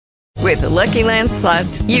With the Lucky Land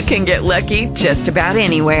Slots, you can get lucky just about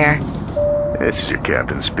anywhere. This is your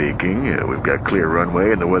captain speaking. We've got clear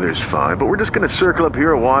runway and the weather's fine, but we're just going to circle up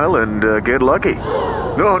here a while and get lucky.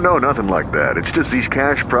 No, nothing like that. It's just these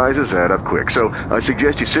cash prizes add up quick. So I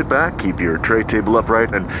suggest you sit back, keep your tray table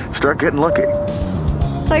upright, and start getting lucky.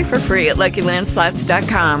 Play for free at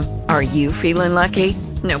LuckyLandSlots.com. Are you feeling lucky?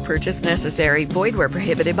 No purchase necessary. Void where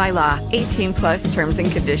prohibited by law. 18 plus terms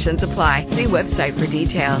and conditions apply. See website for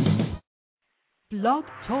details. Blog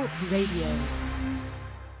Talk Radio.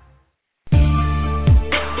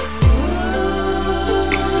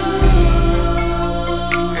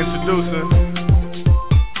 Introducing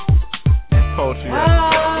Poetry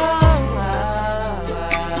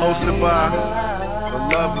hosted by the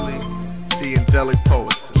lovely, the angelic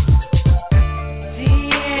poetess.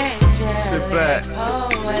 Sit back,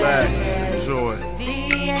 relax, enjoy.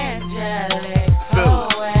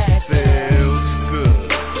 Feels good.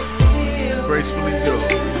 Gracefully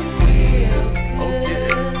yours. Oh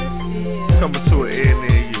yeah. Coming to an end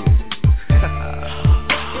near you.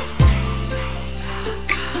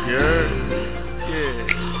 Yeah.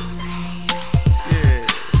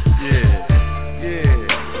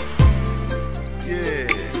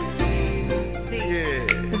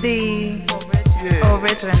 The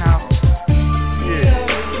oRiGiNaL.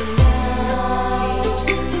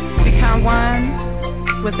 Become one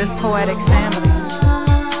with this poetic family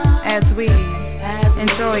as we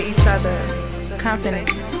enjoy each other's company.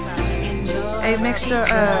 A mixture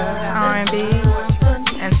of R&B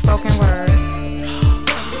and spoken word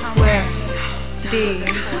with the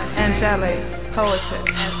angelic poetess.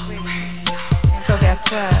 So guess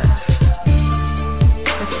what?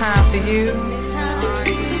 It's time for you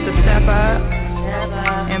to step up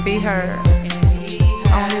and be heard.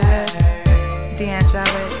 Only with the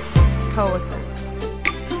angelic poetess.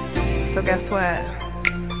 So guess what?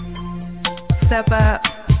 Step up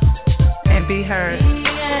and be heard.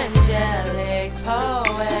 The angelic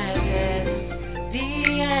poetess. The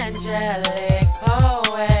angelic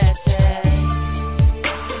poetess.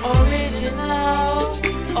 Original,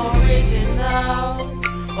 original,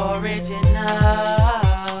 original.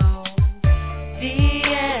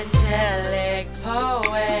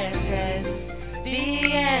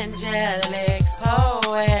 Angelic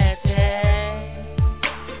poetess.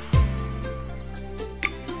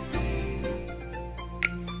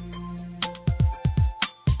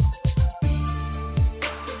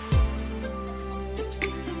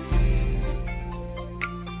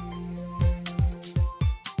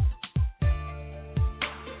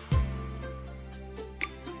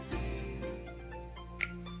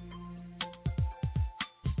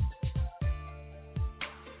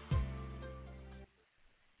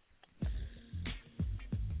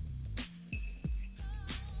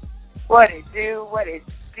 What it do, what it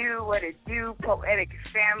do, what it do, poetic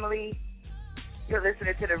family. You're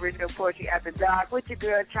listening to the original Poetry After Dark with your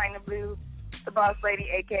girl, China Blue. The boss lady,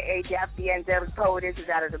 a.k.a. Jap, the angelic poetess, is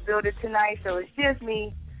out of the building tonight, so it's just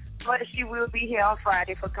me. But she will be here on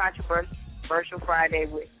Friday for Controversial Friday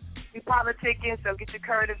with we politicking, so get your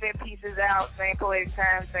current event pieces out. Same poetic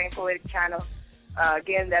time, same poetic channel.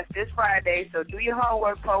 Again, that's this Friday, so do your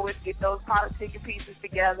homework, poets. Get those politicking pieces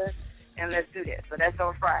together. And let's do this. So that's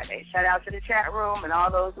on Friday. Shout out to the chat room and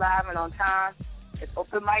all those live and on time. It's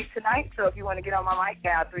open mic tonight, so if you want to get on my mic,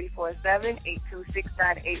 dial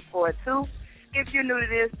 347-826-9842. If you're new to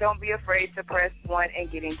this, don't be afraid to press 1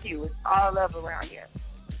 and get in queue. It's all love around here,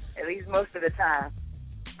 at least most of the time.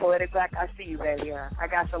 Poetic Black, I see you, baby. I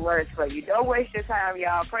got some words for you. Don't waste your time,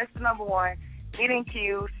 y'all. Press the number 1, get in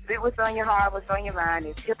queue, spit what's on your heart, what's on your mind.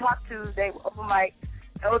 It's Hip Hop Tuesday, open mic,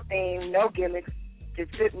 no theme, no gimmicks.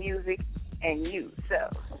 Just good music and you. So,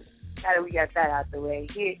 now that we got that out the way,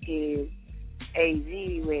 here is AZ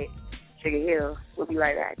with Sugar Hill. We'll be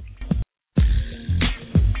right back.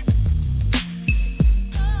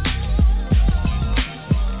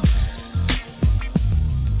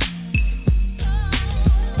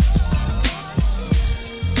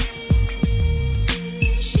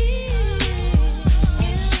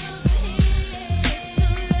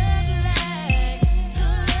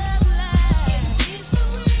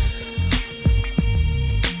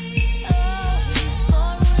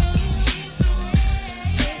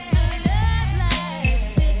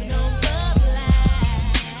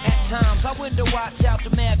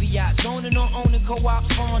 Zoning on owning co-ops,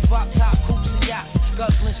 farms, drop top, coops and yachts,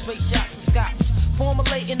 guzzling straight shots and scotch.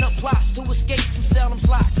 Formulating up plots to escape from Salem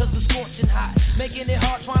slot, cause it's scorching hot. Making it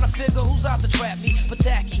hard trying to figure who's out to trap me. For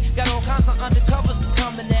tacky, got all kinds of undercovers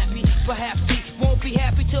coming at me. Perhaps we won't be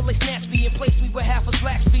happy till they snatch me and place me with half a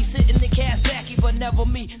slack be sitting in Kazaki, but never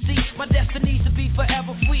me. See, my destiny's to be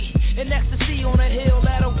forever free. in ecstasy on a hill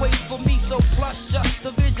that awaits for me. So plush, just to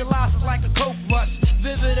visualize it like a coke rush,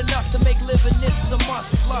 vivid enough to make living this a must.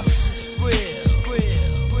 Plus, real.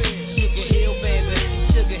 Sugar Hill, baby.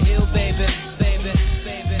 Sugar Hill, baby.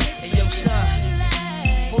 And yo,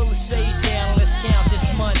 son, pull the shade down, let's count this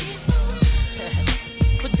money.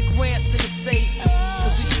 Put the grants in the safe,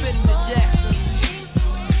 cause we spinning the Jackson.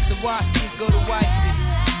 The Washingtons go to Wifey.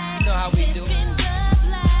 You know how we do.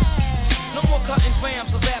 No more cutting grams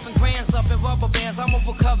or wrapping grands up in rubber bands. I'm a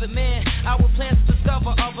recovered man. I would plan to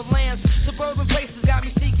discover other lands. Suburban places got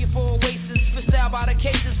me seeking for oasis. Fished out by the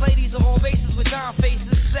cases. Ladies of all races with dime faces.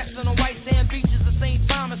 Sex on the white sand beaches of St.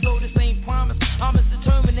 Thomas. So this ain't promise. I'm as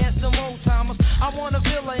determined as some old timers. I want a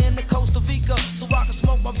villa in the Costa Rica so I can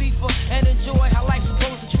smoke my beefer and enjoy how life's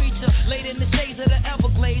supposed to treat you. Laid in the shades of the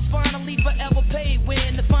Everglades. Finally forever paid.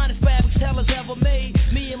 Wearing the finest fabrics hellers ever made.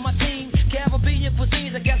 Me and my team. Caribbean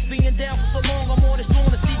cuisines. I guess being down for so long, I'm on this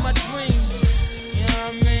long to see my dreams. You know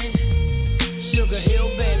what I mean? Sugar Hill,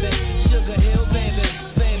 baby. Sugar Hill, baby.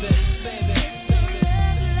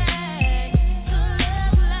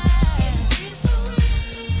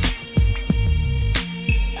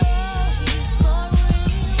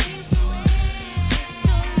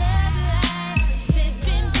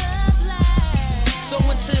 So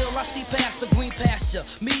until I see past the green pasture,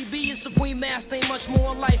 me being supreme master ain't much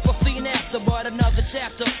more life or fiend after, but another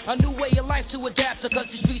chapter, a new way of life to adapt to, cause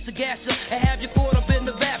the streets are gas you and have you caught up in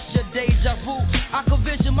the rapture, deja vu. I could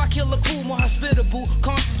vision my killer crew more hospitable,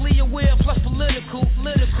 consciously aware plus political.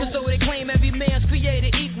 Cause though they claim every man's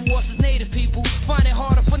created equal, us as native people find it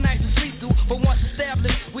harder for nights to sleep through, but once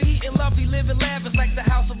established, we eating lovely, living lavish like the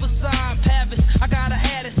house of Versailles, Paris. I gotta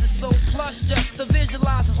have this, it's so plush, just to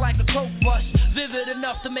visualize it's like a coke rush, vivid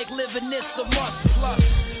enough to make living this a must. Plus,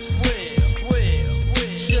 real.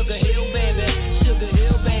 Sugar Hill, baby. Sugar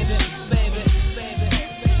Hill, baby.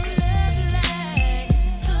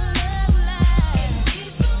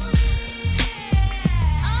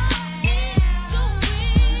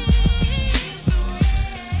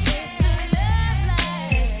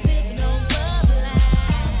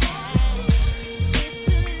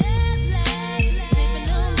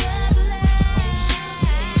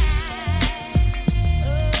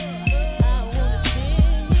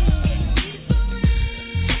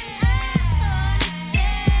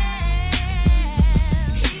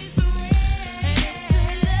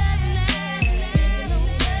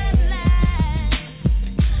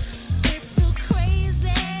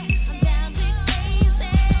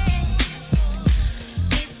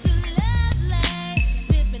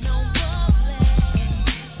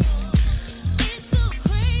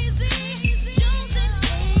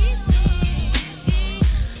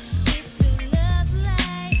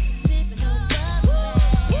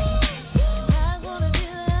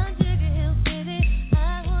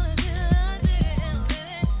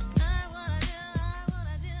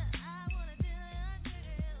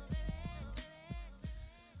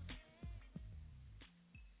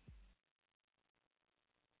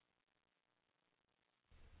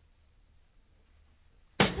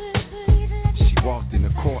 Walked in the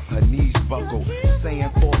court, her knees buckled, saying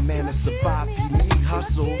for a man to survive, you need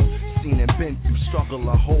hustle. Seen and been through struggle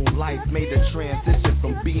her whole life, made a transition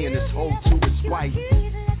from being his hoe to his wife.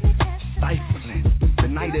 Stifling, the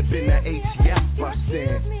night had been the ATF bust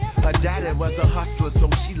in. Her daddy was a hustler, so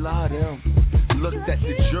she loved him. Looked at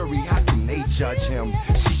the jury, how can they judge him?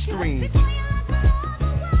 She screamed.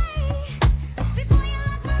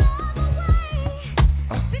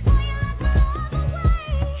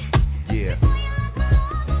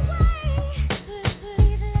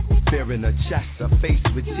 In her chest, her face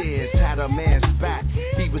with tears, had her man's back.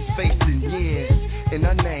 He was facing years in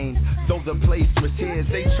her name, though the place was his.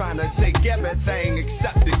 They tryna take everything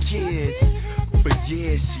except the kids. For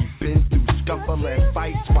years she been through scuffle and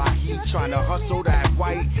fights while he tryna hustle that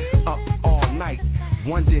white up all night,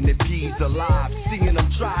 wondering if he's alive. Seeing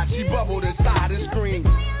him try, she bubbled inside and screamed.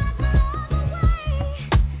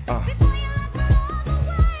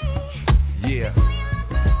 Yeah.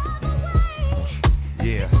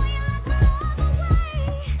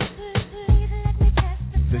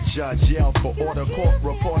 Judge yelled for order, court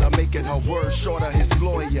reporter making her words shorter. His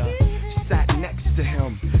lawyer sat next to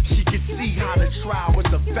him. She could see how the trial was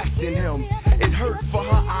affecting him. It hurt for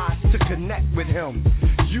her eyes to connect with him.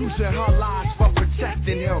 Using her lies for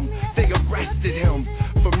protecting him. They arrested him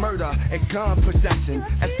for murder and gun possession.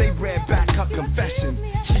 As they read back her confession,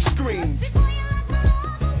 she screamed.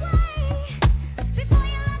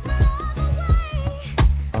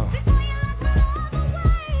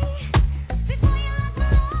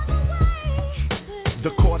 The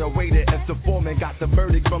court awaited as the foreman got the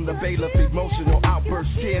verdict from the bailiff. Emotional outburst,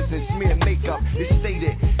 tears hands and smear makeup. It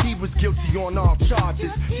stated he was guilty on all charges.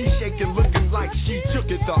 She shaking, looking like she took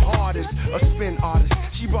it the hardest. A spin artist,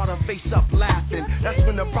 she brought her face up laughing. That's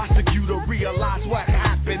when the prosecutor realized what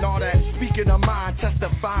happened. All that speaking of mind,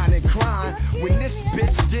 testifying and crying. When this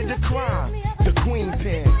bitch did the crime, the queen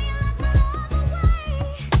pin.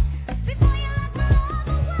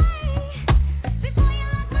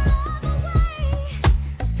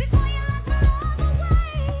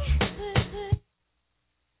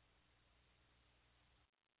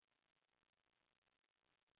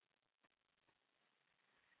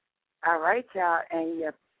 All right, y'all, and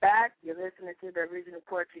you're back. You're listening to the Original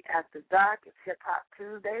Poetry After Dark. It's Hip Hop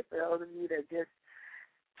Tuesday for those of you that just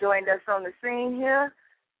joined us on the scene here.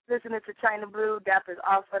 Listening to China Blue, Dapper's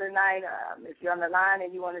off for the night. If you're on the line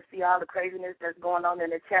and you want to see all the craziness that's going on in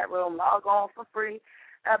the chat room, log on for free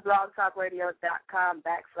at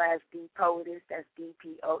blogtalkradio.com/thepoetess. That's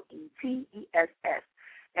DPOETESS.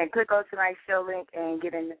 And click on tonight's show link and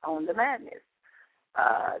get in on the madness.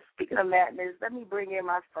 Speaking of madness, let me bring in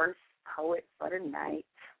my first poet for the night.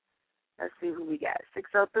 Let's see who we got.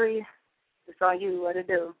 603, it's on you. What to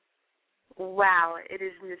do? Wow, it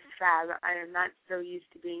is Miss Fab. I am not so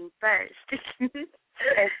used to being first.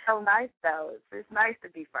 It's so nice, though. It's nice to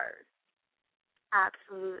be first.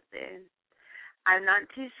 Absolutely. I'm not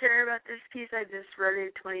too sure about this piece. I just wrote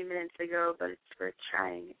it 20 minutes ago, but it's worth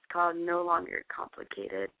trying. It's called No Longer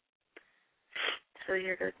Complicated. So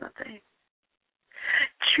here goes nothing.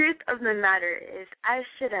 Truth of the matter is, I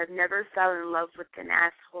should have never fell in love with an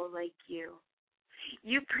asshole like you.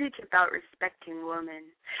 You preach about respecting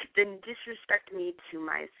women, then disrespect me to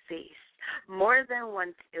my face. More than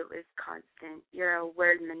once it was constant. You're a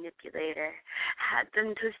word manipulator. Had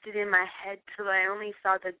them twisted in my head till I only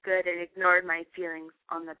saw the good and ignored my feelings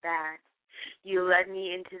on the bad. You led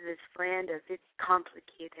me into this land of it's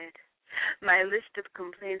complicated. My list of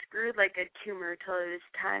complaints grew like a tumor till it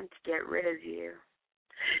was time to get rid of you.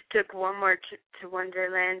 Took one more trip to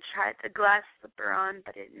Wonderland, tried the glass slipper on,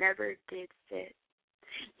 but it never did fit.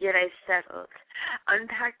 Yet I settled,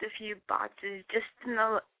 unpacked a few boxes, just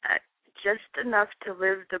enough to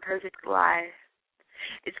live the perfect life.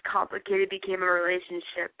 It's complicated became a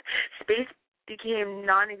relationship. Space became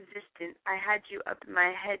non-existent. I had you up in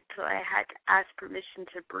my head till I had to ask permission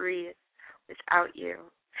to breathe without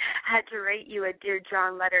you. Had to write you a Dear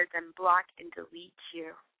John letter, then block and delete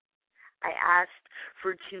you. I asked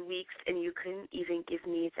for 2 weeks, and you couldn't even give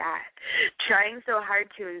me that. Trying so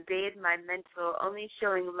hard to invade my mental, only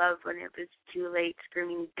showing love when it was too late,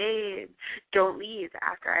 screaming, babe, don't leave,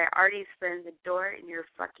 after I already slammed the door in your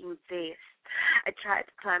fucking face. I tried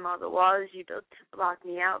to climb all the walls you built to block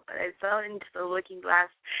me out, but I fell into the looking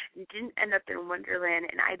glass and didn't end up in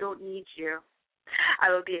Wonderland, and I don't need you. I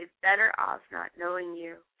will be better off not knowing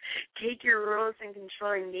you. Take your rules in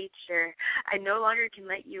controlling nature. I no longer can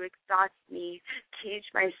let you exhaust me.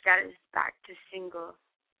 Change my status back to single.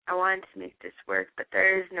 I wanted to make this work, but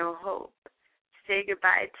there is no hope. Say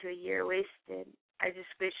goodbye to a year wasted. I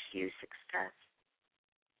just wish you success.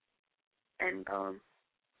 End poem.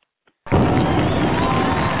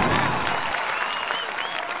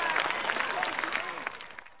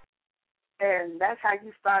 And that's how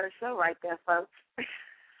you start a show right there, folks.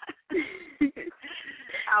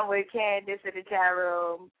 I'm with Candace in the chat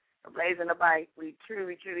room, blazing the bike. We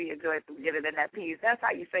truly, truly enjoyed getting in that piece. That's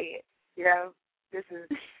how you say it. You know, this is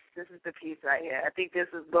the piece right here. I think this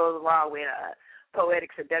goes along with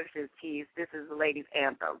Poetic Seduction's piece. This is the ladies'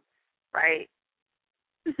 anthem, right?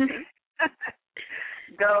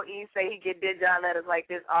 Go E say he get Dear John letters like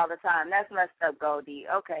this all the time. That's messed up, Goldie.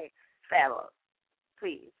 Okay, fabulous.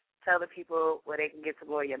 Please tell the people where they can get to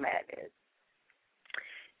more of your madness.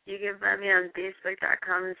 You can find me on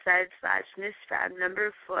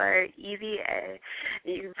Facebook.com/MissFab4EVA.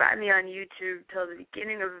 You can find me on YouTube till the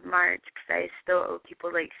beginning of March because I still owe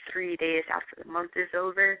people like 3 days after the month is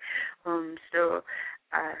over. So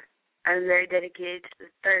I'm very dedicated to the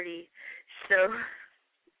 30. So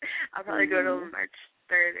I'll probably go to March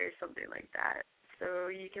 3rd or something like that. So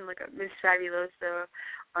you can look up Miss Fabuloso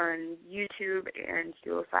on YouTube and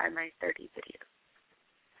you will find my 30 videos.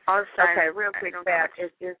 Okay, real quick, Fab.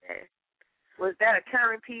 Was that a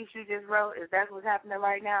current piece you just wrote? Is that what's happening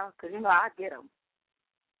right now? Because, you know, I get them.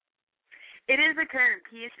 It is a current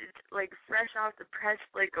piece. It's, like, fresh off the press,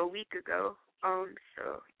 like, a week ago.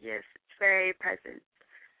 So, yes, it's very present.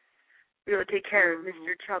 We will take care of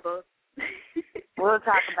Mr. Trouble. We'll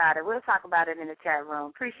talk about it. We'll talk about it in the chat room.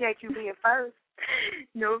 Appreciate you being first.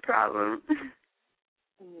 No problem.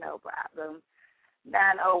 No problem.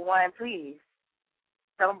 901, please.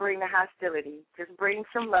 Don't bring the hostility. Just bring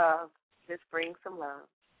some love. Just bring some love.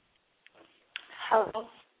 Hello.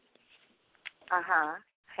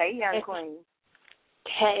 Hey, young queen.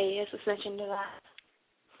 Hey, it's Ascension Divine.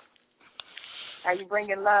 Are you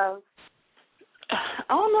bringing love?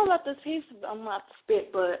 I don't know about this piece. I'm about to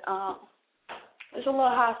spit, but it's a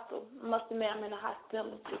little hostile. I must admit, I'm in a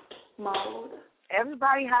hostility mode.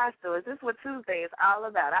 Everybody hostile. Is this what Tuesday is all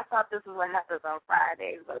about? I thought this was what happens on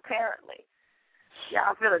Fridays, but apparently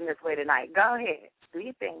y'all feeling this way tonight. Go ahead. Do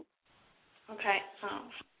your thing. Okay.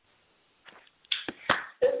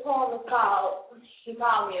 This poem is called "He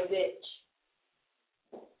Called Me a Bitch."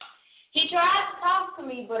 He tried to talk to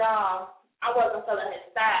me, but I wasn't feeling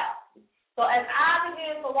his style. So as I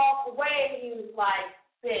began to walk away, he was like,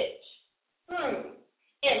 "Bitch,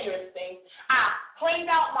 interesting." I cleaned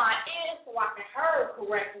out my ears so I can hear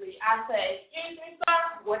correctly. I said, "Excuse me,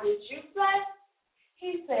 sir, what did you say?"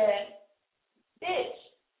 He said, "Bitch."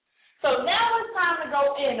 So now it's time to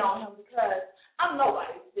go in on him because I'm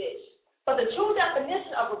nobody's bitch. But the true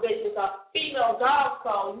definition of a bitch is a female dog.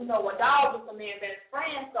 So, you know, a dog is a man's best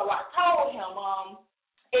friend. So I told him,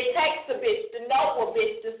 it takes a bitch to know a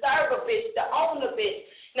bitch, to serve a bitch, to own a bitch.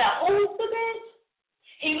 Now, who's the bitch?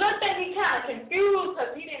 He looked at me kind of confused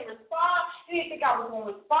because he didn't respond. He didn't think I was going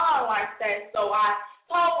to respond like that. So I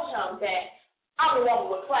told him that I'm the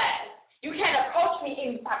woman with class. You can't approach me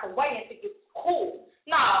any type of way and think it's cool.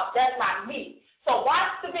 No, that's not me. So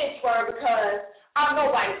watch the bitch word because I'm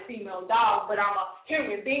nobody's female dog, but I'm a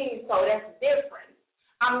human being, so that's different.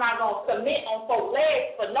 I'm not going to submit on 4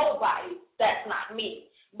 legs for nobody. That's not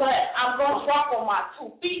me. But I'm going to walk on my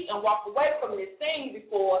 2 feet and walk away from this thing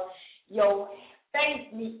before your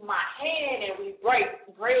face meets my hand and we break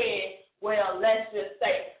bread. Well, let's just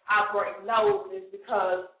say I break noses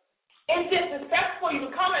because it's disrespectful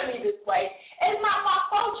you to come at me this way. It's not my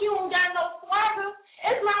fault you don't got no swagger.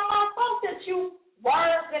 It's not my fault that you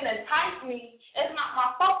words and entice me. It's not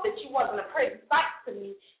my fault that you wasn't a pretty sight to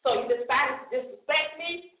me. So you decided to disrespect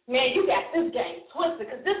me? Man, you got this game twisted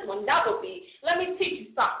because this will never be. Let me teach you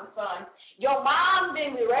something, son. Your mom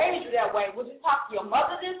didn't raise you that way. Would you talk to your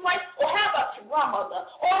mother this way? Or how about your grandmother?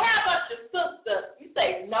 Or how about your sister? You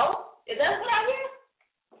say no? Is that what I hear?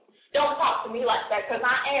 Don't talk to me like that because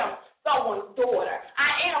I am someone's daughter.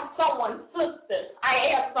 I am someone's sister.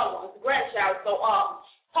 I am someone's grandchild. So,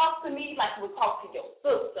 talk to me like you would talk to your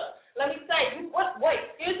sister. Let me say, wait,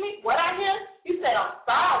 excuse me, what I hear? You said I'm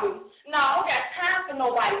sorry. No, I don't got time for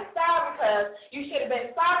nobody's sorry because you should have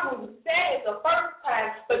been sorry when you said it the first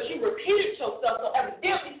time, but you repeated yourself, so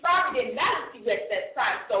evidently sorry didn't matter to you at that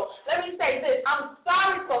time. So let me say this, I'm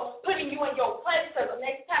sorry for putting you in your place because the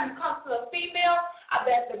next time you come to a female, I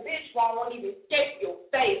bet the bitch won't even escape your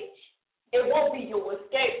face. It won't be your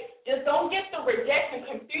escape. Just don't get the rejection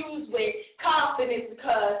confused with confidence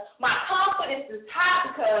because my confidence is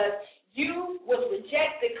high because you was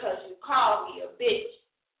rejected because you called me a bitch.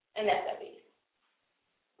 And that's that bitch.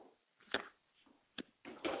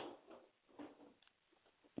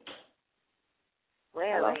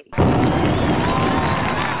 Well,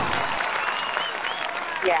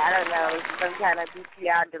 yeah, I don't know. Some kind of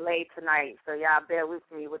DTR delay tonight, so y'all bear with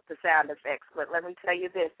me with the sound effects. But let me tell you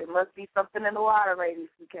this, it must be something in the water,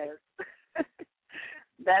 ladies, because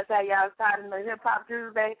that's how y'all started the Hip Hop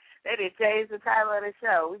Tuesday. They did change the title of the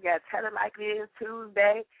show. We got Tell It Like It Is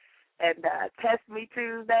Tuesday and Test Me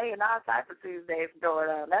Tuesday and all types of Tuesdays going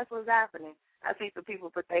on. That's what's happening. I see some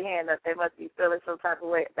people put their hand up. They must be feeling some type of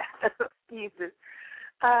way about excuses.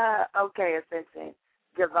 Okay, Ascension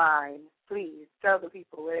Divine. Please tell the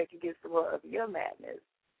people where they can get some more of your madness.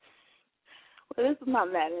 Well, this is my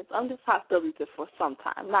madness. I'm just hostility for some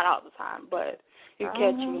time, not all the time, but you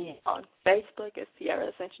can catch me on Facebook at Sierra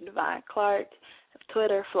Ascension Divine Clark,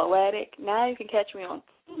 Twitter, Floetic. Now you can catch me on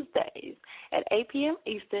Tuesdays at 8 p.m.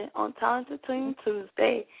 Eastern on Talented Tune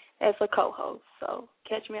Tuesday as a co-host. So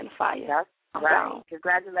catch me in the fire. That's right.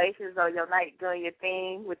 Congratulations on your night doing your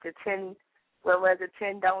thing with the 10, what was it,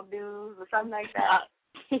 10 don't do's or something like that?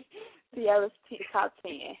 Sierra's top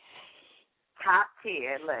 10. Top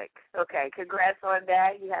 10, look. Okay, congrats on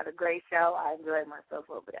that. You had a great show. I enjoyed myself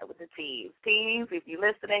over there with the teams. Teams, if you're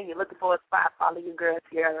listening, you're looking for a spot, follow your girl,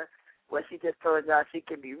 Sierra. What she just told y'all, she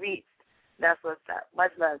can be reached. That's what's up.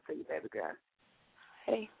 Much love to you, baby girl.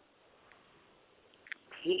 Hey.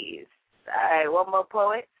 Peace. All right, one more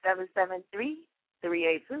poet, 773-382.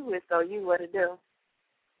 It's on you. What to do?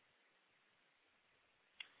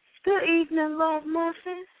 Good evening, Love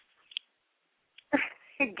Muffins.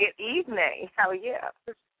 Good evening. How are you?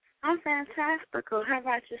 I'm fantastical. How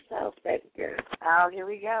about yourself, baby girl? Oh, here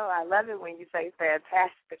we go. I love it when you say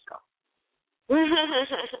fantastical.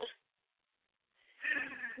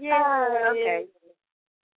 Yeah. Okay.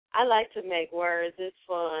 I like to make words. It's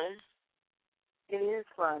fun. It is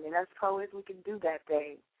fun, and as poets, we can do that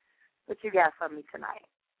thing. What you got for me tonight?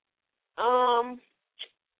 I'm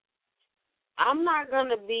not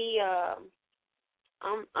gonna be. I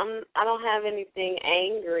don't have anything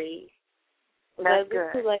angry. That's good.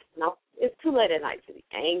 It's too late. No, it's too late at night to be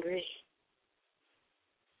angry.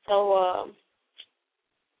 So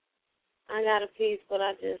I got a piece, but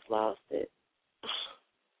I just lost it.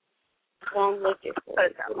 So I'm looking for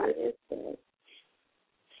it.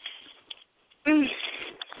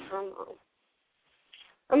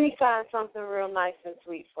 Let me find something real nice and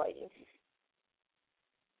sweet for you.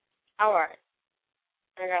 All right.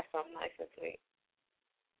 I got something nice and sweet.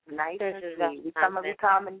 Nice and sweet. We coming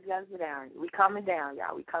down. We coming down,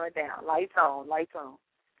 y'all. We coming down. Lights on.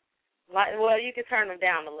 Well, you can turn them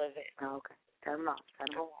down a little bit. Oh, okay. Turn them off.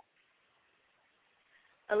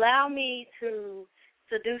 Allow me to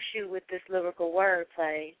seduce you with this lyrical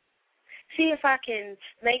wordplay. See if I can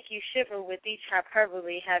make you shiver with each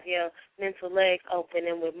hyperbole, have your mental legs open,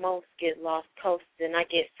 and with most get lost coasting. I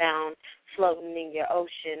get found floating in your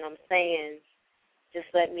ocean. I'm saying, just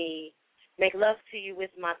let me make love to you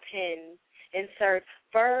with my pen. Insert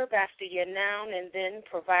verb after your noun and then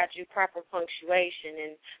provide you proper punctuation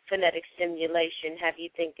and phonetic stimulation. Have you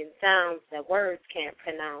thinking sounds that words can't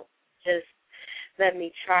pronounce. Just let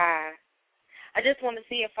me try. I just want to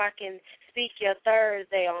see if I can speak your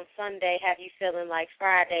Thursday on Sunday, have you feeling like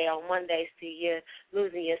Friday on Monday, see you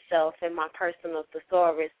losing yourself in my personal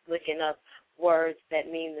thesaurus, looking up words that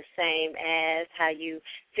mean the same as how you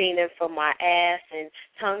fiending for my ass and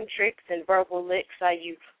tongue tricks and verbal licks. Are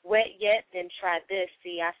you wet yet? Then try this.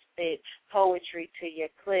 See, I spit poetry to your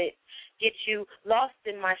clit. Get you lost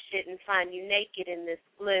in my shit and find you naked in this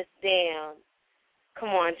bliss. Damn. Come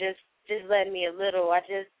on, just let me a little. I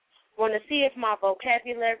just want to see if my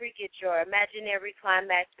vocabulary gets your imaginary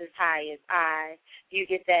climax as high as I. You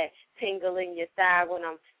get that tingle in your thigh when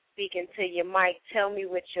I'm speaking to your mic. Tell me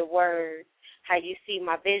with your words how you see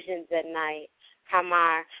my visions at night, how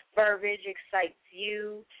my verbiage excites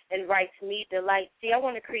you and writes me delight. See, I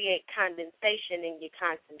want to create condensation in your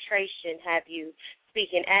concentration, have you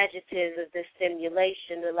speaking adjectives of this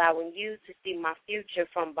stimulation, allowing you to see my future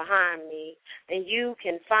from behind me. And you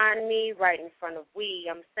can find me right in front of we.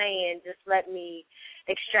 I'm saying just let me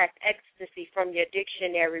extract ecstasy from your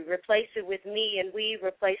dictionary. Replace it with me and we.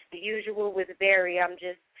 Replace the usual with very. I'm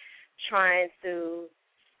just trying to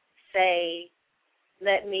say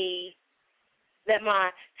let my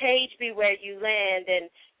page be where you land and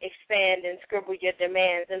expand and scribble your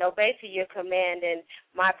demands and obey to your command. And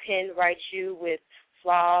my pen writes you with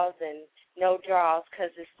flaws and no draws because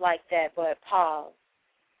it's like that, but pause.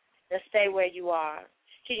 Now stay where you are.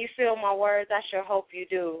 Can you feel my words? I sure hope you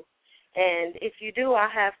do. And if you do, I'll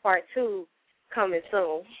have part 2 coming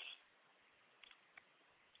soon.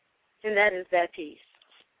 And that is that piece.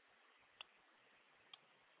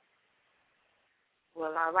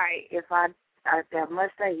 Well, all right. If I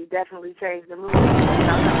must say, you definitely changed the mood. All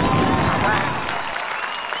right.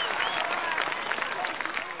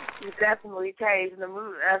 You definitely changed the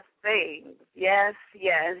mood of things. Yes.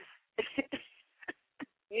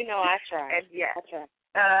 You know I try. And yes. I try.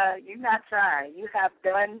 You're not trying. You have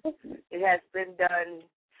done. It has been done.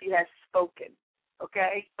 She has spoken.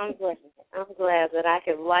 Okay? I'm glad that I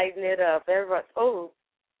can lighten it up. Everybody,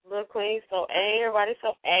 Little Queen, so angry. Everybody's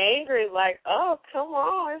so angry. Like, oh, come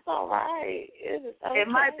on, it's all right. It's okay. It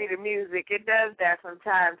might be the music. It does that from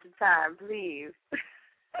time to time. Please,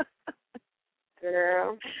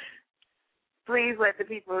 girl. Please let the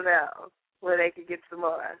people know where they can get some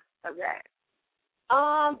more of that.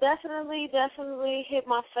 Definitely hit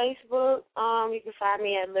my Facebook. You can find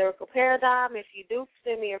me at Lyrical Paradigm. If you do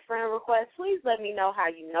send me a friend request, please let me know how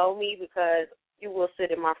you know me because you will sit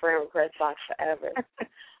in my friend request box forever.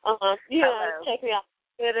 Check me out on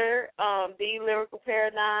Twitter, The Lyrical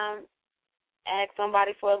Paradigm. Ask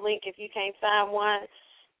somebody for a link if you can't find one.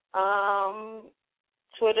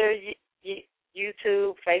 Twitter,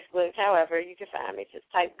 YouTube, Facebook, however you can find me. Just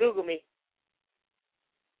Google me.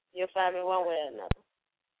 You'll find me one way or another.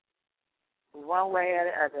 One way or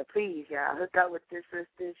the other. Please, y'all, hook up with this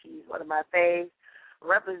sister. She's one of my faves,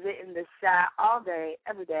 representing the shot all day,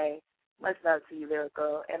 every day. Much love to you,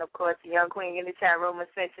 Lyrical. And, of course, the young queen in the chat room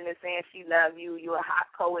Ascension is saying she loves you. You're a hot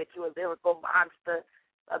poet. You're a lyrical monster.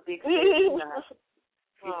 A big fan.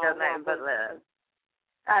 She does nothing but love.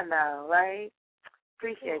 I know, right?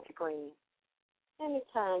 Appreciate you, queen.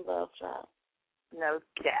 Anytime, love child. No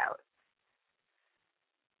doubt.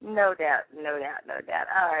 No doubt.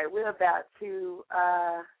 All right, we're about to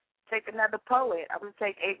take another poet. I'm going to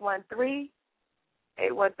take 813.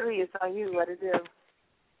 813, it's on you. What to do?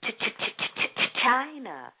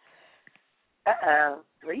 China.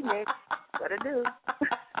 Remix. What it do?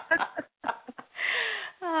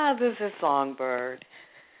 This is Songbird.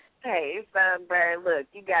 Hey, Songbird, look,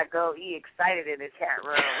 you got Go E excited in the chat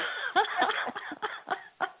room.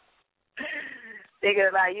 Thinking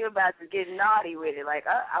about you about to get naughty with it. Like,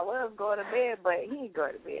 I was going to bed, but he ain't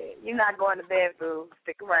going to bed. You're not going to bed, boo.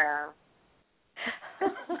 Stick around.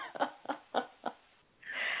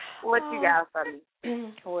 What you got for me?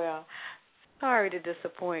 Well, sorry to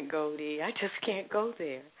disappoint Goldie. I just can't go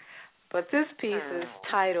there. But this piece is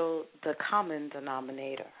titled The Common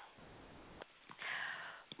Denominator.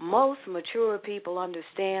 Most mature people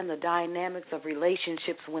understand the dynamics of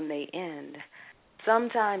relationships when they end.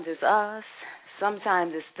 Sometimes it's us,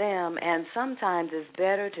 sometimes it's them, and sometimes it's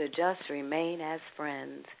better to just remain as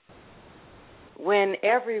friends. When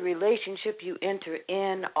every relationship you enter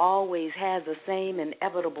in always has the same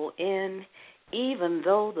inevitable end, even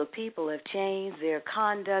though the people have changed, their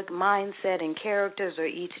conduct, mindset, and characters are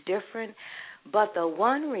each different, but the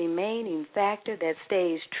one remaining factor that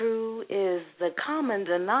stays true is the common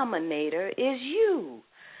denominator is you.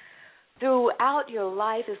 Throughout your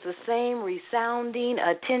life is the same resounding,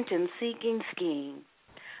 attention-seeking scheme.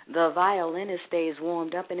 The violinist stays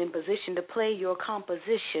warmed up and in position to play your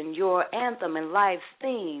composition, your anthem and life's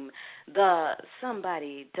theme, the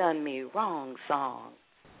Somebody Done Me Wrong song.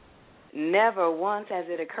 Never once has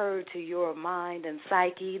it occurred to your mind and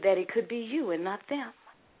psyche that it could be you and not them.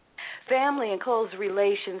 Family and close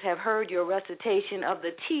relations have heard your recitation of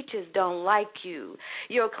the teachers don't like you.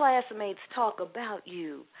 Your classmates talk about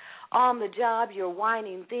you. On the job, your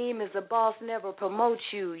whining theme is the boss never promotes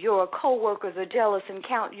you. Your coworkers are jealous and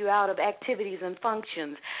count you out of activities and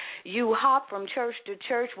functions. You hop from church to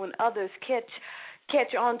church when others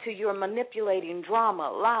catch on to your manipulating drama,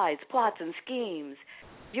 lies, plots, and schemes.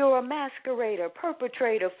 You're a masquerader,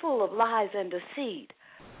 perpetrator, full of lies and deceit,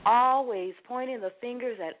 always pointing the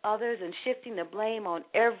fingers at others and shifting the blame on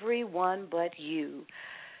everyone but you.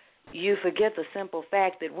 You forget the simple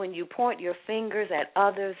fact that when you point your fingers at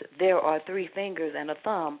others, there are 3 fingers and a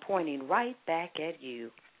thumb pointing right back at you.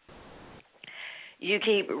 You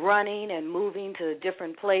keep running and moving to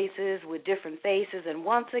different places with different faces, and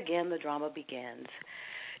once again the drama begins.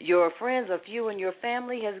 Your friends are few and your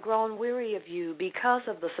family has grown weary of you because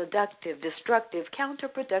of the seductive, destructive,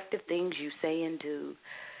 counterproductive things you say and do.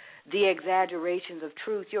 The exaggerations of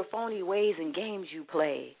truth, your phony ways and games you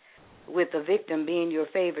play, with the victim being your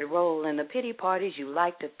favorite role and the pity parties you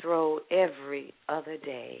like to throw every other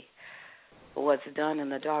day. What's done in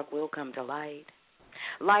the dark will come to light.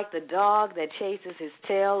 Like the dog that chases his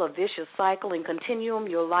tail, a vicious cycle and continuum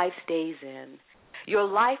your life stays in. Your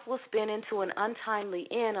life will spin into an untimely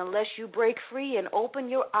end unless you break free and open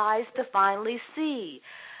your eyes to finally see.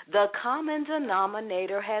 The common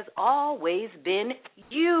denominator has always been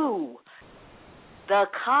you. The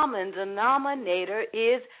common denominator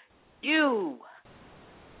is you.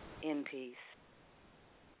 In peace.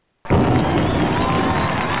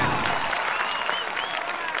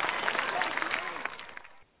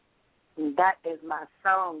 That is my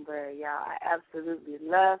songbird, y'all. I absolutely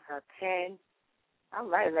love her pen. All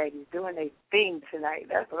right, ladies, doing a thing tonight.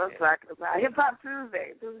 That's what I'm talking about. Hip Hop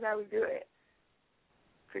Tuesday. This is how we do it.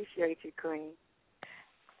 Appreciate you, Queen.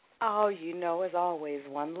 Oh, you know, as always,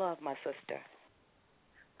 one love, my sister.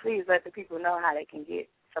 Please let the people know how they can get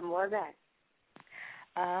some more of that.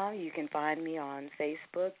 You can find me on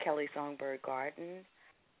Facebook, Kelly Songbird Garden.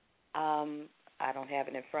 I don't have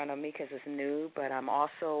it in front of me because it's new, but I'm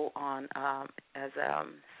also on as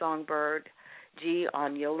Songbird G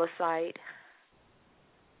on Yola site,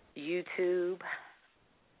 YouTube.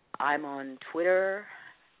 I'm on Twitter,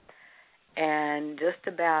 and just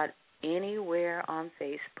about anywhere on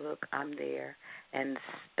Facebook, I'm there. And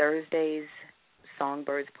Thursdays,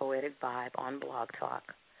 Songbird's Poetic Vibe on Blog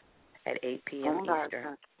Talk at 8 p.m.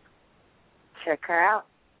 Eastern. Check her out.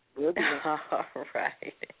 We'll do it. All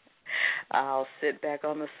right. I'll sit back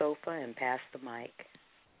on the sofa and pass the mic.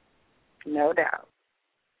 No doubt.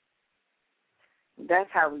 That's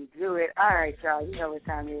how we do it. All right, y'all. You know what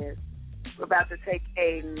time it is. We're about to take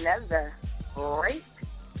another break.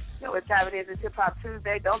 You know what time it is. It's Hip Hop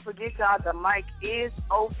Tuesday. Don't forget, y'all, the mic is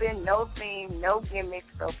open. No theme, no gimmicks.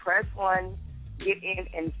 So press 1. Get in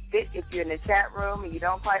and sit. If you're in the chat room and you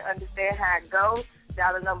don't quite understand how it goes,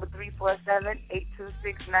 dial the number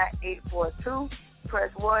 347-826-9842.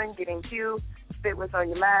 Press 1, get in queue, spit what's on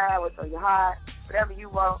your mind, what's on your heart, whatever you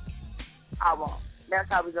want, I want. That's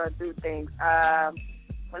how we're going to do things.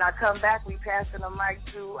 When I come back, we passing the mic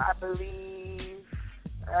to, I believe,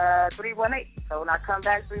 318. So when I come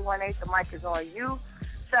back, 318, the mic is on you.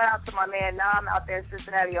 shout out to my man Nam out there in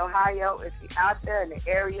Cincinnati, Ohio. If you're out there in the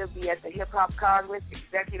area, be at the Hip Hop Congress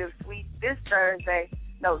Executive Suite next Thursday,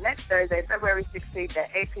 February 16th at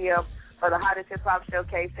 8 p.m. for the hottest hip hop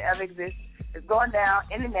showcase to ever exist. It's going down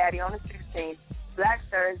in the Natty on the 16th. Black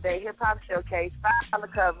Thursday Hip Hop Showcase,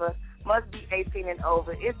 $5 cover, must be 18 and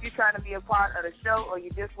over. If you're trying to be a part of the show or you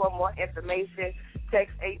just want more information,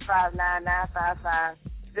 text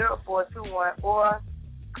 859-955-0421 or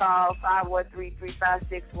call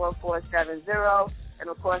 513-356-1470. And,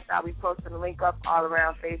 of course, I'll be posting the link up all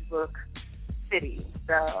around Facebook City.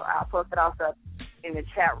 So I'll post it also in the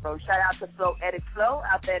chat room. Shout out to Poetic Flo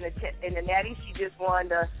out there in the Natty. She just won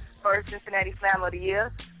the first Cincinnati Slam of the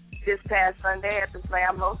Year this past Sunday at the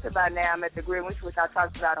Slam hosted by Nam at the Greenwich, which I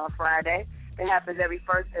talked about on Friday. It happens every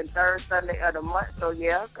first and third Sunday of the month. So,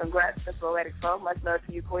 yeah, congrats to Poetic Flo. Much love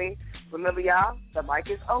to you, Queen. Remember, y'all, the mic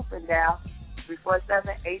is open now.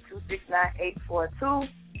 347-826-9842.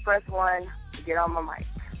 Press 1 to get on my mic.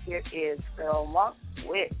 Here is Phil Monk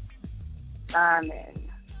with Simon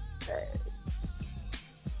Says.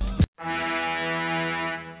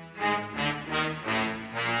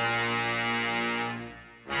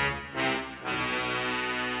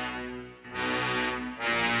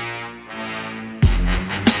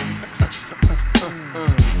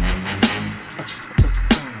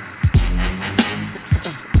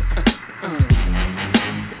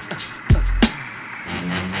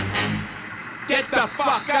 Get the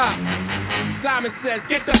fuck up. Simon Says,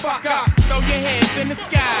 get the fuck up. Throw your hands in the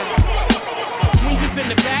sky. Weezy's in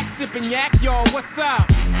the back, sipping yak, y'all, what's up?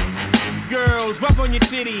 Girls, rub on your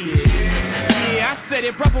titties. Yeah, I said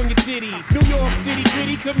it, rub on your titties. New York City,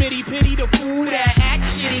 gritty committee, pity the fool that act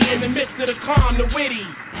shitty in the midst of the calm, the witty.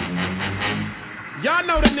 Y'all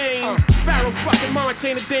know the name. Pharaoh fucking March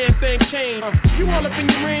ain't a damn thing changed. You all up in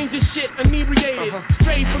your range of shit, inebriated.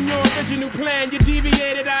 Straight from your original plan, you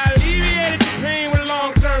deviated. I alleviated the pain with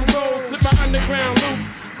long-term goals. Slip my underground loop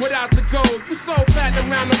without the gold. You so fat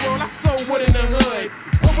around the world, I so wood in the hood.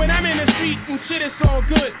 But when I'm in the street and shit, it's all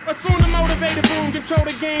good. But soon the motivated boom, control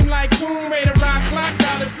the game like boom. Raider rock, clock,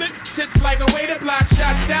 dollar flip, shit's like a way to block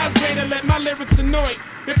shots. Down greater, let my lyrics annoy.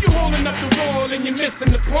 If you holding up the wall and you're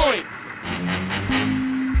missing the point.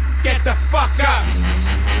 Get the fuck up.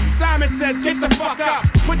 Simon Says, get the fuck up.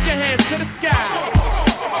 Put your hands to the sky.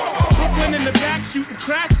 Brooklyn in the back shooting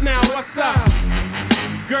crash now, what's up?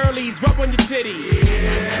 Girlies, rub on your titties.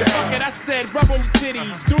 Yeah. Fuck it, I said, rub on your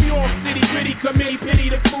titties. New York City, gritty committee,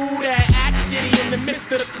 pity the fool that act shitty in the midst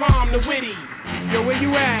of the calm, the witty. Yo, where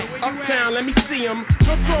you at? Uptown, let me see 'em.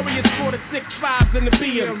 Notorious for the 6'5s and the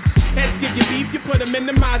BMs. Heads give you beef, you put 'em in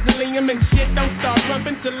the mausoleum. And shit don't start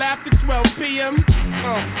rumping till after 12 p.m.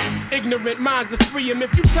 Ignorant minds will free 'em.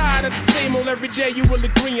 If you tired of the same old every day, you will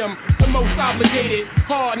agree 'em. The most obligated,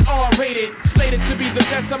 hard and R-rated. Slated to be the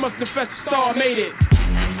best, I must confess, star made it.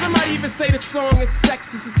 Somebody even say the song is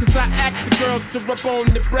sexist, cause I ask the girls to rub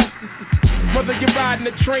on the breasts. Whether you're riding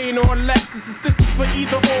a train or a Lexus, this is for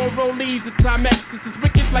either or rollies or Timex. This is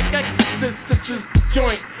wicked like Exorcist, this is the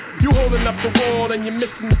joint. You holding up the wall and you're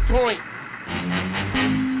missing the point.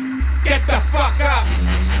 Get the fuck up.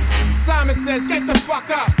 Simon Says, get the fuck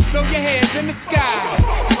up. Throw your hands in the sky.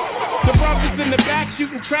 The brothers in the back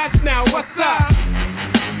shooting traps now, what's up?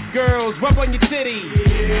 Girls, rub on your titties.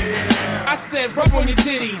 Yeah. I said, rub on your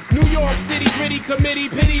titties. New York City, gritty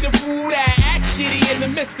committee, pity the fool that act shitty in the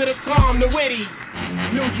midst of the calm, the witty.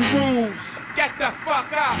 New Jerusalem, get the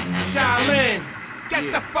fuck up. Shaolin, get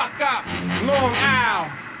the fuck up. Long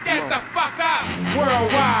Isle, get the fuck up.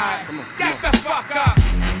 Worldwide, get the fuck up.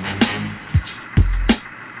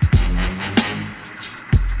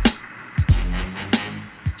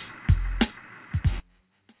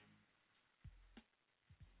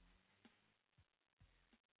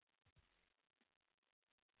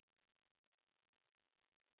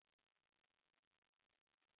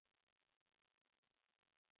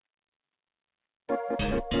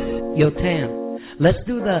 Yo, Tam, let's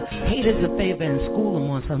do the haters a favor and school them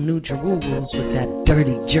on some new rules with that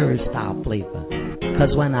dirty Jersey style flavor.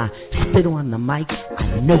 Cause when I spit on the mic,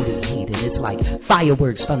 I know they hate it. It's like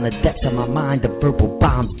fireworks from the depths of my mind, the verbal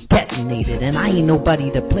bombs detonated. And I ain't nobody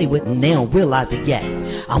to play with and they don't realize it yet.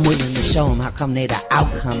 I'm willing to show them how come they the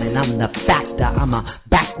outcome and I'm the factor. I'm a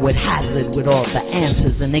backward hazard with all the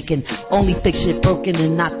answers. And they can only fix shit broken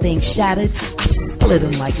and not things shattered. I split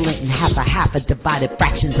them like lint in half a divided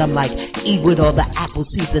fractions. I'm like Eve with all the apple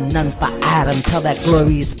seeds and none for Adam. Tell that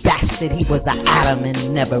glorious bastard he was the atom and it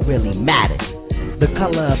never really mattered. The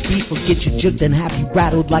color of beef will get you juked and have you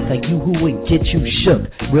rattled like a yoo-hoo and get you shook.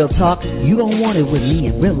 Real talk, you don't want it with me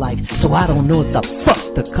in real life, so I don't know what the fuck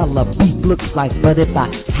the color beef looks like. But if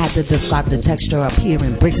I had to describe the texture up here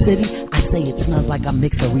in Brick City, I say it smells like a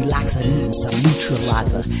mix of relaxer and some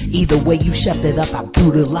neutralizer. Either way you shoved it up, I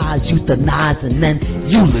brutalize, euthanize, and then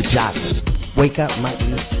eulogize. Wake up,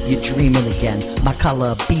 Mikey, you're dreaming again. My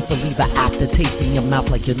color of beef will leave an aftertaste in your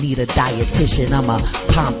mouth like you need a dietitian. I'm a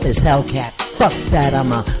pompous Hellcat. Fuck that,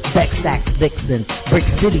 I'm a Vexax Vixen. Brick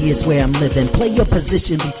City is where I'm living. Play your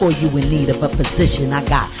position before you in need of a physician. I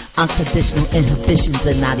got unconditional inhibitions,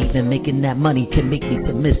 and not even making that money can make me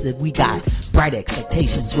submissive. We got bright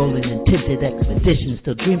expectations rolling in tinted expeditions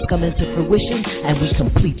till dreams come into fruition and we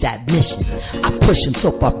complete that mission. I push them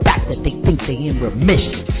so far back that they think they in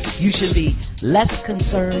remission. You should be less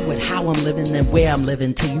concerned with how I'm living than where I'm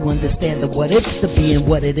living till you understand the what ifs to being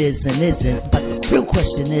what it is and isn't. But the real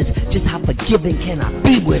question is just how forgiving can I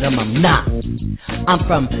be with them? I'm not. I'm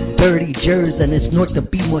from dirty Jersey and it's north to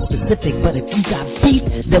be more specific. But if you got beef,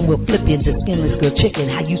 then we'll flip you into skinless grilled chicken.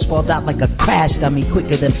 How you sprawled out like a crash dummy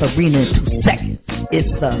quicker than Farina in 2 seconds. It's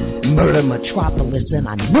the murder metropolis, and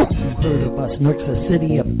I know you heard of us. North's a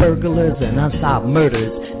city of burglars and unsolved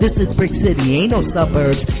murders. This is Brick City, ain't no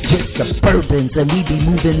suburbs, just suburbans, and we be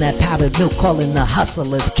moving that powdered milk, calling the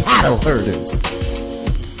hustlers cattle herders.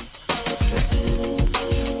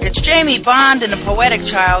 It's Jamie Bond and the poetic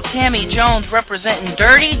child, Tammy Jones, representing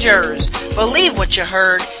Dirty Jersey. Believe what you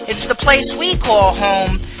heard, it's the place we call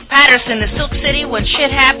home. Patterson to Silk City, when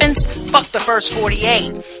shit happens, fuck the first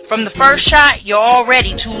 48. From the first shot, you're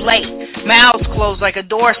already too late. Mouths closed like a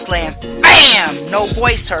door slam. Bam! No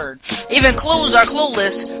voice heard. Even clues are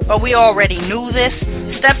clueless, but we already knew this.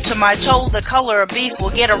 Step to my toe, the color of beef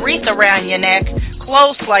will get a wreath around your neck,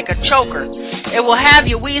 close like a choker. It will have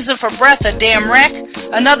you wheezing for breath, a damn wreck.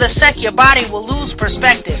 Another sec, your body will lose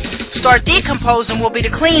perspective. Start decomposing will be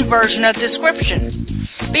the clean version of description.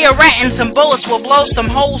 Be a rat and some bullets will blow some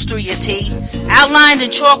holes through your teeth. Outlined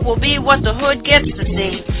in chalk will be what the hood gets to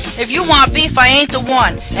see. If you want beef, I ain't the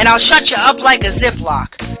one, and I'll shut you up like a Ziploc.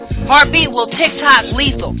 Heartbeat will tick-tock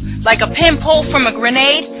lethal, like a pin pull from a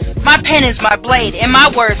grenade. My pen is my blade, and my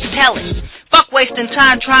words tell it. Fuck wasting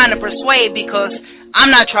time trying to persuade, because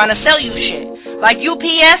I'm not trying to sell you shit. Like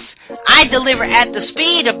UPS, I deliver at the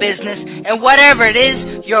speed of business, and whatever it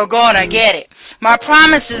is, you're gonna get it. My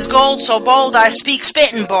promise is gold so bold I speak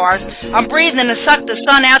spitting bars. I'm breathing to suck the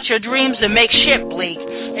sun out your dreams and make shit bleak.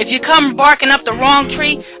 If you come barking up the wrong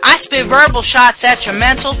tree, I spit verbal shots at your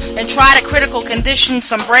mental and try to critical condition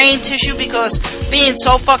some brain tissue, because being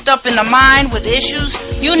so fucked up in the mind with issues,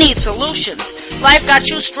 you need solutions. Life got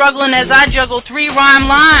you struggling as I juggle 3 rhyme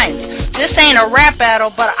lines. This ain't a rap battle,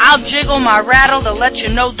 but I'll jiggle my rattle to let you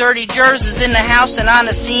know Dirty Jersey's in the house and on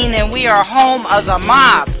the scene, and we are home as a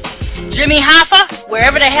mob. Jimmy Hoffa,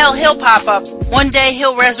 wherever the hell he'll pop up, one day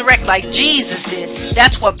he'll resurrect like Jesus did.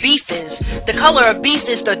 That's what beef is. The color of beef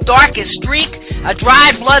is the darkest streak, a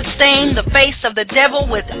dry blood stain, the face of the devil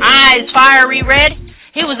with eyes fiery red.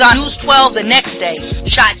 He was on News 12 the next day,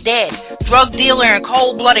 shot dead. Drug dealer and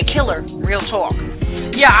cold-blooded killer. Real talk.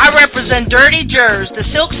 Yeah, I represent Dirty Jersey, the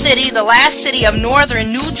Silk City, the last city of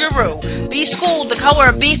northern New Jeru. Be schooled, the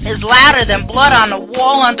color of beef is louder than blood on the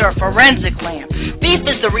wall under a forensic lamp. Beef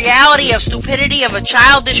is the reality of stupidity of a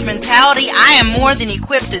childish mentality I am more than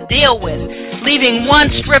equipped to deal with, leaving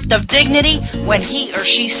one stripped of dignity when he or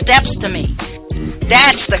she steps to me.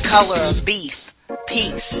 That's the color of beef.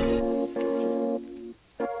 Peace.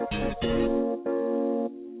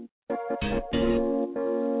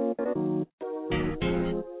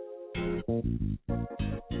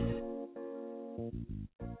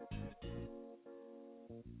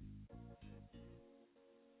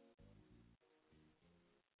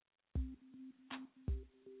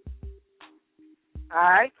 All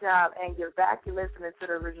right, y'all, and you're back. You're listening to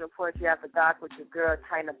the original Poetry After Dark with your girl,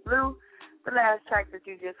 China Blue. The last track that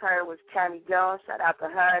you just heard was Tammy Jones. Shout out to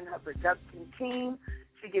her and her production team.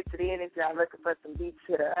 She gets it in if y'all looking for some beats,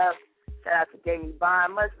 hit her up. Shout out to Jamie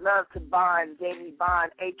Bond. Much love to Bond, Jamie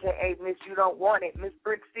Bond, a.k.a. Miss You Don't Want It. Miss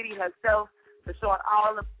Brick City herself for showing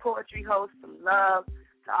all the poetry hosts some love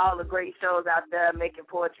to all the great shows out there making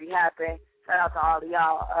poetry happen. Shout out to all of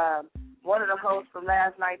y'all. One of the hosts from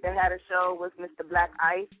last night that had a show was Mr. Black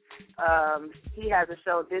Ice. He has a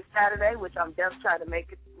show this Saturday, which I'm definitely trying to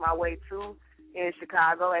make it my way to in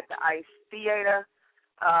Chicago at the Ice Theater.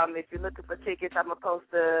 If you're looking for tickets, I'm going to post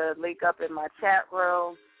the link up in my chat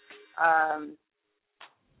room and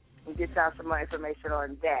get y'all some more information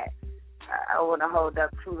on that. I don't want to hold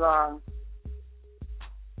up too long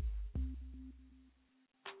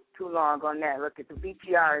on that. Look at the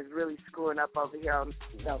VTR is really screwing up over here.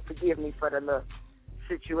 Forgive me for the little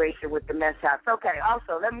situation with the mess house. Okay,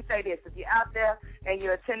 also, let me say this. If you're out there and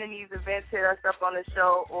you're attending these events, hit us up on the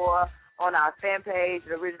show or on our fan page,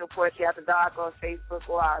 The Original Poetry After Dark on Facebook,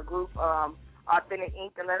 or our group, Authentic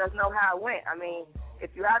Inc., and let us know how it went. I mean,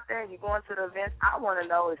 if you're out there and you're going to the events, I want to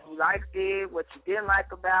know if you liked it, what you didn't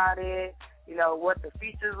like about it, you know, what the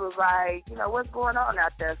features was like, you know, what's going on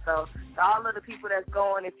out there. So to all of the people that's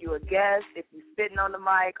going, if you're a guest, if you're spitting on the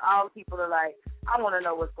mic, all the people are like, I want to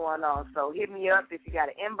know what's going on. So hit me up if you got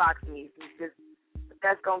to inbox me. If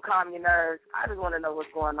that's going to calm your nerves. I just want to know what's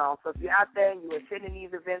going on. So if you're out there and you're attending these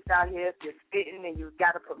events out here, if you're spitting and you've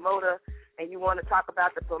got a promoter and you want to talk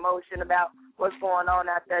about the promotion, about what's going on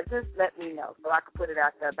out there, just let me know so I can put it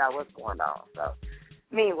out there about what's going on. So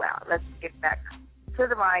meanwhile, let's get back to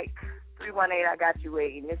the mic. 318, I got you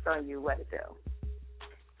waiting. It's on you. What to do?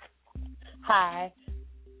 Hi.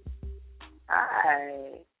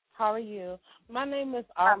 Hi. How are you? My name is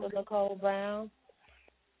Arthur Nicole Brown.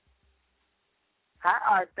 Hi,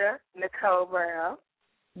 Arthur. Nicole Brown.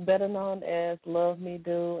 Better known as Love Me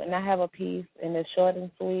Do. And I have a piece, and it's short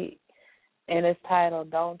and sweet, and it's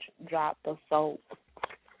titled Don't Drop the Soap.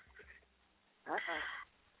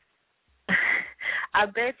 I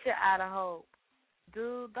bet you're out of hope.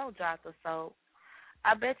 Dude, don't drop the soap.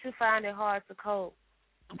 I bet you find it hard to cope.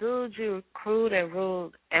 Dude, you're crude and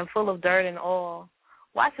rude and full of dirt and oil.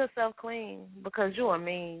 Wash yourself clean because you are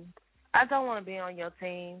mean. I don't want to be on your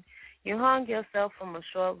team. You hung yourself from a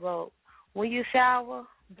short rope. When you shower,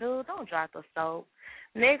 dude, don't drop the soap.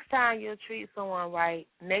 Next time you'll treat someone right.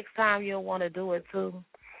 Next time you'll want to do it too.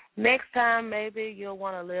 Next time maybe you'll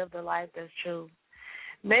want to live the life that's true.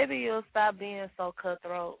 Maybe you'll stop being so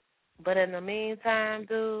cutthroat. But in the meantime,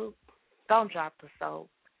 dude, don't drop the soap.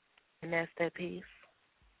 And that's that piece.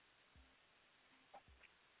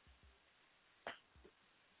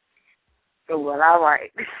 Well, all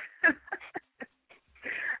right.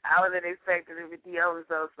 I wasn't expecting it to be over,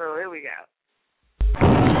 so here we go.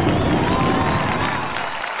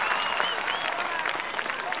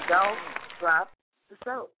 Don't drop the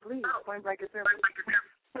soap, please. Point blank and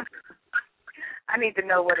simple. I need to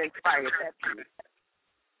know what inspired that piece.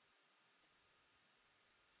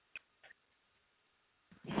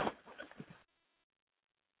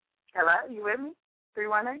 Hello, you with me?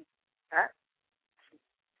 318? Huh?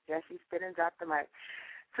 Yes, she's spitting, drop the mic.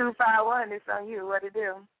 251, it's on you. What to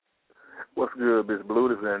do? What's good, Miss Blue?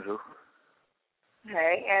 This is Andrew.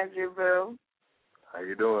 Hey, Andrew, boo. How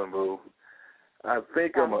you doing, boo? I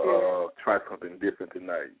think I'm going to try something different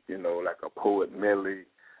tonight, you know, like a poet medley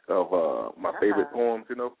of my favorite poems,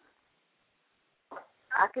 you know.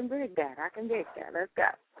 I can dig that. Let's go.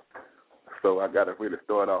 So I got to really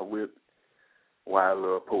start off with why I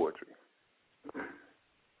love poetry. If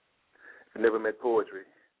you never met poetry,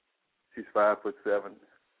 she's 5'7",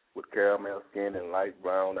 with caramel skin and light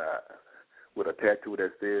brown eyes, with a tattoo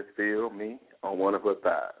that says "Feel Me" on one of her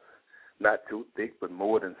thighs. Not too thick, but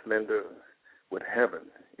more than slender, with heaven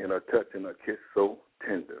in her touch and her kiss so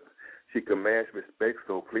tender. She commands respect,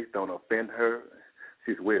 so please don't offend her.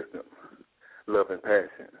 She's wisdom, love, and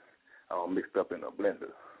passion, all mixed up in a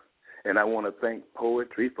blender. And I want to thank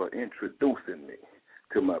poetry for introducing me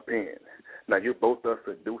to my pen. Now you both are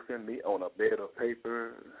seducing me on a bed of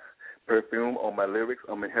paper. Perfume on my lyrics,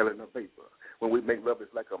 I'm inhaling the vapor. When we make love,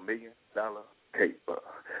 it's like $1 million caper.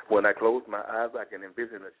 When I close my eyes, I can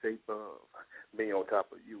envision the shape of me on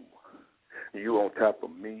top of you, you on top of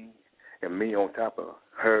me, and me on top of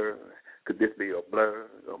her. Could this be a blur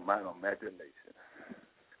of my imagination?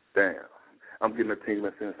 Damn, I'm getting a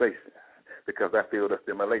tingling sensation because I feel the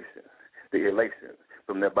stimulation, the elation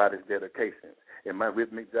from their body's dedication. In my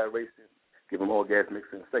rhythmic gyration, give them orgasmic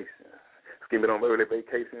sensations. Skimming on early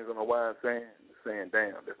vacations on Hawaiian sand, saying,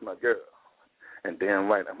 damn, that's my girl. And damn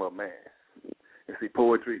right, I'm her man. And see,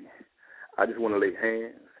 poetry, I just want to lay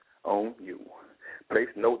hands on you. Place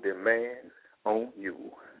no demands on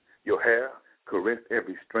you. Your hair, caress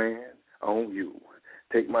every strand on you.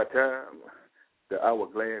 Take my time, the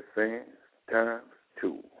hourglass sands, times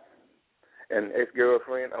two. And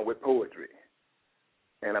ex-girlfriend, I'm with poetry.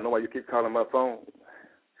 And I know why you keep calling my phone.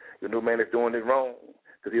 Your new man is doing it wrong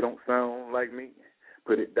because he don't sound like me.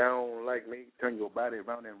 Put it down like me. Turn your body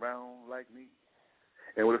round and round like me.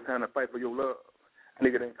 And when it's time to fight for your love,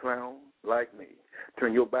 nigga didn't clown like me.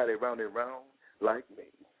 Turn your body round and round like me.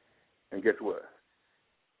 And guess what?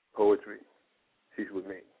 Poetry, she's with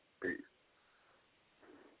me. Peace.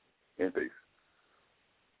 And peace.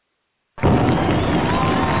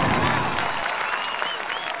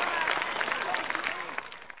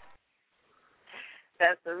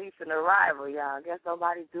 That's the recent arrival, y'all. Guess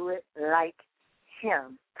nobody do it like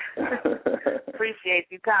him. Appreciate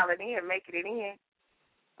you calling in, making it in.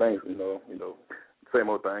 Thanks, you know, same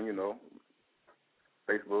old thing, you know.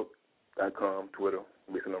 Facebook.com, Twitter,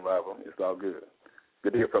 Missing Arrival. It's all good.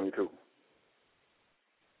 Good to hear from you, too.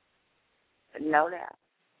 No doubt.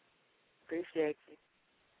 Appreciate you.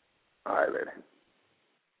 All right, lady.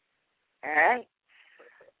 All right.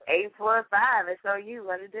 845, it's on you.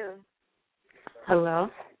 What to do? Hello.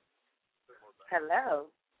 Hello.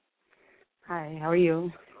 Hi, how are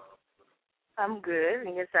you? I'm good.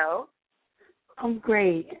 And yourself? I'm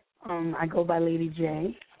great. I go by Lady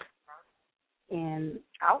J. And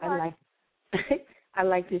I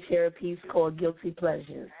like to share a piece called Guilty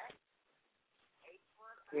Pleasures.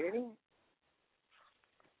 Here it is.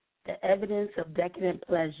 The evidence of decadent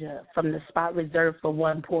pleasure from the spot reserved for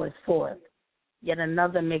one pours forth. Yet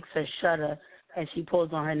another makes her shudder as she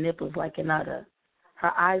pulls on her nipples like an udder.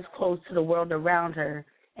 Her eyes close to the world around her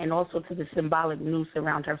and also to the symbolic noose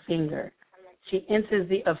around her finger. She enters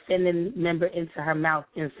the offending member into her mouth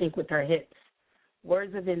in sync with her hips.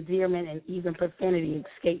 Words of endearment and even profanity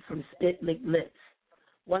escape from spit-licked lips.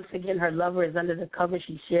 Once again, her lover is under the cover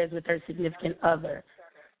she shares with her significant other.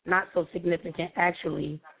 Not so significant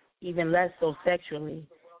actually, even less so sexually,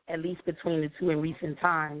 at least between the two in recent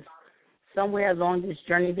times. Somewhere along this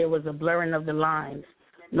journey there was a blurring of the lines,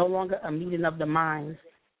 no longer a meeting of the minds.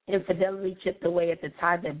 Infidelity chipped away at the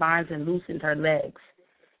tie that binds and loosened her legs.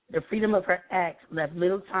 The freedom of her acts left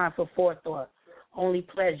little time for forethought, only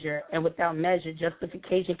pleasure, and without measure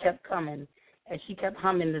justification kept coming as she kept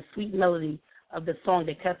humming the sweet melody of the song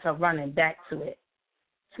that kept her running back to it.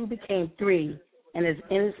 Two became three, and as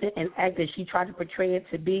innocent an act as she tried to portray it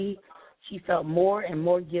to be, she felt more and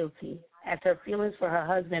more guilty. As her feelings for her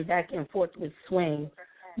husband back and forth would swing,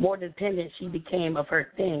 more dependent she became of her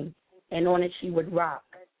thing, and on it she would rock.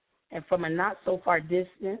 And from a not-so-far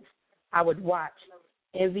distance, I would watch,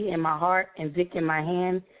 envy in my heart and dick in my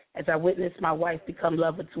hand, as I witnessed my wife become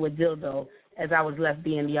lover to a dildo, as I was left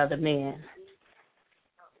being the other man.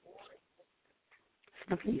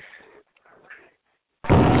 Please.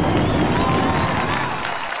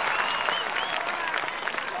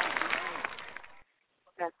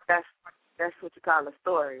 That's what you call a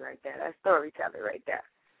story right there. That's storytelling right there.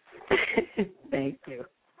 Thank you.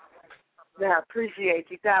 I appreciate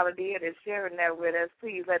you calling in and sharing that with us.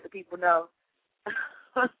 Please let the people know.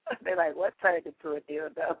 They're like, what turned into a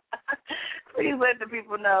dildo? Please let the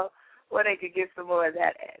people know where they could get some more of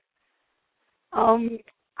that at.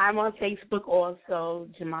 I'm on Facebook also.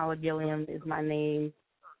 Jamala Gilliam is my name.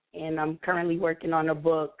 And I'm currently working on a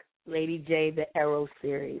book, Lady J, the Arrow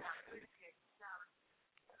series.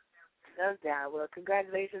 No doubt. Well,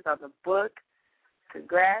 congratulations on the book.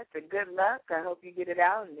 Congrats and good luck. I hope you get it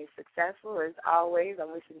out and you're successful. As always,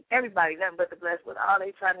 I'm wishing everybody nothing but the best with all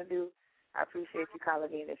they're trying to do. I appreciate you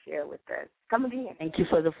calling in and sharing with us. Come again. Thank you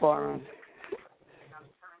for the forum.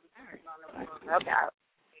 No doubt.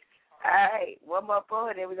 All right, one more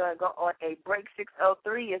point, and then we're going to go on a break.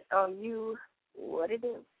 6:03 is on you. What it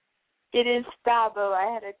do? It is Stabo.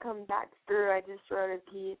 I had to come back through. I just wrote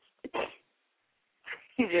a piece.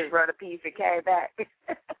 You just wrote a piece and came back.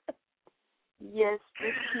 Yes,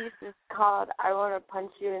 this piece is called I Want to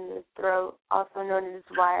Punch You in the Throat, also known as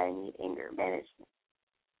Why I Need Anger Management.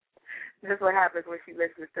 This is what happens when she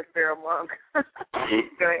listens to Pharaoh Monk.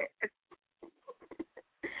 Go ahead.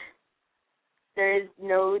 There is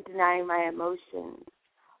no denying my emotions.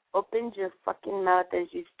 Opened your fucking mouth as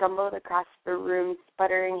you stumbled across the room,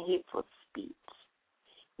 sputtering hateful speech.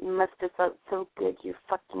 You must have felt so good, you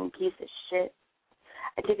fucking piece of shit.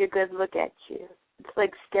 I take a good look at you. It's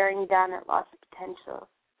like staring down at lost potential.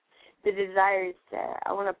 The desire is there.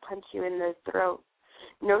 I want to punch you in the throat.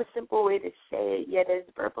 No simple way to say it, yet as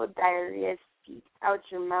verbal diarrhea seeps out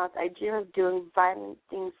your mouth, I dream of doing violent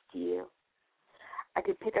things to you. I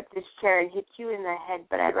could pick up this chair and hit you in the head,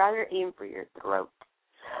 but I'd rather aim for your throat.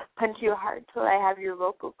 Punch you hard till I have your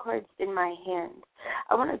vocal cords in my hand.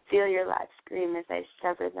 I want to feel your last scream as I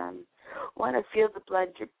sever them. I want to feel the blood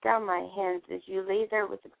drip down my hands as you lay there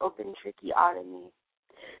with an open, tricky eye to me.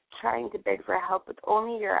 Trying to beg for help with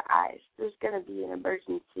only your eyes. There's going to be an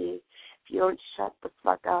emergency if you don't shut the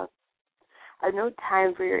fuck up. I have no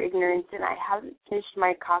time for your ignorance, and I haven't finished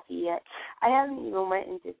my coffee yet. I haven't even went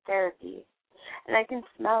into therapy. And I can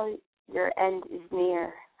smell your end is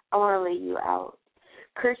near. I want to lay you out.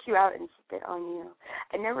 Curse you out and spit on you.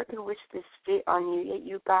 I never could wish this fate on you, yet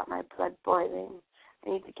you got my blood boiling. I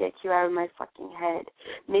need to get you out of my fucking head.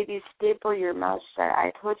 Maybe staple your mouth shut.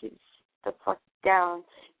 I told you to sit the fuck down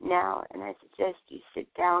now, and I suggest you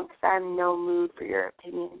sit down because I'm in no mood for your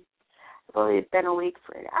opinion. I've only been awake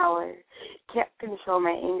for an hour. Can't control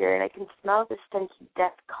my anger, and I can smell the stench of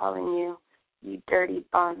death calling you. You dirty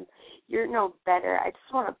bum. You're no better. I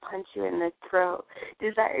just want to punch you in the throat.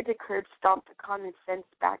 Desire to curb stomp the common sense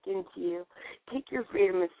back into you. Take your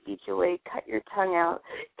freedom of speech away. Cut your tongue out.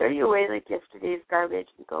 Throw you away like yesterday's garbage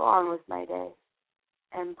and go on with my day.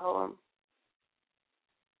 End poem.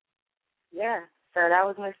 Yeah, so that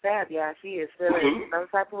was Miss Fab, y'all. She is feeling some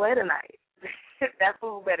type of way tonight. That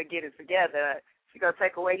fool better get it together. She going to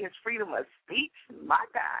take away his freedom of speech? My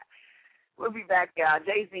God. We'll be back, y'all.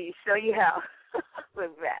 Jay-Z, show you how. We're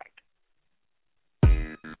back.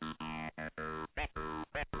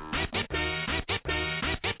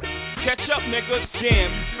 Catch up, niggas.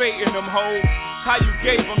 Damn, you fading them hoes. How you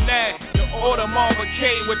gave them that? Or the Marva K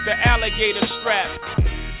with the alligator strap.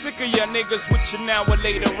 Sick of your niggas with your now or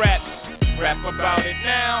later raps. Rap about it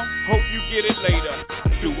now, hope you get it later.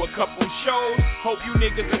 Do a couple shows, hope you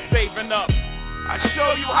niggas are saving up. I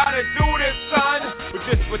show you how to do this, son. With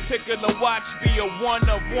this particular watch be a one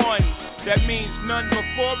of one. That means none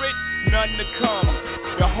before it, none to come.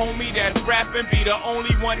 The homie that's rapping be the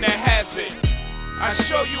only one that has it. I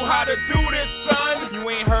show you how to do this, son. You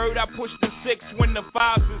ain't heard I push the 6 when the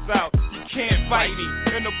 5s is out. You can't fight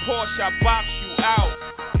me. In the Porsche, I box you out.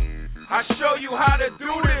 I show you how to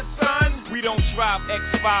do this, son. We don't drive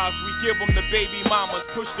X5s, we give them the baby mamas.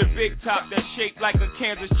 Push the big top that's shaped like a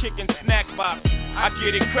Kansas chicken snack box. I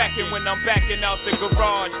get it cracking when I'm backing out the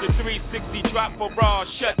garage. The 360 drop for raw,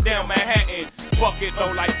 shut down Manhattan. Bucket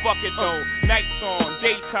though, like fuck it though. Nights on,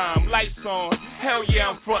 daytime, lights on. Hell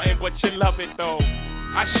yeah, I'm frontin', but you love it though.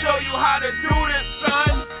 I show you how to do this,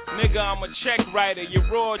 son. Nigga, I'm a check writer, your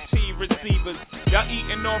royalty receivers. Y'all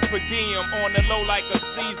eating off per diem on the low like a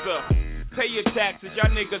Caesar. Pay your taxes, y'all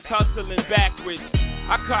niggas hustling backwards.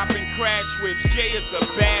 I cop and crash with Jay is a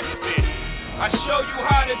bastard. I show you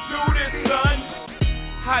how to do this, son.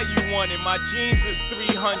 How you want it? My jeans is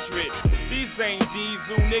 300. These ain't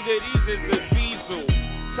diesel, nigga, these is a diesel.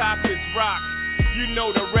 Top is rock, you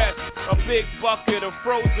know the rest. A big bucket of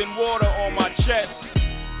frozen water on my chest.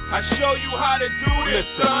 I show you how to do this,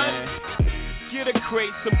 son. Man. Get a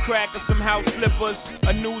crate, some crackers, some house slippers,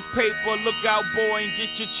 a newspaper, look out, boy, and get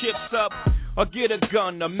your chips up. Or get a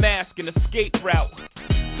gun, a mask, and a skate route.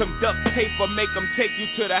 Some duct tape or make him take you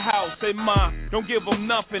to the house. Say, Ma, don't give him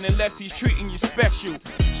nothing unless he's treating you special.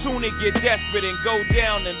 Soon he get desperate and go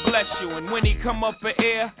down and bless you. And when he come up for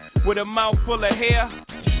air with a mouth full of hair,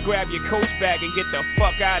 just grab your coach bag and get the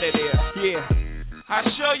fuck out of there. Yeah. I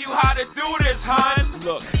show you how to do this, hon.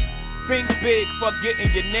 Look. Think big, fuck getting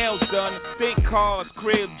your nails done. Think cars,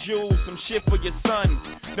 crib, jewels, some shit for your son.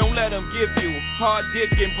 Don't let them give you hard dick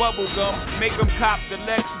and bubble gum. Make them cop the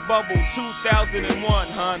Lex Bubble 2001,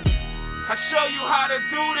 hon. I show you how to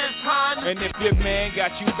do this, hon. And if your man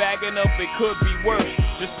got you bagging up, it could be worse.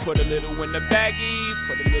 Just put a little in the baggie,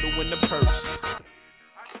 put a little in the purse.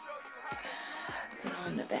 Put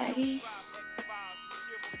on the baggie.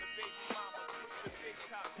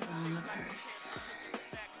 Put on the purse.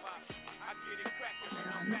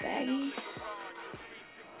 The baggies.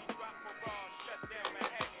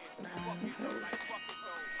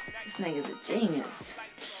 This nigga's a genius.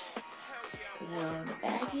 Put it on the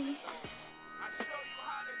baggie.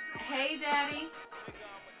 Hey, Daddy.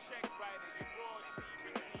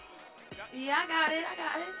 Yeah, I got it.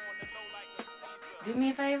 Do me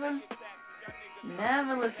a favor.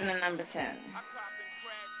 Never listen to number 10. That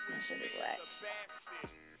shit is whack.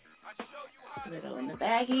 Put it on the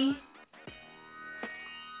baggie.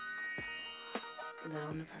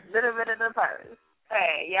 Little bit of the purse.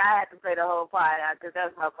 Hey, yeah, I had to play the whole part out because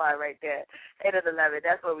that's my part right there. 8 of 11,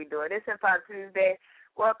 that's what we're doing. It's Hip Hop Tuesday.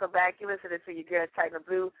 Welcome back. You're listening to your girl, China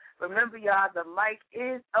Blue. Remember, y'all, the mic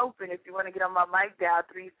is open. If you want to get on my mic, dial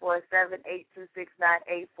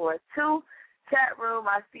 347-826-9842. Chat room,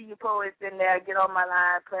 I see you poets in there. Get on my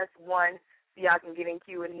line, press 1 so y'all can get in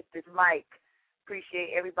queue and hit this mic.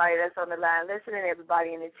 Appreciate everybody that's on the line listening,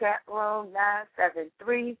 everybody in the chat room,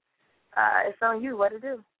 973. It's on you. What to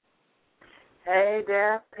do? Hey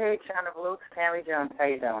there, Paige China Blue, Tammy Jones. How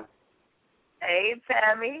you doing? Hey,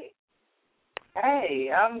 Tammy.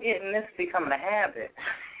 Hey, I'm getting this becoming a habit.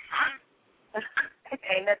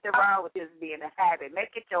 Ain't nothing wrong with this being a habit.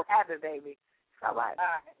 Make it your habit, baby. It's all right.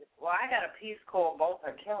 Well, I got a piece called Both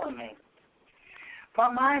Are Killing Me. My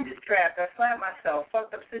mind is trapped. I find myself,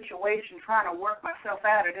 fucked up situation, trying to work myself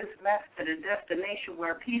out of this mess to the destination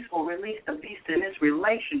where peace will release the beast in this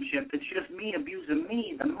relationship. It's just me abusing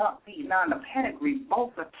me, the muck beating on the pedigree.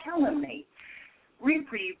 Both are killing me.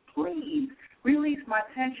 Reprieve, please. Release my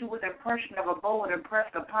tension with impression of a bullet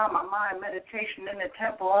impressed upon my mind. Meditation in the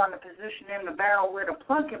temple on the position in the barrel where the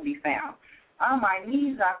plug can be found. On my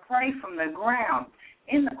knees I pray from the ground.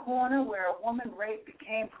 In the corner where a woman raped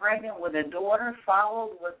became pregnant with a daughter,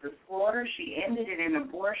 followed with the slaughter, she ended it in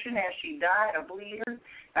abortion as she died, a bleeder,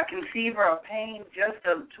 a conceiver of pain just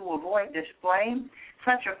to avoid display.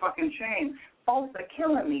 Such a fucking shame. Both are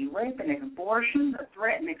killing me. Rape and abortion, the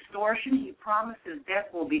threat and extortion. He promised his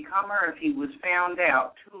death will become her if he was found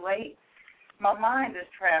out. Too late. My mind is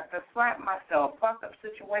trapped. I slapped myself. Fucked up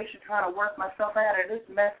situation trying to work myself out of this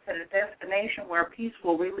mess to the destination where peace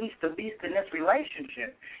will release the beast in this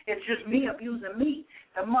relationship. It's just me abusing me.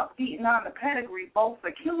 The muck beating on the pedigree. Both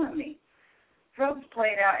are killing me. Drugs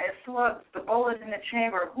played out as slugs. The bullet in the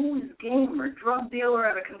chamber. Who is gamer? Drug dealer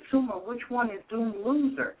or the consumer? Which one is doomed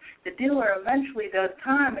loser? The dealer eventually does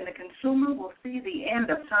time, and the consumer will see the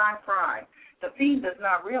end of time fry. The thief does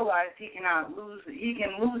not realize he can lose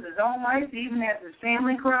his own life even as his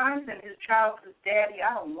family cries and his child says, Daddy,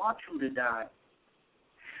 I don't want you to die.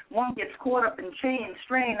 One gets caught up in chain,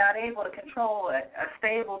 strain, not able to control a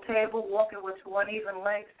stable table, walking with two uneven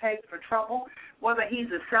legs, takes for trouble. Whether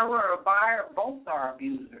he's a seller or a buyer, both are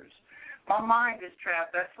abusers. My mind is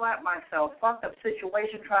trapped. I slap myself. Fucked up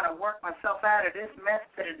situation trying to work myself out of this mess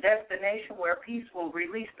to the destination where peace will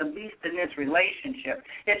release the beast in this relationship.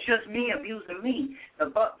 It's just me abusing me.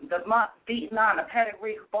 The muck beating on the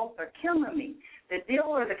pedigree, both are killing me. The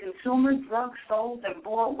dealer, the consumer, drugs sold and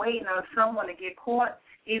bought, waiting on someone to get caught,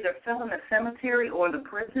 either filling the cemetery or the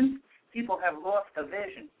prison. People have lost the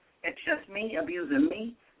vision. It's just me abusing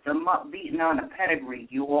me. The muck beating on the pedigree.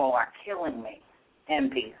 You all are killing me.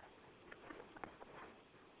 And peace.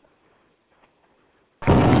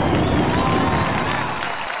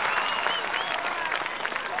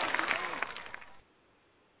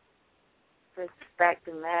 Respect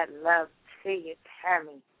and mad love to you,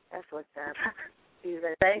 Tammy. That's what's up. She's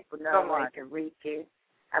thankful no one can reach you.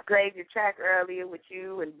 I played your track earlier with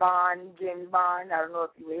you and James Bond. I don't know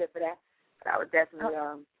if you were here for that, but I was definitely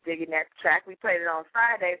digging that track. We played it on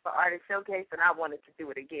Friday for Artist Showcase, and I wanted to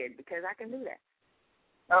do it again because I can do that.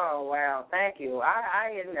 Oh, wow. Thank you.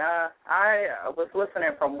 I was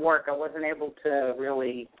listening from work. I wasn't able to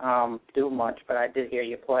really do much, but I did hear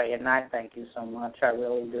you play, and I thank you so much. I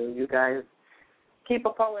really do. You guys keep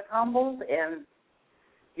a poet humble, and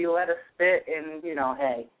you let us spit, and,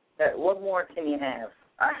 hey, what more can you have?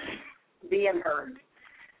 Being heard.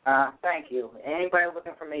 Thank you. Anybody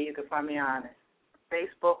looking for me, you can find me on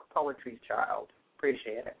Facebook, Poetry Child.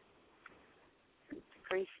 Appreciate it.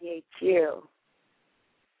 Appreciate you.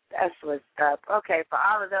 That's what's up. Okay, for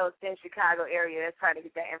all of those in Chicago area that's trying to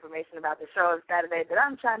get that information about the show on Saturday that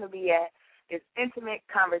I'm trying to be at, it's Intimate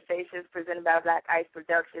Conversations presented by Black Ice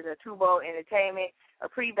Productions and Tubo Entertainment, a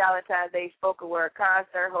pre-Valentine's Day spoken word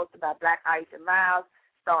concert hosted by Black Ice and Miles,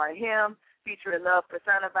 starring him, featuring Love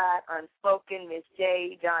Personified, Unspoken, Miss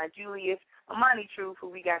J, John Julius, Amani Truth,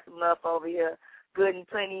 who we got some love over here, Good and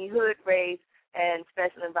Plenty, Hood Race, and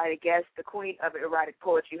special invited guest, the queen of erotic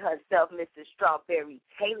poetry herself, Mrs. Strawberry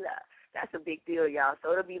Taylor. That's a big deal, y'all.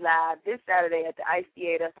 So it'll be live this Saturday at the Ice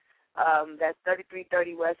Theater. That's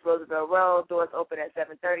 3330 West Roosevelt Road. Doors open at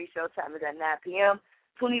 7:30. Showtime is at 9 p.m.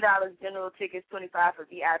 $20 general tickets, $25 for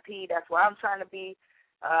VIP. That's where I'm trying to be.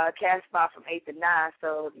 Cash spot from 8 to 9.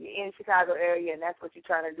 So if you're in the Chicago area and that's what you're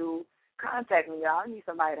trying to do, contact me, y'all. I need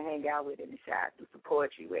somebody to hang out with in the shop, do some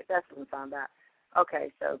poetry with. That's what I'm talking about.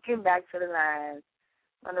 Okay, so getting back to the lines,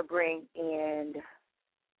 I'm going to bring in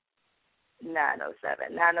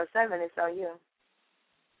 907. 907, it's on you.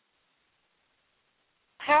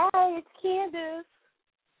 Hi, it's Candace.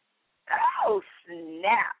 Oh,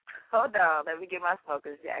 snap. Hold on. Let me get my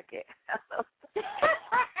smoker's jacket.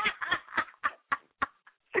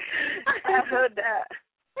 Hold on.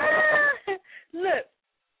 Look,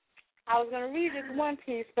 I was going to read this one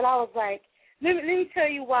piece, but I was like, let me tell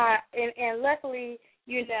you why. And luckily,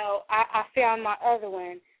 I found my other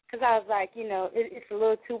one because I was like, it's a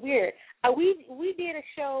little too weird. We did a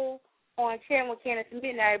show on Sharing with Candace and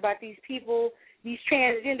Midnight about these people, these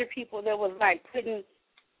transgender people that was like putting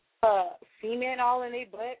semen all in their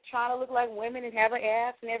butt, trying to look like women and have an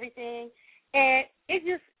ass and everything. And it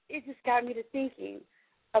just got me to thinking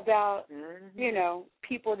about,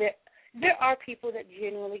 people that there are people that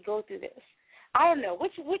genuinely go through this. I don't know.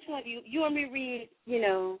 Which one do you want me to read,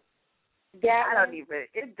 that I don't even,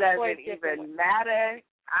 it doesn't even matter.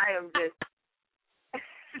 I am just,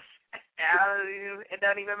 it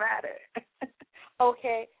don't even matter.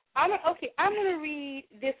 Okay. I'm going to read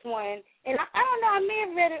this one, and I don't know, I may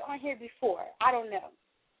have read it on here before. I don't know.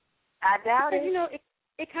 I doubt it.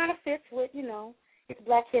 It kind of fits with, it's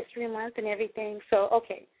Black History Month and everything. So,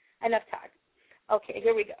 okay, enough talk. Okay,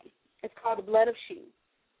 here we go. It's called The Blood of She.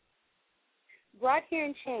 Brought here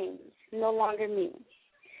in chains, no longer me.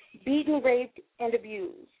 Beaten, raped, and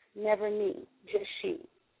abused. Never me, just she.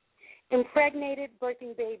 Impregnated,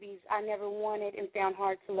 birthing babies I never wanted and found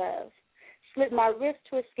hard to love. Slit my wrist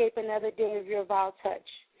to escape another day of your vile touch.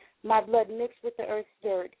 My blood mixed with the earth's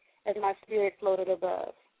dirt as my spirit floated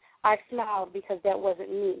above. I smiled because that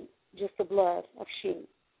wasn't me, just the blood of she.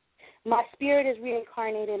 My spirit is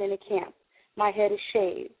reincarnated in a camp. My head is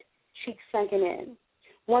shaved, cheeks sunken in.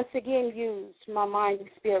 Once again used, my mind and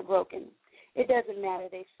spirit broken. It doesn't matter,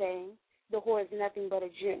 they say. The whore is nothing but a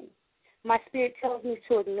Jew. My spirit tells me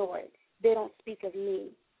to ignore it. They don't speak of me,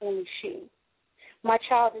 only she. My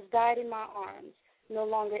child has died in my arms, no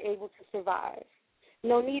longer able to survive.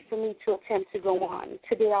 No need for me to attempt to go on.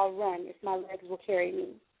 Today I'll run if my legs will carry me.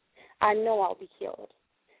 I know I'll be killed.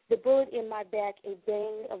 The bullet in my back a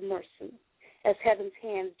bang of mercy as heaven's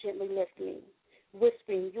hands gently lift me,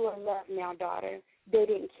 whispering, you are loved now, daughter. They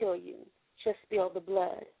didn't kill you, just spill the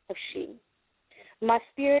blood of she. My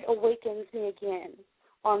spirit awakens me again.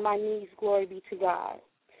 On my knees, glory be to God.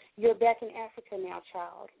 You're back in Africa now,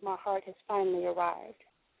 child. My heart has finally arrived.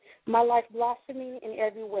 My life blossoming in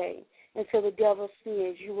every way until the devil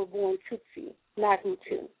sneers you were born Tutsi, not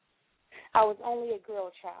Hutu. I was only a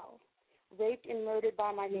girl child, raped and murdered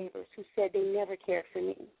by my neighbors who said they never cared for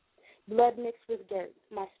me. Blood mixed with dirt,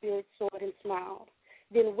 my spirit soared and smiled.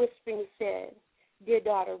 Then whispering said, dear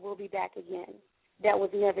daughter, we'll be back again. That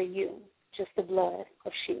was never you, just the blood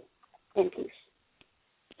of she. In peace.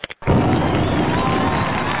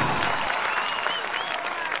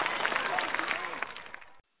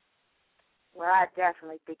 Well, I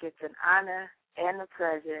definitely think it's an honor and a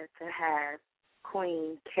pleasure to have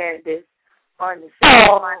Queen Candace on the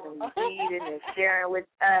show and sharing with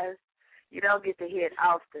us. You don't get to hear it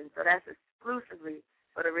often, so that's exclusively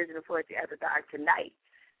for the Original Poetry After Dark tonight.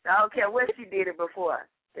 So I don't care what she did it before.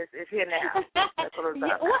 It's here now. That's what it's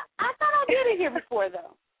about. I thought I did it here before,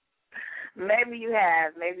 though. Maybe you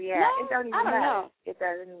have. Maybe you have. No, it don't even matter. Know. It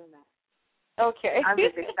doesn't even matter. Okay. I'm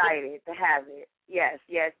just excited to have it. Yes,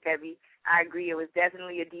 Debbie. I agree. It was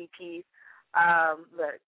definitely a deep piece.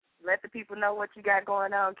 Look, let the people know what you got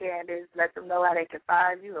going on, Candace. Let them know how they can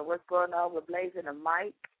find you and what's going on with Blazing the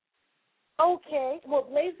Mic. Okay. Well,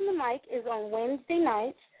 Blazing the Mic is on Wednesday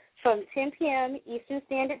nights from 10 p.m. Eastern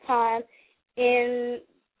Standard Time. In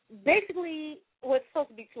basically, well, it's supposed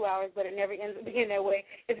to be 2 hours, but it never ends up being that way.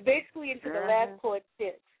 It's basically into the last poet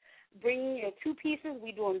six. Bringing your two pieces.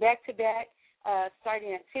 We do them back to back.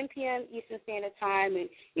 Starting at 10 p.m. Eastern Standard Time. And,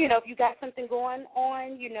 if you got something going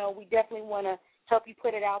on, we definitely want to help you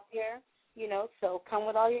put it out there, so come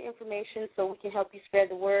with all your information so we can help you spread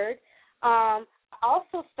the word. I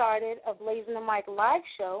also started a Blazing the Mic live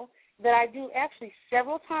show that I do actually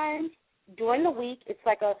several times during the week. It's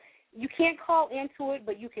like you can't call into it,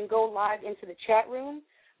 but you can go live into the chat room.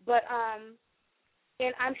 But,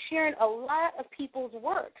 and I'm sharing a lot of people's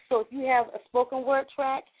work. So if you have a spoken word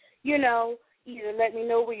track, either let me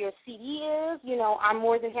know where your CD is. I'm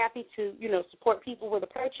more than happy to, support people with a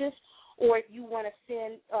purchase. Or if you want to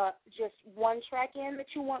send just one track in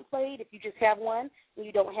that you want played, if you just have one and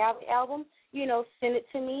you don't have the album, send it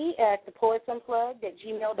to me at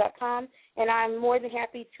thepoetsunplugged@gmail.com, and I'm more than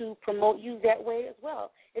happy to promote you that way as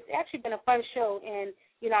well. It's actually been a fun show, and,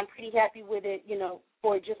 I'm pretty happy with it,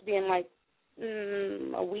 for it just being like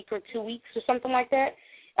a week or 2 weeks or something like that.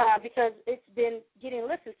 Because it's been getting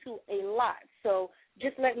listened to a lot. So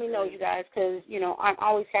just let me know, you guys, because, I'm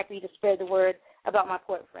always happy to spread the word about my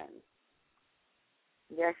poet friends.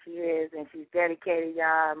 Yes, she is, and she's dedicated,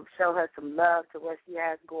 y'all. Show her some love to what she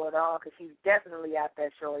has going on, because she's definitely out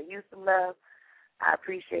there showing you some love. I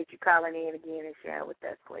appreciate you calling in again and sharing with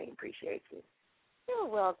us, Queen. Appreciate you. You're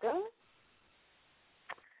welcome.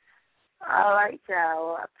 All right,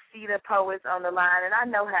 y'all. I see the poets on the line, and I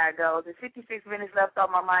know how it goes. There's 56 minutes left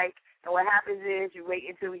on my mic, and what happens is you wait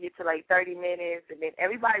until we get to like 30 minutes, and then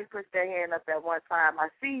everybody puts their hand up at one time. I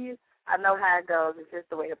see you. I know how it goes. It's just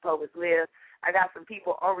the way the poets live. I got some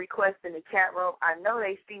people on request in the chat room. I know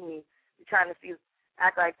they see me. They're trying to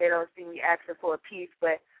act like they don't see me asking for a piece,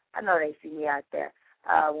 but I know they see me out there.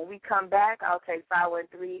 When we come back, I'll take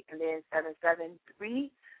 513 and then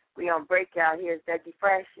 773. We on break, y'all. Here's Dougie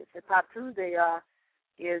Fresh. It's Hip Hop Tuesday, y'all.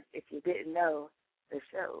 Here's If You Didn't Know, the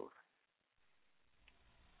show.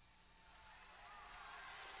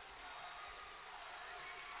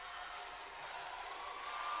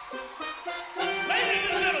 Ladies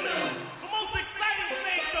and gentlemen, the most exciting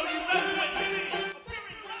stage show you've ever witnessed.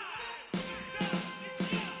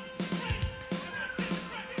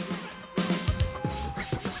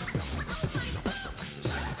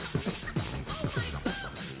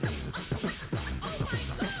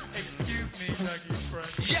 Excuse me, Dougie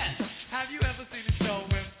Fresh. Yes. Have you ever seen a show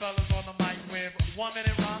with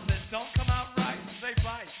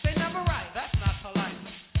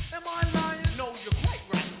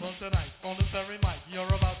the Surrey mic. You're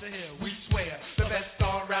about to hear, we swear, the best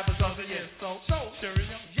star rappers of the year. So,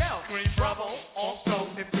 cheerio, yell, scream bravo. Also,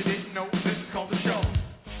 if you didn't know, this is called the show.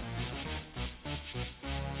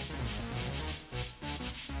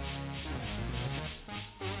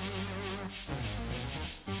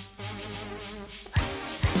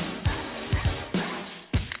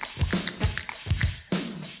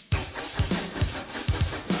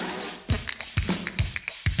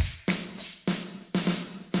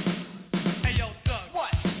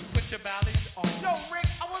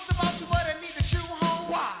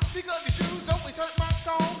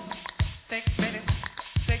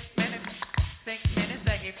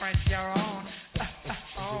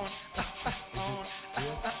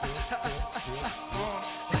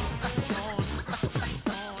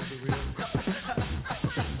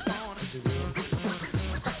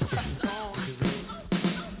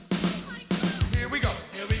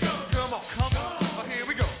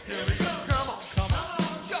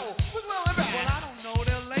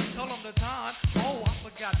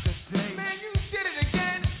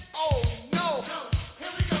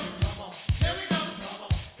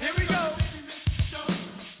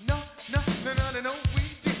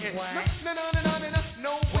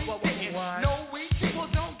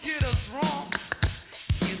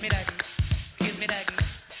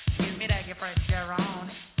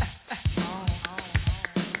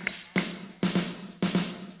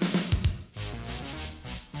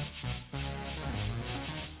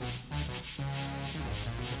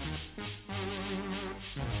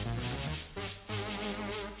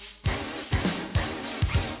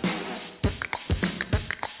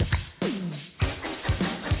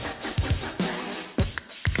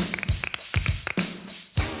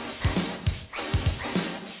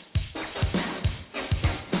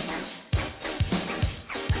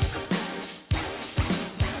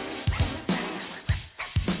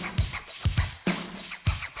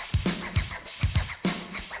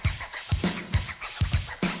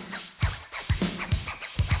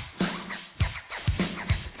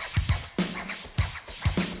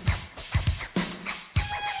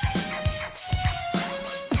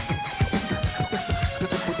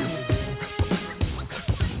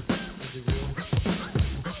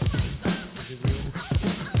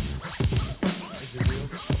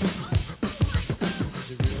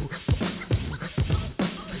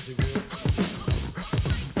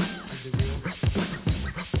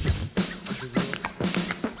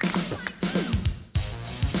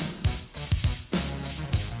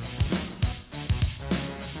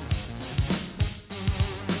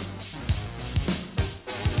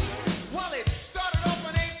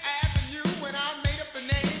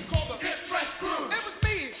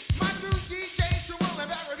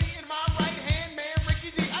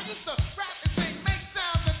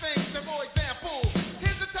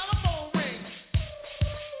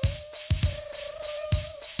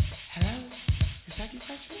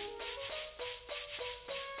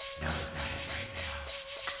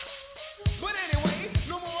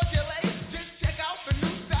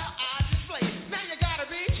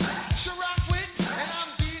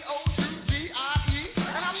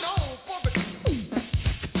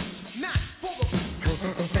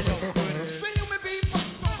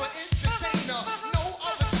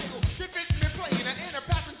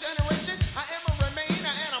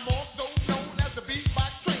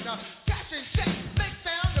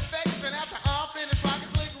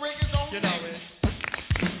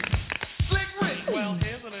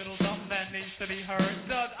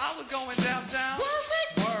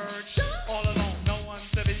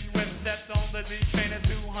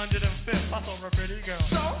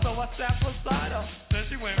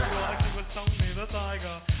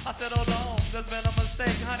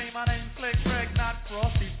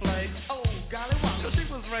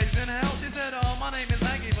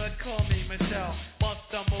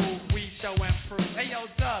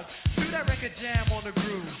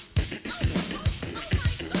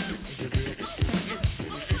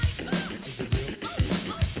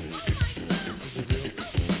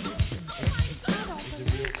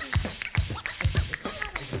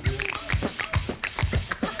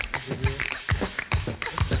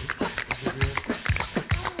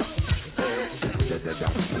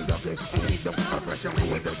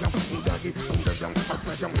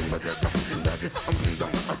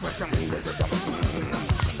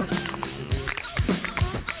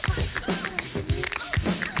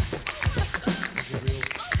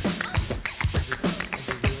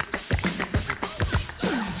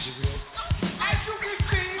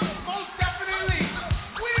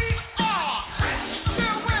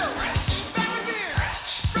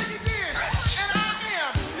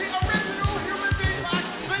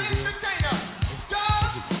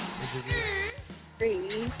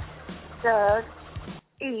 Doug,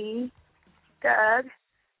 Doug.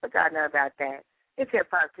 What y'all know about that? It's Hip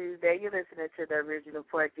Hop Tuesday. You're listening to the original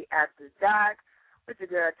Poetry After Dark with your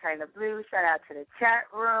girl China Blue. Shout out to the chat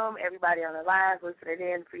room, everybody on the line listening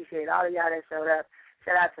in. Appreciate all of y'all that showed up.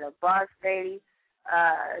 Shout out to the Boss Lady.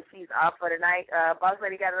 She's off for the night. Boss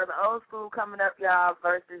Lady got another old school coming up, y'all,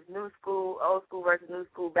 versus new school, old school versus new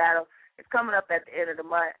school battle. It's coming up at the end of the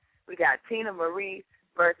month. We got Tina Marie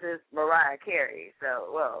versus Mariah Carey.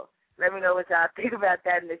 So, well, let me know what y'all think about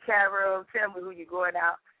that in the chat room. Tell me who you're going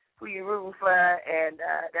out, who you're rooting for, and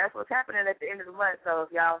that's what's happening at the end of the month. So if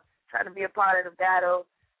y'all trying to be a part of the battle,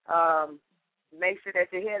 make sure that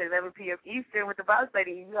you're here at 11 p.m. Eastern with the Boss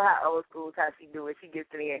Lady. You know how old school is, how she do it. She gets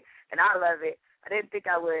to the end, and I love it. I didn't think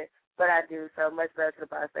I would, but I do. So much love to the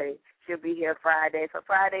Boss Lady. She'll be here Friday. So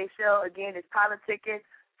Friday's show, again, is Politicking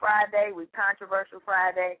Friday with Controversial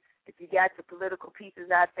Friday. If you got your political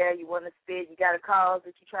pieces out there you want to spit, you got a cause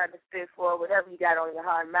that you're trying to spit for, whatever you got on your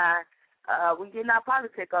heart and mind, we getting our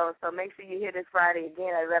politics on. So make sure you're here this Friday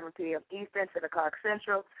again at 11 p.m. Eastern, 10 o'clock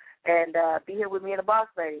Central, and be here with me and the Boss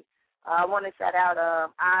Lady. I want to shout out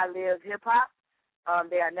I Live Hip Hop.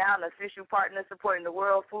 They are now an official partner supporting the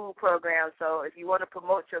World Food Program. So if you want to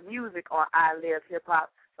promote your music on I Live Hip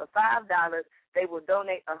Hop for $5, they will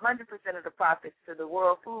donate 100% of the profits to the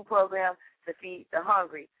World Food Program to feed the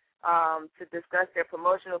hungry. To discuss their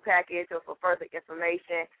promotional package or for further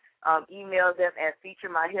information, email them at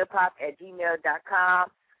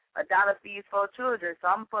featuremyhiphop@gmail.com. $1 fees for children. So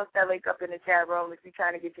I'm going to post that link up in the chat room if you're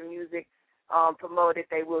trying to get your music promoted.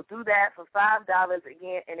 They will do that for $5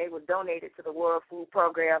 again, and they will donate it to the World Food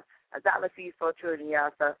Program. $1 fees for children,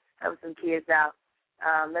 y'all. So help some kids out.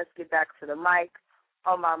 Let's get back to the mic.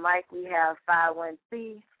 On my mic, we have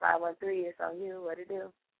 513. 513, it's on you. What it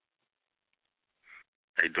do?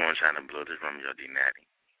 How you doing, China Blue? This is Romeo D. Natty.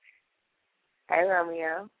 Hey,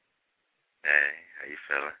 Romeo. Hey, how you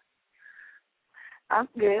feeling?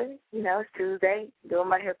 I'm good. You know, it's Tuesday. Doing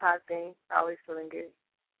my hip-hop thing. Always feeling good.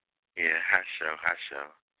 Yeah, hot show.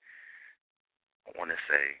 I want to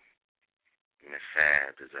say Miss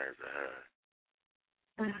Fab deserves a hug.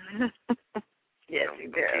 Yes, you know, she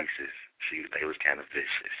does. Pieces, they was kind of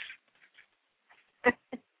vicious.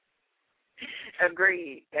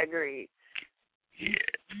 Agreed.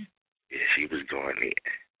 Yeah, she was going in.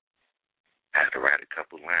 I had to write a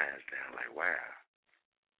couple lines down, like, wow.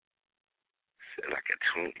 Said like a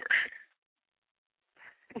tumor.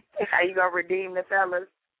 How you gonna redeem the fellas?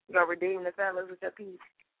 You gonna redeem the fellas with your piece?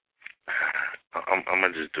 I'm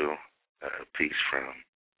gonna just do a piece from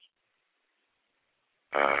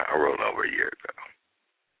I wrote over a year ago.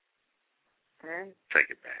 Okay.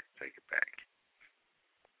 Take it back.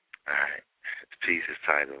 All right. This piece is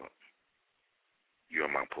titled "You Are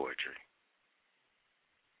My Poetry."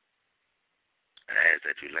 I ask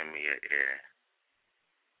that you lend me your ear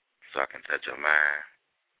so I can touch your mind,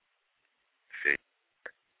 feel,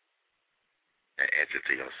 and enter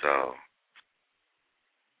to your soul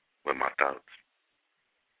with my thoughts.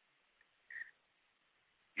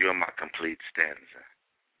 You are my complete stanza.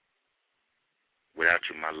 Without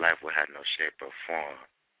you, my life would have no shape or form.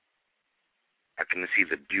 I can see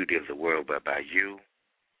the beauty of the world, but by you,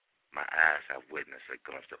 my eyes have witnessed a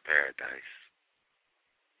glimpse of paradise.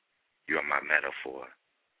 You are my metaphor,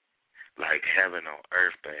 like heaven on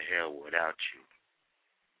earth, but hell without you.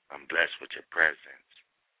 I'm blessed with your presence.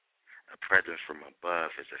 A presence from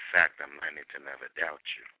above is a fact I'm learning to never doubt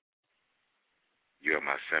you. You are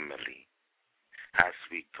my simile. Hot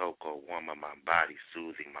sweet cocoa warming my body,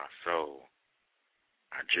 soothing my soul.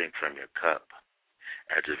 I drink from your cup.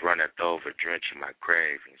 I just runneth over, drenching my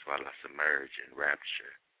cravings while I submerge in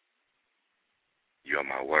rapture. You are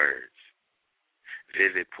my words.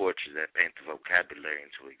 Vivid portraits that paint the vocabulary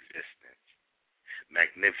into existence.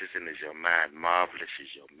 Magnificent is your mind, marvelous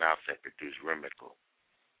is your mouth that produces rhythmical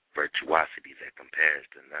virtuosity that compares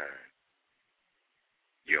to none.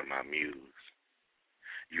 You are my muse.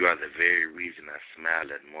 You are the very reason I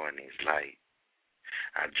smile at morning's light.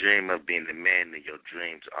 I dream of being the man in your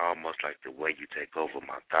dreams, almost like the way you take over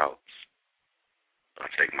my thoughts or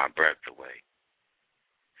take my breath away.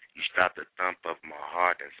 You stop the thump of my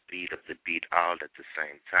heart and speed up the beat all at the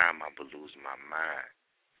same time. I would lose my mind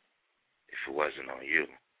if it wasn't on you.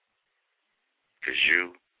 'Cause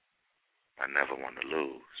you, I never want to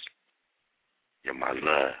lose. You're my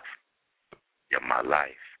love. You're my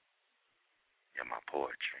life. You're my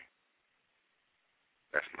poetry.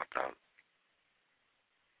 That's my thought.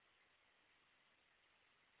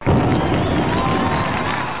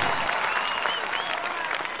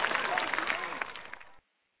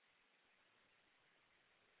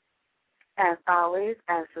 As always,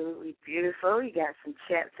 absolutely beautiful. You got some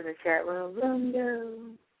chats in the chat room.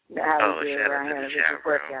 Romeo. Shout out to the chat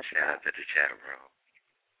room. Shout out to the chat room.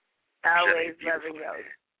 Always loving yours.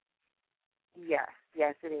 Yes,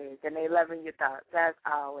 yes it is. And they loving your thoughts, as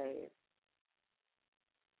always.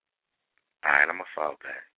 All right, I'm going to fall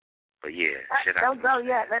back. But yeah, don't go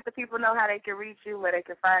yet. Let the people know how they can reach you, where they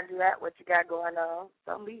can find you at, what you got going on.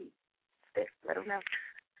 Don't leave. Let them know.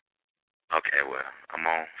 Okay, well, I'm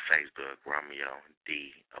on Facebook, Romeo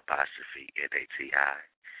D'_NATI.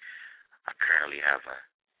 I currently have a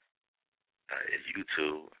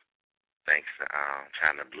YouTube, thanks to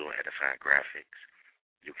China Blue Edifying Graphics.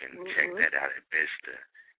 You can check that out at Mr.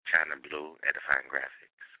 China Blue Edifying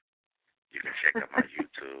Graphics. You can check out my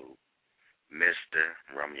YouTube, Mr.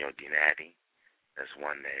 Romeo Dinati. That's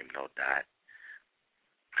one name, no dot.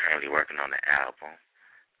 Currently working on the album.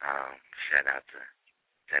 Shout out to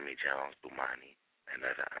Tammy Jones, Bumani, and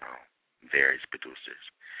other various producers.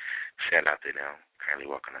 Shout out to them. Currently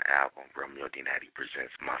working on the album. Romeo Dinati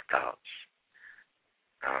presents My Thoughts.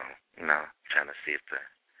 Trying to see if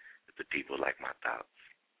the people like my thoughts.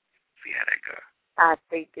 See how that goes. I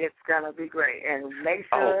think it's gonna be great, and make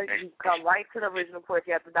sure you come right to the original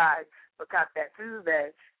Poetry After Dark because that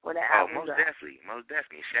Tuesday when the album most definitely.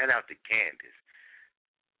 Shout out to Candace.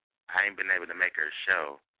 I ain't been able to make her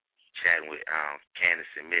show chatting with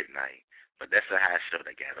Candace at midnight, but that's a high show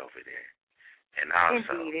they got over there. And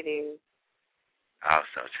also, indeed it is.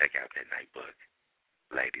 Also, check out Midnight Book.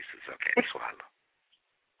 Ladies, it's okay to swallow.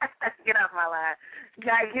 Get off my line.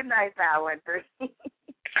 Guys, good night, 513.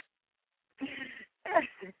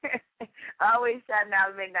 Always shouting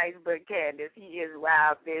out Midnight's Book, Candace. He is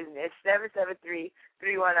wild business.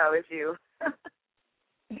 773-310 is you.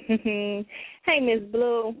 Hey, Miss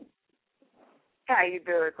Blue. How you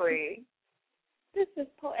doing, Queen? This is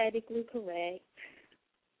poetically correct.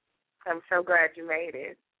 I'm so glad you made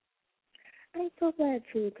it. I'm so glad,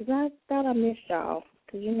 too, because I thought I missed y'all.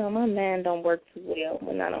 Because, my mind don't work too well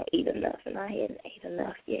when I don't eat enough, and I hadn't ate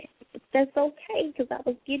enough yet. But that's okay, because I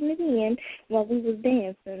was getting it in while we was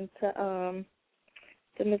dancing to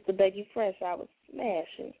Mr. Becky Fresh. I was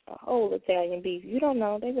smashing a whole Italian beef. You don't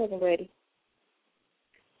know. They wasn't ready.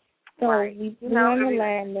 So we're on the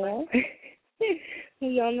line now.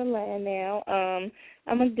 We on the line now.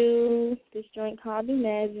 I'm going to do this joint called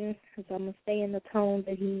Imagine, because I'm going to stay in the tone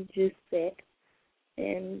that he just set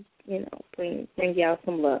and, bring y'all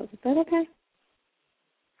some love. Is that okay?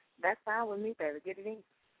 That's fine with me, baby. Get it in.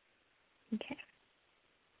 Okay.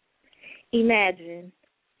 Imagine.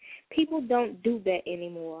 People don't do that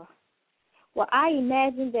anymore. Well, I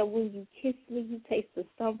imagine that when you kiss me, you taste the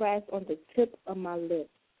sunrise on the tip of my lips,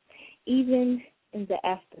 even in the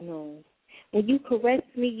afternoon. When you caress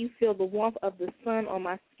me, you feel the warmth of the sun on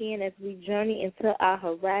my skin as we journey into our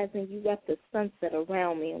horizon. You wrap the sunset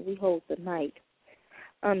around me, and we hold the night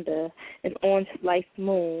under an orange-sliced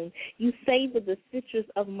moon. You savor the citrus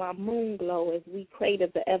of my moon glow as we crater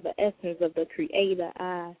the ever-essence of the Creator.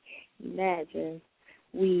 I imagine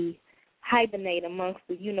we hibernate amongst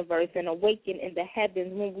the universe and awaken in the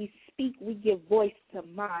heavens. When we speak, we give voice to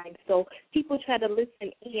mind. So people try to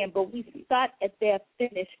listen in, but we start at their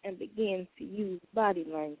finish and begin to use body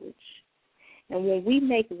language. And when we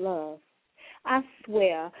make love, I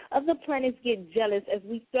swear, other planets get jealous as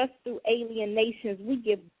we thrust through alien nations. We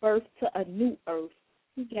give birth to a new Earth.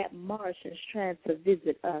 We got Martians trying to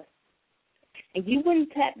visit us. And you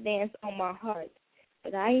wouldn't tap dance on my heart,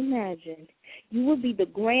 but I imagine you would be the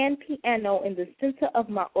grand piano in the center of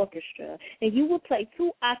my orchestra, and you would play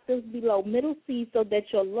 2 octaves below middle C so that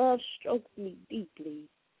your love strokes me deeply.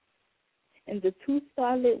 In the 2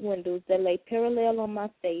 starlit windows that lay parallel on my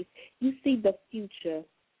face, you see the future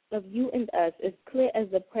of you and us as clear as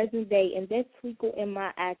the present day, and that twinkle in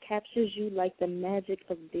my eye captures you like the magic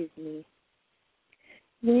of Disney.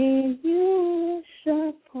 When you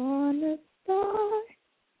wish upon a star,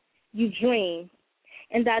 you dream.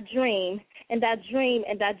 And I dream, and I dream,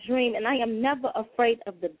 and I dream, and I am never afraid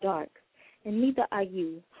of the dark, and neither are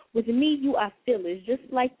you. With me, you are fearless, just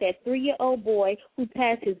like that 3-year-old boy who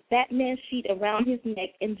ties his Batman sheet around his neck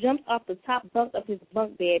and jumps off the top bunk of his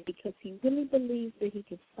bunk bed because he really believes that he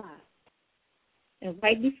can fly. And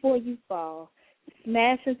right before you fall,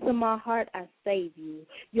 smash into my heart, I save you.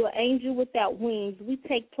 You're an angel without wings. We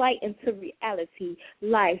take flight into reality,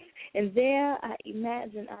 life. And there I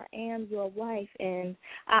imagine I am your wife, and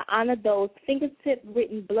I honor those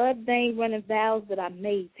fingertip-written, blood vein running vows that I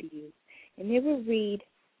made to you. And it will read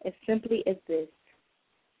as simply as this.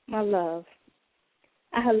 My love,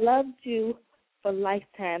 I have loved you for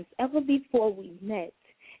lifetimes, ever before we met.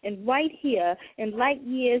 And right here, in light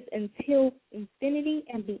years until infinity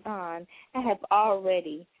and beyond, I have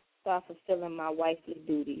already started fulfilling my wifely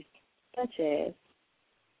duties, such as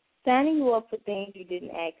signing you up for things you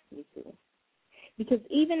didn't ask me to. Because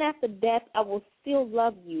even after death, I will still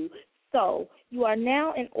love you. So you are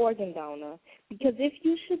now an organ donor. Because if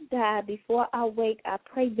you should die before I wake, I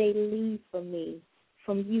pray they leave from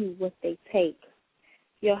you what they take,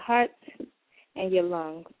 your heart and your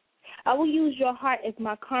lungs. I will use your heart as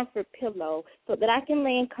my comfort pillow so that I can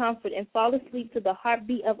lay in comfort and fall asleep to the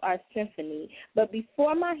heartbeat of our symphony. But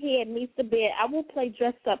before my head meets the bed, I will play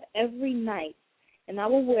dress up every night, and I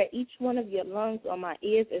will wear each one of your lungs on my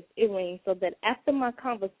ears as earrings so that after my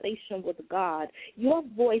conversation with God, your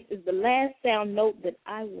voice is the last sound note that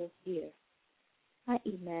I will hear. I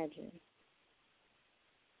imagine.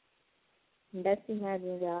 Let's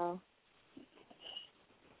imagine, y'all.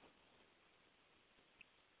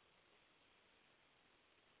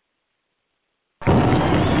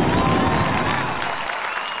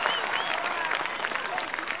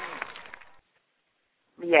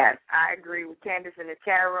 Yes, I agree with Candace in the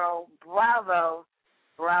chat room. Bravo.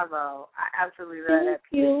 Bravo. I absolutely love that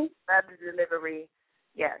piece. Love the delivery.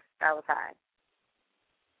 Yes, that was high.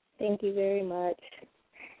 Thank you very much.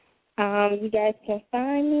 You guys can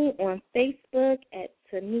find me on Facebook at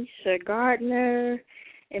Tanisha Gardner.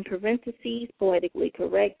 In parentheses, poetically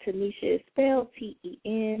correct. Tanisha is spelled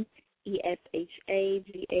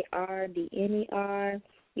TENESHAGARDNER.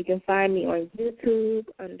 You can find me on YouTube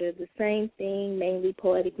under the same thing, mainly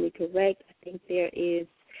poetically correct. I think there is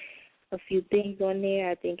a few things on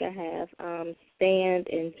there. I think I have Stand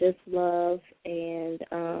and Just Love and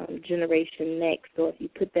Generation Next. So if you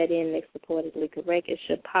put that in next to poetically correct, it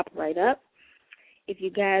should pop right up. If you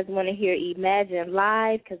guys want to hear Imagine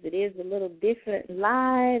live, because it is a little different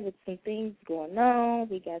live with some things going on.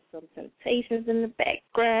 We got some Temptations in the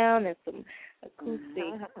background and some acoustic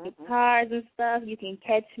guitars and stuff. You can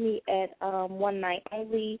catch me at One Night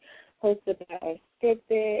Only, hosted by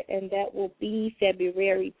Unscripted, and that will be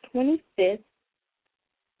February 25th.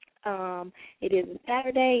 It is a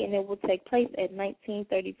Saturday, and it will take place at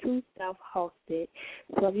 1932 South Halsted.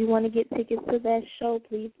 So if you want to get tickets to that show,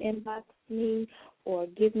 please inbox me or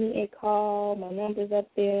give me a call. My number's up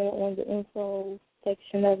there on the info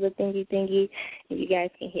section of the thingy, and you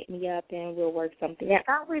guys can hit me up, and we'll work something out. It's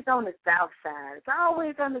always on the south side. It's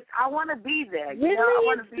always on the. I want to be there. Really, I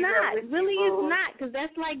want to it's be not. There with Really, you. it's not, because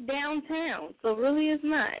that's like downtown. So really, it's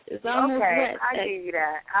not. It's almost okay. west. I'll give you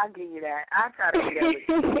that. I'll try to be there with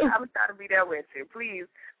you. I'm trying to be there with you. Please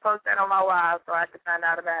post that on my wall so I can find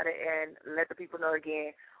out about it and let the people know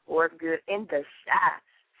again what's good in the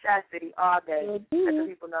Shy City all day. Let the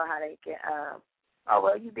people know how they can. Oh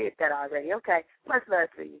well, you did that already. Okay. Much love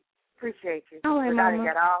to you. Appreciate you. All right, I Mama.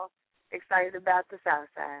 got all excited about the South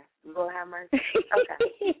Side. Lord have mercy.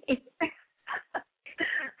 Okay.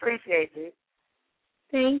 Appreciate you.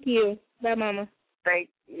 Thank you. Bye, Mama. Thank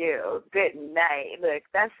you. Good night. Look,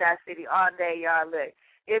 that's Shy City all day, y'all. Look,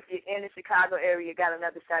 if you're in the Chicago area, you got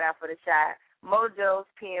another shout out for the Shy. Mojo's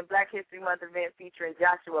Pen Black History Month event featuring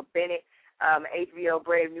Joshua Bennett, HBO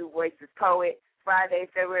Brave New Voices poet, Friday,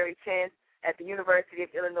 February 10th. At the University of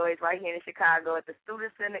Illinois, right here in Chicago, at the Student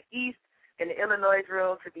Center East in the Illinois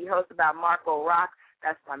room, to be hosted by Marco Rock.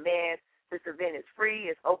 That's my man. This event is free.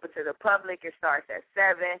 It's open to the public. It starts at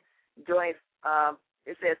 7.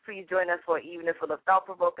 It says, please join us for an evening full of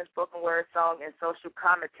thought-provoking spoken word, song, and social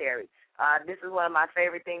commentary. This is one of my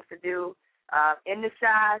favorite things to do in the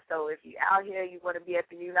Shy. So if you're out here, you want to be at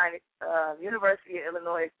the University of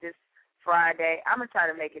Illinois this Friday, I'm going to try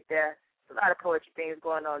to make it there. A lot of poetry things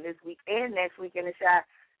going on this week and next week in the Shop,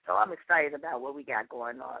 so I'm excited about what we got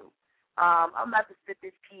going on. I'm about to spit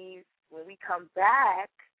this piece. When we come back,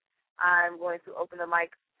 I'm going to open the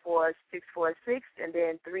mic for 646 and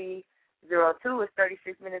then 302. It's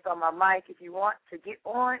 36 minutes on my mic. If you want to get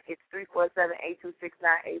on, it's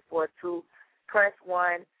 347-826-9842. Press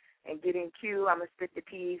 1 and get in queue. I'm going to spit the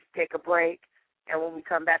piece, take a break, and when we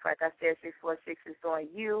come back, like I said, 646 is on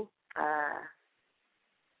you.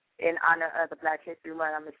 In honor of the Black History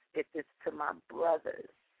Month, I'm going to spit this to my brothers.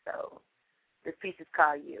 So this piece is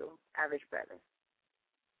called You, Average Brother.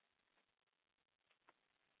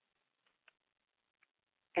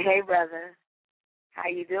 Hey, brother. How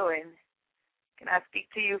you doing? Can I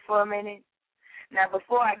speak to you for a minute? Now,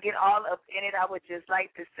 before I get all up in it, I would just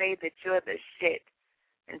like to say that you're the shit.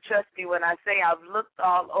 And trust me when I say I've looked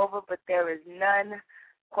all over, but there is none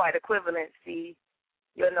quite equivalent. See,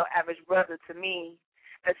 you're no average brother to me.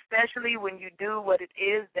 Especially when you do what it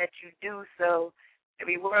is that you do. So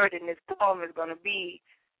every word in this poem is going to be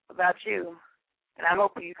about you. And I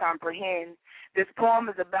hope you comprehend This poem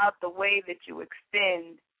is about the way that you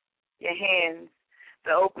extend your hands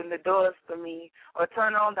to open the doors for me, or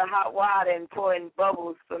turn on the hot water and pour in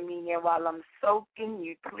bubbles for me, and while I'm soaking,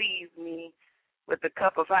 you please me with a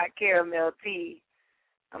cup of hot caramel tea.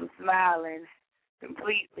 I'm smiling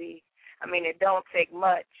completely. I mean, it don't take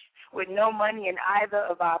much. With no money in either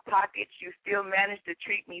of our pockets, you still manage to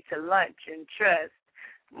treat me to lunch and trust.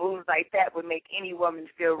 Moves like that would make any woman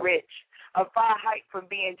feel rich. A far hike from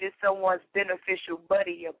being just someone's beneficial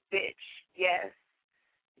buddy or bitch. Yes,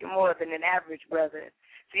 you're more than an average brother.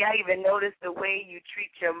 See, I even noticed the way you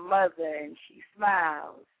treat your mother, and she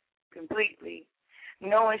smiles completely.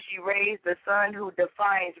 Knowing she raised a son who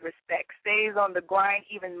defines respect, stays on the grind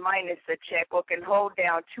even minus a check, or can hold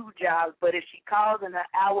down 2 jobs, but if she calls in her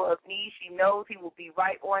hour of need, she knows he will be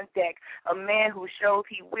right on deck. A man who shows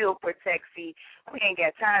he will protect. See, we ain't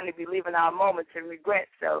got time to be living our moments in regret,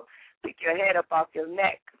 so pick your head up off your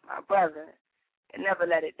neck, my brother, and never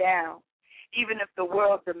let it down, even if the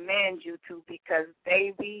world demands you to, because,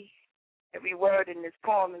 baby, every word in this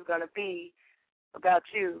poem is going to be about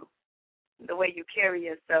you. The way you carry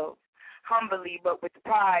yourself, humbly but with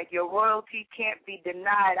pride. Your royalty can't be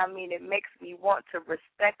denied. I mean, it makes me want to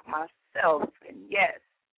respect myself. And yes,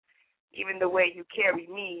 even the way you carry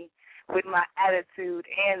me with my attitude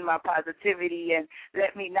and my positivity. And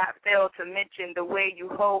let me not fail to mention the way you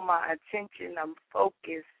hold my attention. I'm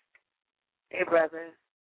focused. Hey, brother,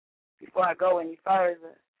 before I go any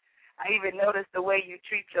further, I even notice the way you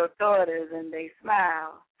treat your daughters, and they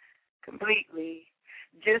smile completely.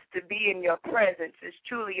 Just to be in your presence is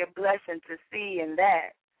truly a blessing to see, and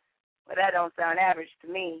that, well, that don't sound average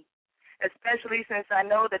to me, especially since I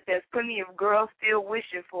know that there's plenty of girls still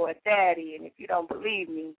wishing for a daddy, and if you don't believe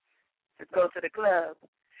me, just go to the club.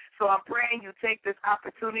 So I'm praying you take this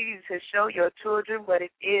opportunity to show your children what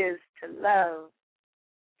it is to love.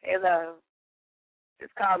 Hey, love,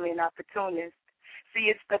 just call me an opportunist.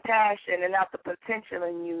 See, it's the passion and not the potential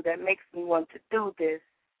in you that makes me want to do this.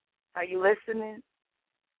 Are you listening?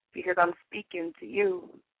 Because I'm speaking to you.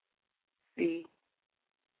 See,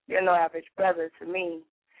 you're no average brother to me,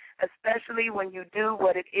 especially when you do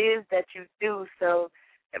what it is that you do. So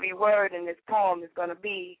every word in this poem is going to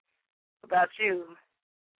be about you.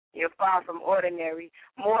 You're far from ordinary,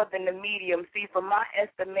 more than the medium. See, from my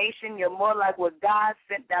estimation, you're more like what God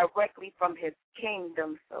sent directly from his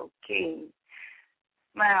kingdom. So, King,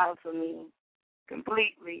 smile for me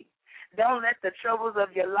completely. Don't let the troubles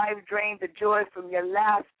of your life drain the joy from your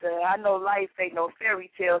laughter. I know life ain't no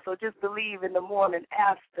fairy tale, so just believe in the morning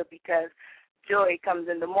after, because joy comes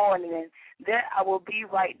in the morning, and there I will be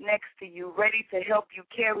right next to you, ready to help you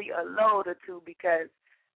carry a load or two, because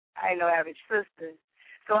I ain't no average sister.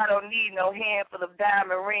 So I don't need no handful of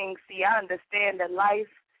diamond rings. See, I understand that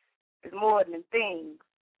life is more than things.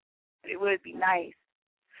 It would be nice.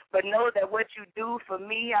 But know that what you do for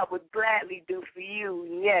me, I would gladly do for you.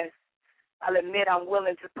 And yes, I'll admit I'm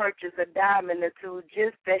willing to purchase a diamond or two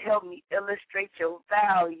just to help me illustrate your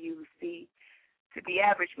value. See, to be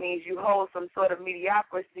average means you hold some sort of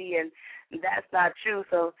mediocrity, and that's not true.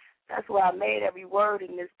 So that's why I made every word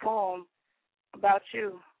in this poem about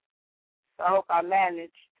you. So I hope I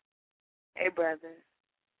managed. Hey, brother,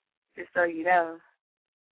 just so you know,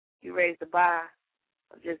 you raised the bar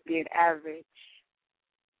of just being average.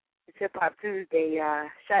 It's Hip Hop Tuesday.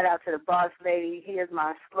 Shout out to the boss lady. Here's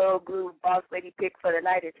my slow groove boss lady pick for the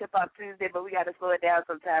night. It's Hip Hop Tuesday, but we got to slow it down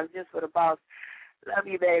sometimes just for the boss. Love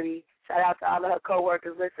you, baby. Shout out to all of her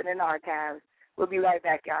coworkers listening in archives. We'll be right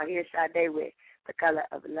back, y'all. Here's Sade with The Color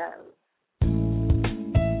of Love.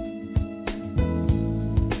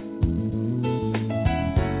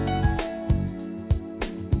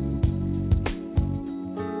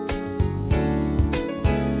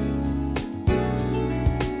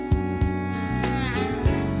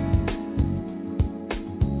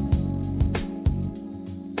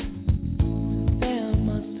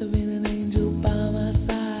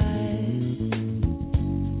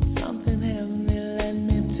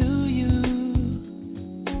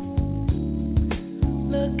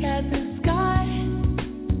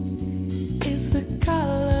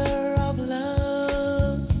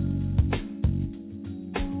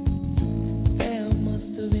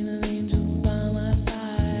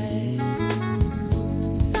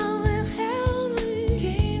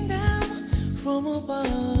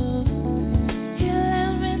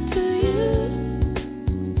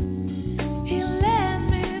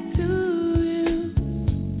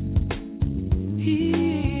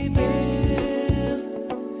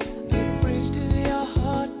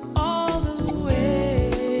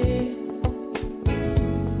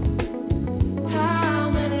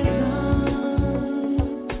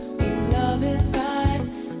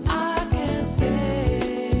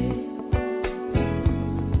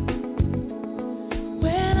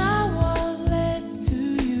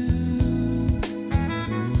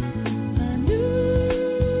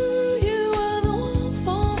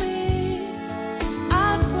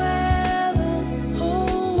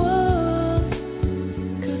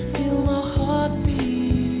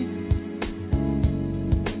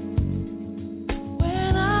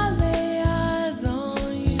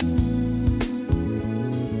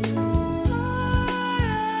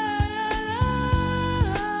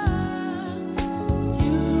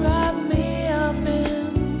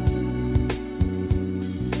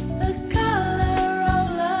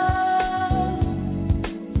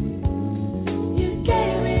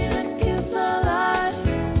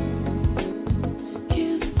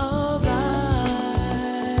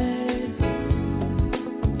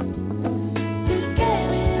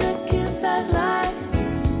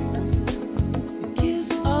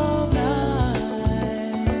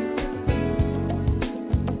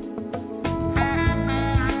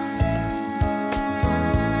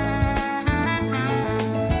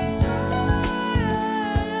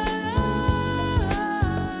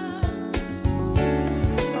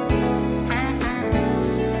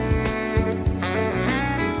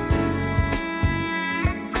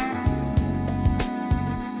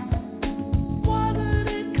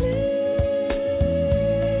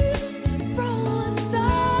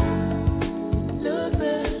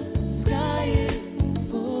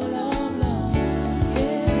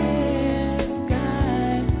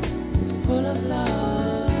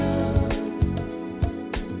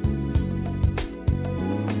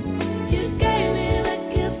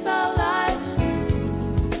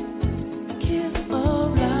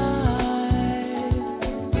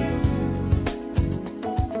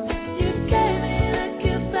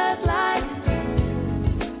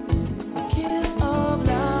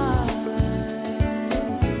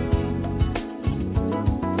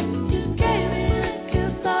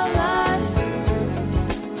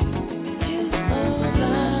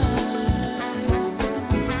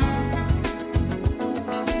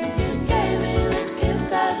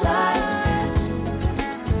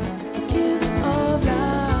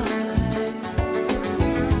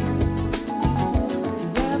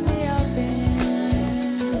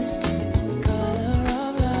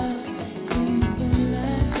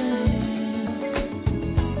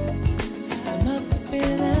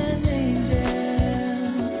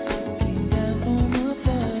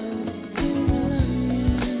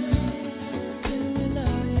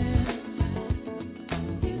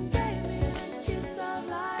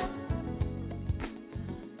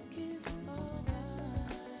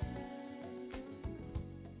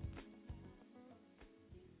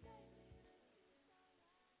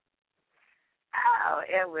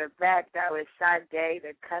 and we're back. That was Sade,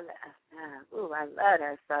 The Color of Love. Ooh, I love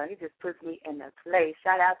that song. He just puts me in a place.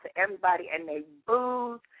 Shout out to everybody and they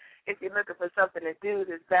booze. If you're looking for something to do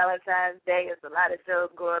this Valentine's Day, there's a lot of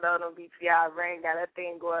shows going on BTR. Rain got her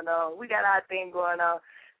thing going on. We got our thing going on.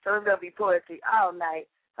 So it's going to be poetry all night.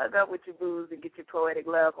 Hug up with your booze and get your poetic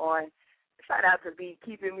love on. Shout out to B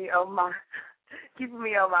keeping me on my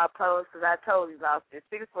post because I told you about this.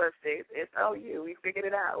 646, it's OU. We figured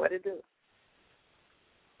it out. What to do.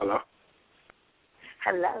 Hello?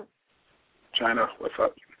 Hello. China, what's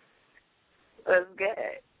up? What's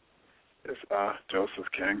good? It's Joseph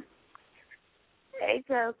King. Hey,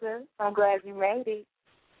 Joseph. I'm glad you made it.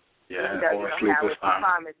 Yeah, you don't sleep have this what you time.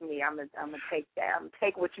 promised me. I'm gonna take that. I'm gonna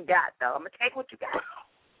take what you got, though. I'm gonna take what you got.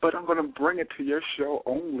 But I'm gonna bring it to your show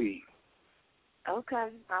only. Okay.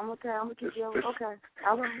 I'm gonna keep you. Okay.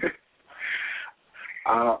 All right.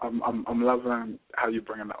 I'm loving how you're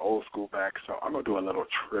bringing the old school back, so I'm going to do a little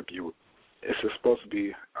tribute. It's supposed to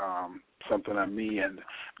be something that me and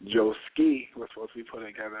Joe Ski were supposed to be putting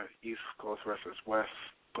together, East Coast versus West,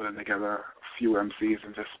 putting together a few MCs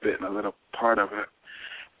and just spitting a little part of it.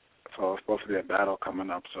 So it's supposed to be a battle coming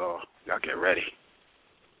up, so y'all get ready.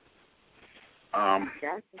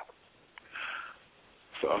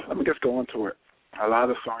 So let me just go into it. A lot of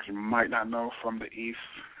the songs you might not know from the East.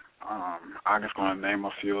 I'm just going to name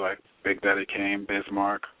a few, like Big Daddy Kane,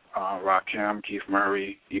 Bismarck, Rakim, Keith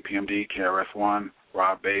Murray, EPMD, KRS-One,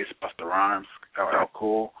 Rob Bass, Busta Rhymes, LL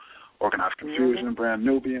Cool, Organized Confusion, Brand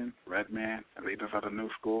Nubian, Redman, and leaders of the new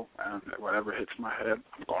school. And whatever hits my head,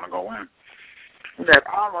 I'm going to go in. That's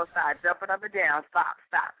almost not jumping up and down. Stop.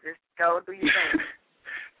 Just go do your thing.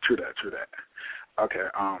 True that. Okay,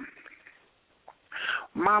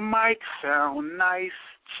 my mic sound nice,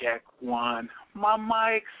 check one. My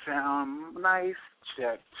mic sound nice,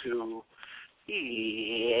 check two.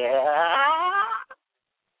 Yeah.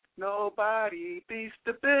 Nobody beats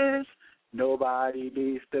the biz. Nobody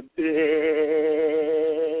beats the biz.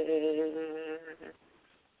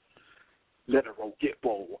 Let it roll, get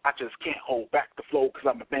bold. I just can't hold back the flow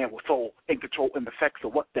because I'm a man with soul. In control in the effects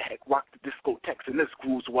of what the heck. Rock the discotheques and this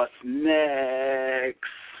groove's what's next.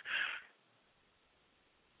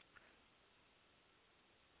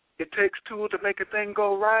 It takes two to make a thing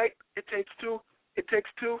go right. It takes two. It takes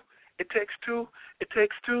two. It takes two. It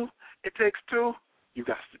takes two. It takes two. You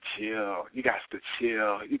got to chill. You got to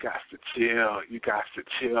chill. You got to chill. You got to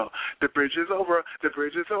chill. The bridge is over. The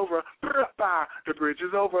bridge is over. The bridge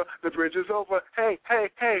is over. The bridge is over. Hey,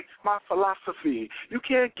 my philosophy. You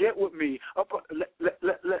can't get with me.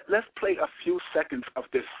 Let's play a few seconds of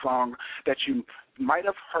this song that you might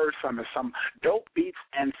have heard some dope beats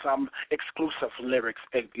and some exclusive lyrics.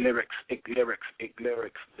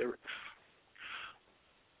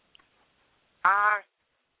 I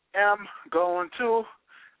am going to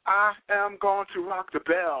rock the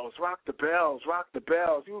bells.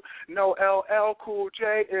 You know LL Cool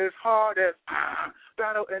J is hard as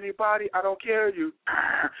battle anybody. I don't care you.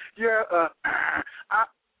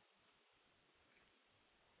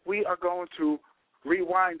 We are going to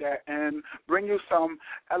rewind that and bring you some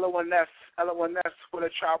LONS with a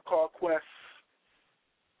Tribe Called Quest.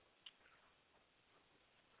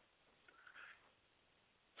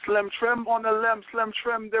 Slim trim on the limb, slim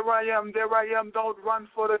trim, there I am, don't run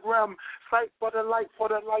for the grim. Sight for the light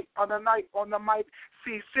on the night, on the mic.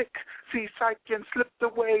 See sick, see sight, and slipped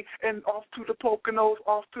away and off to the Poconos.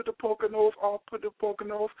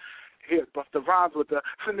 Here's Busta Rhymes with the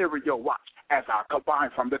scenario watch as I combine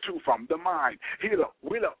from the two from the mind. Heal up,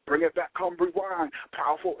 wheel up, bring it back, come rewind.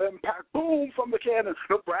 Powerful impact, boom from the cannon.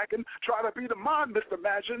 No bragging, try to be the mind, Mr.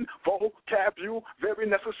 Imagine. Vocab you, very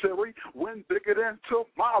necessary. When bigger than to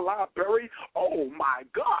my library. Oh my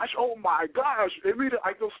gosh. Immediately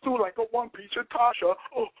I go stew like a one-piece Tasha.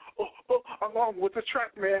 Along with the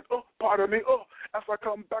track man. Pardon me. As I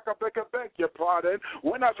come back, I beg your pardon.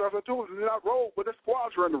 When I drive a dude, and I roll with a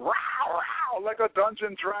squadron. Row, like a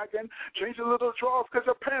dungeon dragon. Change your little drawers because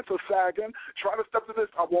your pants are sagging. Try to step to this,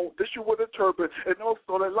 I won't dish you with a turban. And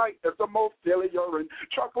also the light is the most daily urine.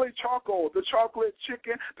 Chocolate charcoal, the chocolate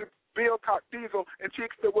chicken, the Bill Cock Diesel and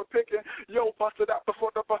chicks that we're picking. Yo, busted out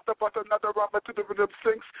before the buster, another rubber to the rhythm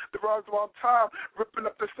sinks. The rhymes on time, ripping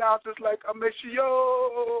up the sound just like a yo.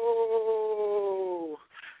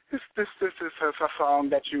 This is a song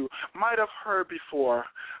that you might have heard before.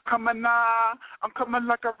 Coming now, I'm coming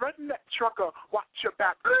like a redneck trucker. Watch your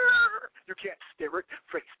back. You can't steer it.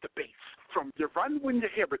 Face the bass. From your run when you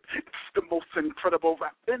hear it. It's the most incredible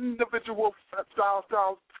rap. Individual style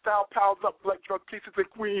piles up like drug cases and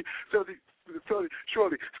queen.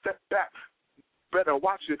 Surely, step back. Better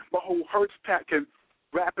watch it. My whole herd's packing.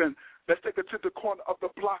 Rapping Let's take it to the corner of the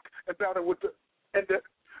block and battle with the and the.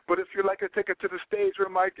 But if you like it, take it to the stage where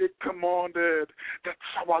Mike get commanded. That's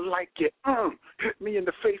how I like it. Hit me in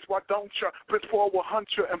the face, why don't you? Press forward, hunt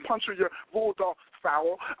you, and punch you, bulldog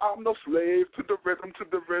foul. I'm no slave to the rhythm, to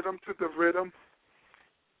the rhythm, to the rhythm.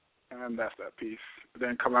 And that's that piece. It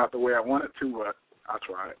didn't come out the way I wanted to, but I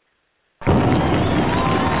tried.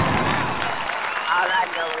 All I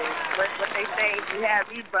know is what they say, you have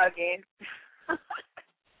me bugging.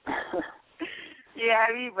 You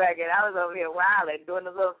have me bugging. I was over here wilding, doing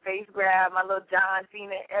the little face grab, my little John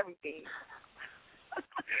Cena, everything.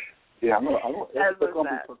 Yeah, it's going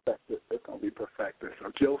to be perfected. It's going to be perfected.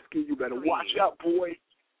 So, Joski, you better watch out, boy.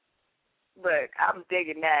 Look, I'm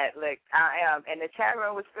digging that. Look, I am. And the chat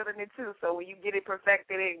room was feeling it, too. So when you get it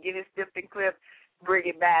perfected and get it stiffed and clipped, bring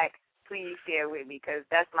it back. Please share with me because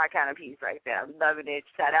that's my kind of piece right there. I'm loving it.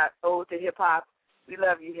 Shout out to hip-hop. We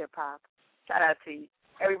love you, hip-hop. Shout out to you.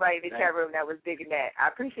 Everybody in the chat room that was digging that. I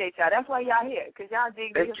appreciate y'all. That's why y'all here, because y'all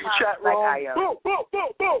dig the hip-hop like I am.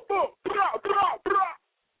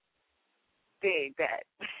 Dig that.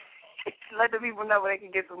 Let the people know where they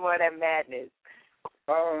can get some more of that madness.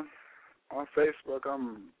 On Facebook,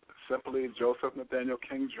 I'm simply Joseph Nathaniel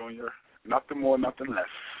King Jr. Nothing more, nothing less.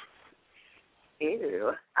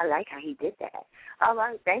 Ew, I like how he did that. All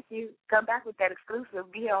right, thank you. Come back with that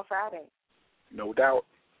exclusive. Be here on Friday. No doubt.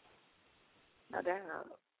 No doubt.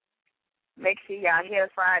 Make sure y'all here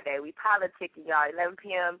Friday. We politicking, y'all. 11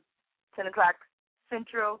 p.m., 10 o'clock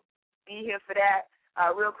Central. Be here for that.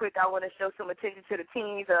 Real quick, I want to show some attention to the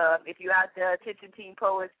teens. If you're out there, attention teen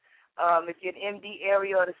poets, if you're in the MD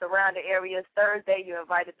area or the surrounding areas, Thursday you're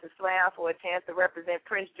invited to Slam for a chance to represent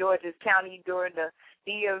Prince George's County during the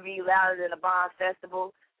DMV Louder Than a Bomb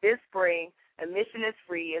Festival this spring. Admission is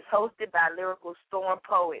free. It's hosted by Lyrical Storm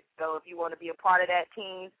Poets. So if you want to be a part of that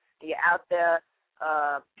team, you're out there,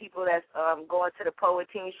 people that's going to the Poet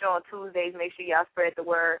Team Show on Tuesdays, make sure y'all spread the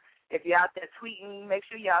word. If you're out there tweeting, make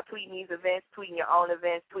sure y'all tweeting these events, tweeting your own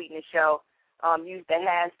events, tweeting the show. Use the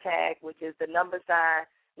hashtag, which is the #,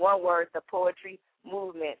 one word, the Poetry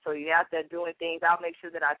Movement. So you're out there doing things. I'll make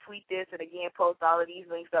sure that I tweet this and, again, post all of these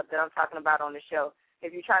links up that I'm talking about on the show.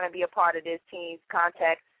 If you're trying to be a part of this team,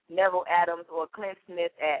 contact Neville Adams or Clint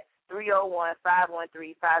Smith at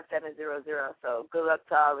 301-513-5700. So good luck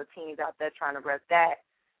to all the teams out there trying to rep that.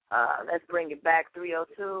 Let's bring it back.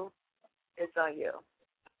 302, it's on you.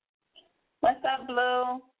 What's up,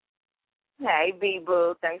 Blue? Hey,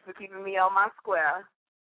 B-Boo. Thanks for keeping me on my square.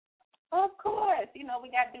 Of course. You know, we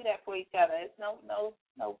got to do that for each other. It's no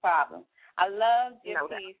problem. I love your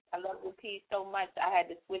piece. I love your piece so much I had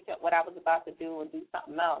to switch up what I was about to do and do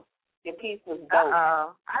something else. Your piece was dope.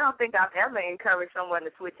 I don't think I've ever encouraged someone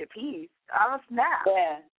to switch a piece. Oh, snap.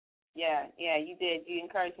 Yeah, you did. You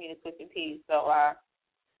encouraged me to switch a piece. So I'm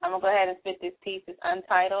going to go ahead and spit this piece. It's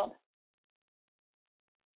untitled.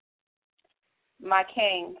 My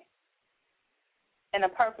king, in a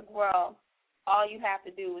perfect world, all you have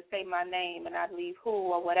to do is say my name and I'd leave who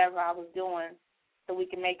or whatever I was doing so we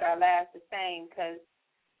can make our lives the same, because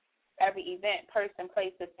every event, person,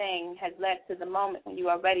 place, or thing has led to the moment when you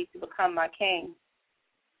are ready to become my king.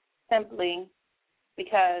 Simply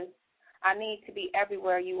because I need to be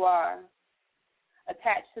everywhere you are,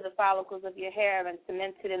 attached to the follicles of your hair and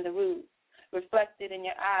cemented in the roots, reflected in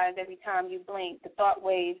your eyes every time you blink, the thought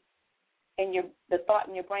in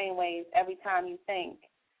your brain waves every time you think,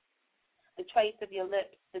 the trace of your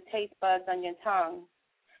lips, the taste buds on your tongue,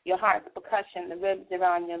 your heart's percussion, the ribs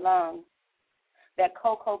around your lungs, that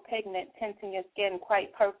cocoa pigment tinting your skin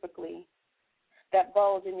quite perfectly, that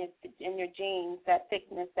bulge in your jeans, that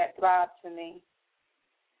thickness that throbs for me.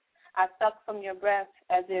 I suck from your breath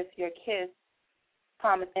as if your kiss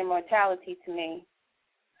promised immortality to me.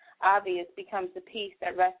 Obvious becomes the peace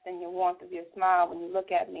that rests in your warmth of your smile when you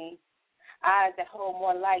look at me. Eyes that hold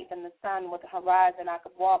more light than the sun with a horizon I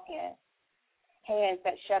could walk in. Hands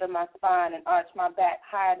that shudder my spine and arch my back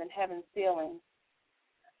higher than heaven's ceiling.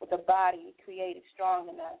 With a body created strong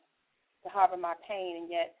enough to harbor my pain and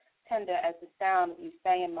yet tender as the sound of you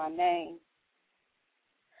saying my name.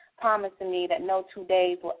 Promising me that no 2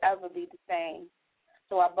 days will ever be the same.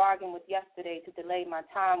 So I bargained with yesterday to delay my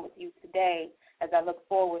time with you today as I look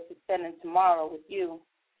forward to spending tomorrow with you.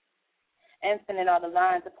 Infinite are the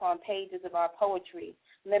lines upon pages of our poetry,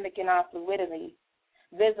 mimicking our fluidity,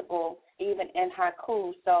 visible even in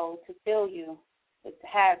haiku, so to feel you is to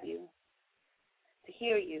have you, to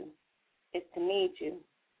hear you is to need you.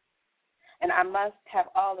 And I must have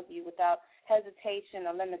all of you without hesitation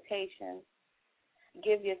or limitation.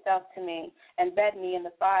 Give yourself to me, embed me in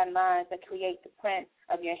the fine lines that create the print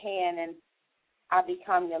of your hand, and I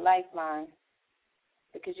become your lifeline.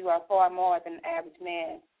 because you are far more than an average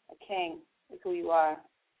man. A king is who you are.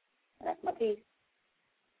 And that's my piece.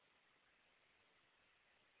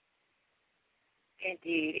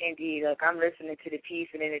 Indeed, indeed. Look, I'm listening to the piece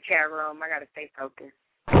and in the chat room. I got to stay focused.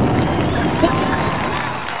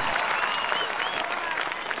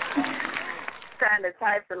 Trying to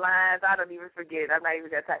type the lines. I don't even forget. I'm not even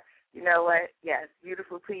going to type. You know what? Yes,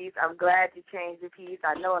 beautiful piece. I'm glad you changed the piece.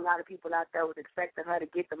 I know a lot of people out there was expecting her to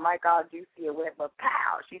get the mic all juicy and wet, but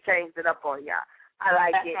pow, she changed it up on y'all. I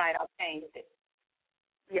like it. That's right. I changed it.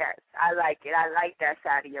 Yes, I like it. I like that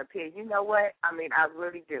side of your pen. You know what? I mean, I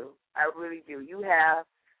really do. I really do. You have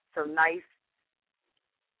some nice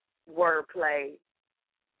wordplay.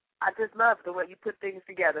 I just love the way you put things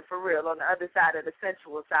together, for real, on the other side of the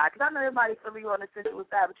sensual side. Because I know everybody feeling you on the sensual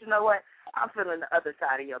side, but you know what? I'm feeling the other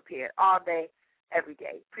side of your pen all day, every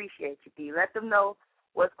day. Appreciate you, B. Let them know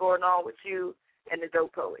what's going on with you and the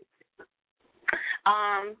Dope Poets.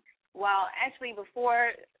 Well, actually,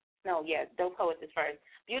 Dope Poets is first.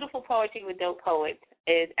 Beautiful Poetry with Dope Poets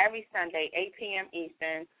is every Sunday, 8 p.m.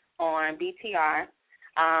 Eastern on BTR.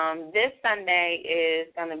 This Sunday is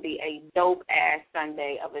going to be a dope-ass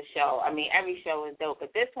Sunday of a show. I mean, every show is dope,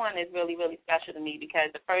 but this one is really, really special to me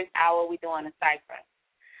because the first hour we're doing a cipher.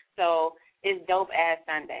 So it's dope-ass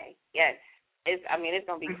Sunday. Yes. It's going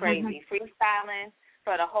to be crazy. Freestyling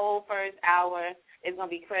for the whole first hour. It's going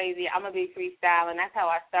to be crazy. I'm going to be freestyling. That's how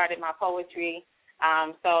I started my poetry.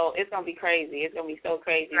 So it's going to be crazy. It's going to be so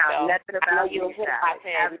crazy. No, so nothing about you're a hip-hop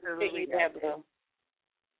head. Absolutely. Nothing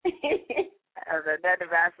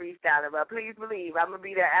about freestyling, but please believe I'm going to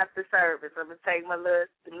be there after service. I'm going to take my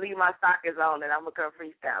list and leave my stockings on, and I'm going to come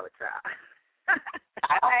freestyle with y'all.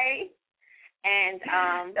 All right. And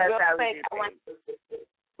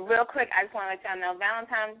real quick, I just want to let y'all know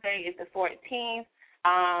Valentine's Day is the 14th.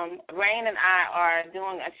 Rain and I are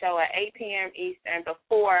doing a show at 8 p.m. Eastern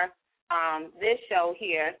before this show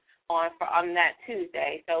here on that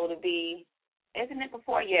Tuesday. So it'll be, isn't it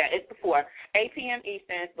before? Yeah, it's before. 8 p.m.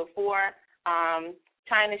 Eastern is before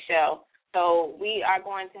China show. So we are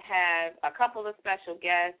going to have a couple of special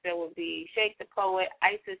guests. There will be Shake the Poet,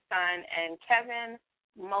 Isis Son, and Kevin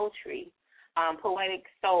Moultrie. Poetic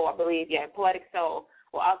Soul, I believe. Yeah, Poetic Soul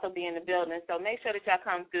will also be in the building. So make sure that y'all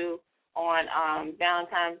come through on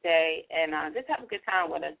Valentine's Day and just have a good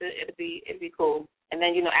time with us. It'll be cool. And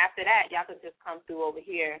then, after that, y'all could just come through over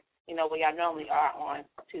here, where y'all normally are on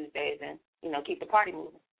Tuesdays and, keep the party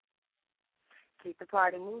moving. Keep the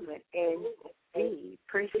party moving. Indeed.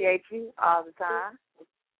 Appreciate you all the time.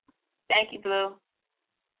 Thank you, Blue.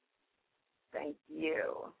 Thank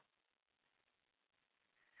you.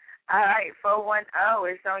 All right,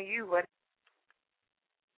 410, it's on you. What?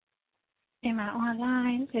 Am I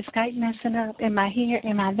online? Is Skype messing up? Am I here?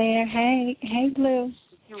 Am I there? Hey, Blue.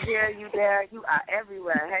 You here, you there, you are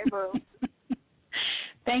everywhere. Hey, Blue.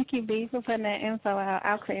 Thank you, B, for putting that info out.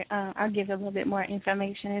 I'll give a little bit more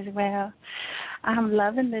information as well. I'm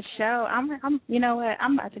loving the show. I'm you know what?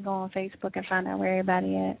 I'm about to go on Facebook and find out where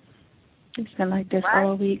everybody at. It's been like this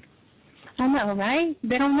all week. I know, right?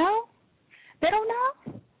 They don't know? They don't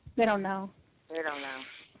know? They don't know.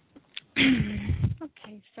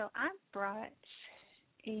 Okay, so I brought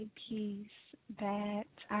a piece that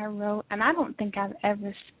I wrote, and I don't think I've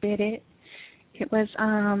ever spit it. It was,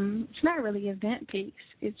 it's not really an event piece.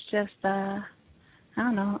 It's just, I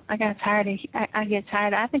don't know. I got tired of, I get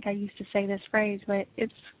tired. I think I used to say this phrase, but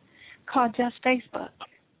it's called Just Facebook.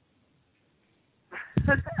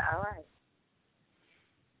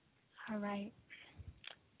 All right.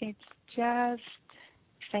 It's just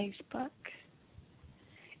Facebook.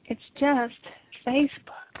 It's just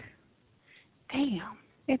Facebook. Damn.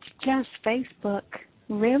 It's just Facebook.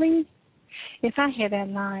 Really? If I hear that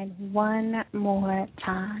line one more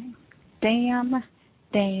time, damn,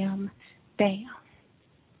 damn, damn.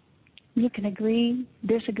 You can agree,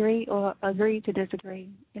 disagree, or agree to disagree.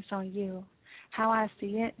 It's on you. How I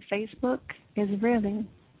see it, Facebook is really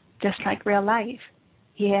just like real life.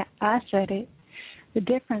 Yeah, I said it. The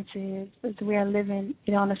difference is we are living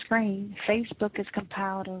it on a screen. Facebook is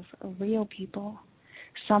compiled of real people.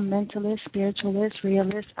 Some mentalists, spiritualists,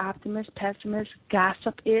 realists, optimists, pessimists,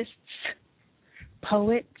 gossipists,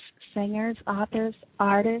 poets, singers, authors,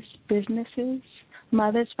 artists, businesses,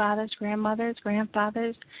 mothers, fathers, grandmothers,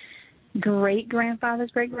 grandfathers,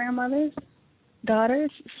 great-grandfathers, great-grandmothers,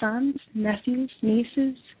 daughters, sons, nephews,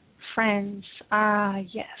 nieces, friends. Ah,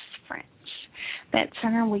 yes, friends. That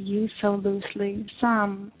term we use so loosely.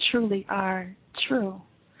 Some truly are true.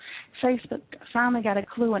 Facebook finally got a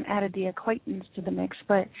clue and added the acquaintance to the mix,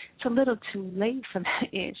 but it's a little too late for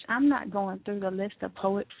that ish. I'm not going through the list of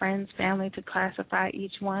poet, friends, family to classify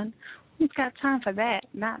each one. Who's got time for that?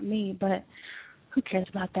 Not me, but who cares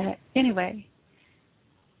about that? Anyway,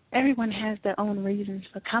 everyone has their own reasons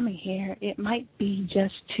for coming here. It might be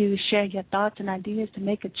just to share your thoughts and ideas to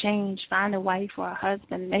make a change, find a wife or a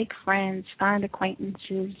husband, make friends, find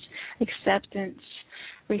acquaintances, acceptance,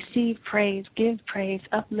 receive praise, give praise,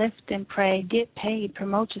 uplift and pray, get paid,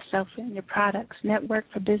 promote yourself and your products, network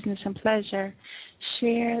for business and pleasure,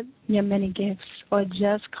 share your many gifts, or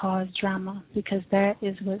just cause drama, because that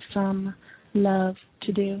is what some love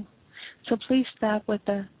to do. So please stop with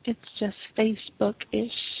the "it's just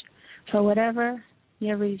Facebook-ish." For whatever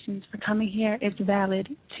your reasons for coming here, it's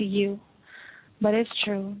valid to you. But it's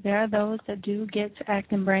true, there are those that do get to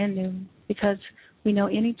acting brand new, because we know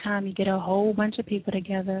anytime you get a whole bunch of people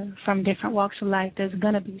together from different walks of life, there's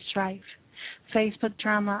going to be strife. Facebook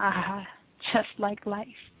drama, just like life.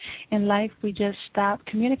 In life, we just stop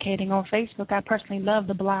communicating on Facebook. I personally love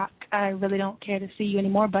the block. I really don't care to see you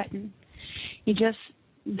anymore button.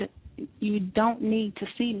 You don't need to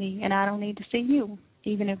see me, and I don't need to see you.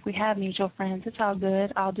 Even if we have mutual friends, it's all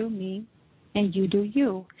good. I'll do me, and you do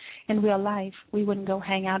you. In real life, we wouldn't go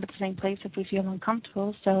hang out at the same place if we feel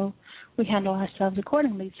uncomfortable, so we handle ourselves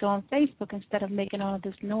accordingly. So on Facebook, instead of making all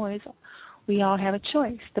this noise, we all have a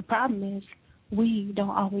choice. The problem is we don't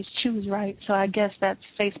always choose right, so I guess that's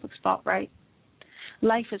Facebook's fault, right?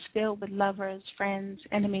 Life is filled with lovers, friends,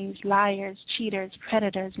 enemies, liars, cheaters,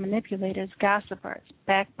 predators, manipulators, gossipers,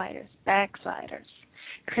 backbiters, backsliders,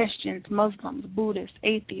 Christians, Muslims, Buddhists,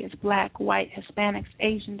 atheists, black, white, Hispanics,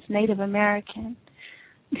 Asians, Native American.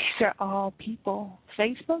 These are all people.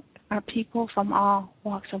 Facebook are people from all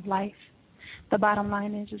walks of life. The bottom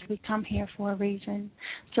line is we come here for a reason.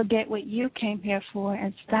 So get what you came here for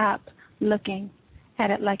and stop looking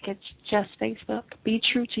at it like it's just Facebook. Be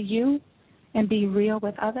true to you and be real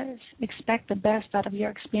with others. Expect the best out of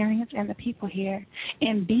your experience and the people here,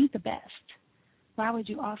 and be the best. Why would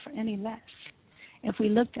you offer any less? If we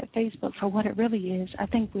looked at Facebook for what it really is, I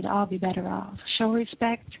think we'd all be better off. Show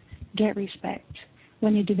respect, get respect.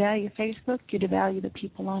 When you devalue Facebook, you devalue the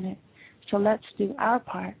people on it. So let's do our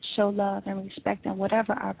part, show love and respect in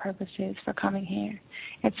whatever our purpose is for coming here.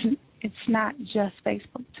 It's not just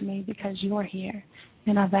Facebook to me, because you're here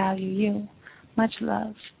and I value you. Much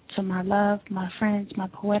love to my friends, my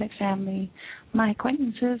poetic family, my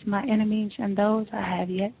acquaintances, my enemies, and those I have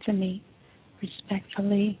yet to meet.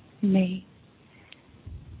 Respectfully, me.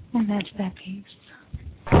 And that's that piece.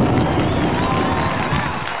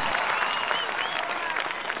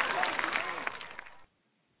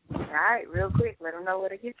 All right, real quick, let them know where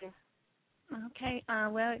to get you. Okay,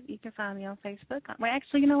 well, you can find me on Facebook. Well,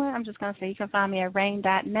 actually, you know what? I'm just going to say you can find me at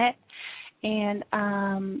rain.net. And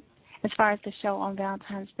as far as the show on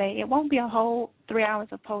Valentine's Day, it won't be a whole 3 hours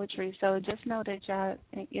of poetry, so just know that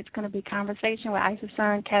it's going to be conversation with Isis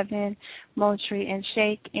Sun, Kevin, Moultrie, and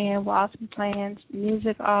Shake, and we'll also be playing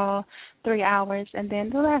music all 3 hours, and then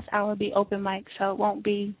the last hour will be open mic, so it won't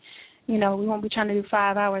be, we won't be trying to do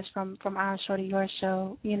 5 hours from our show to your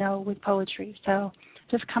show, with poetry. So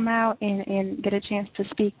just come out and get a chance to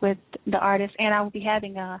speak with the artists, and I will be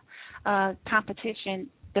having a competition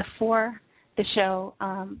before the show,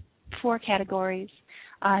 4 categories.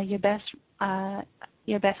 Your best. I'll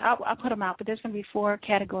put them out, but there's going to be 4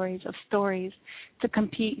 categories of stories to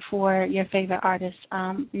compete for your favorite artist's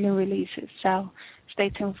new releases. So stay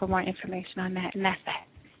tuned for more information on that, and that's that.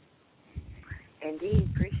 Indeed,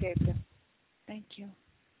 appreciate you. Thank you.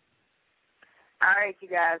 All right, you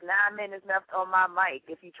guys, 9 minutes left on my mic.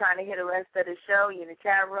 If you're trying to hear the rest of the show, you're in the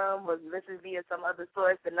chat room or listen via some other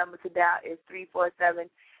source, the number to dial is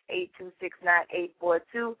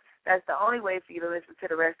 347-826-9842. That's the only way for you to listen to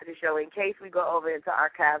the rest of the show in case we go over into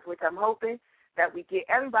archives, which I'm hoping that we get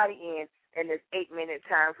everybody in this 8-minute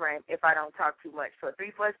time frame if I don't talk too much. So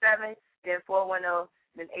 347, then 410,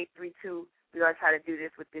 then 832. We're going to try to do this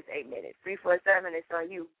with this 8 minutes. 347, it's on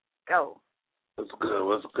you. Go.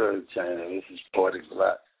 What's good, China? This is Poetic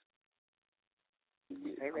Black. I'm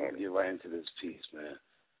going to get right into this piece, man.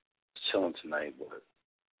 Chilling tonight, but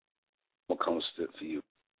I'm going to come spit for you.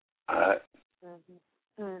 All right?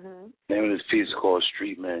 Name of this piece is called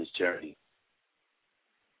Street Man's Journey.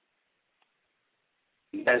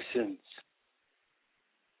 In essence,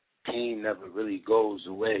 pain never really goes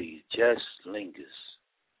away. It just lingers.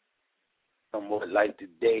 Somewhat like the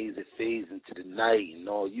days that fades into the night, and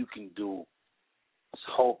all you can do is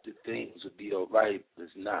hope that things will be all right, but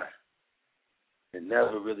it's not. It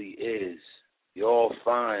never really is. You all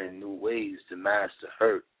find new ways to master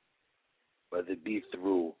hurt, whether it be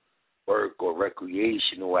through work or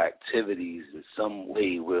recreational activities. In some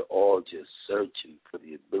way, we're all just searching for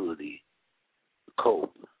the ability to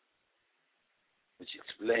cope, which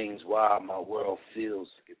explains explains why my world feels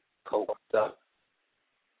coked up,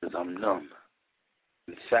 because I'm numb.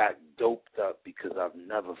 In fact, doped up because I've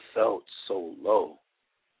never felt so low.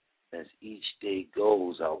 As each day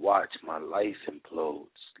goes, I watch my life implode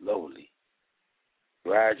slowly.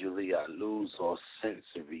 Gradually, I lose all sense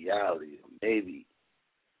of reality, or maybe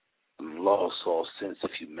I'm lost all sense of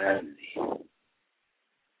humanity.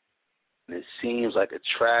 And it seems like a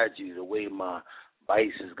tragedy the way my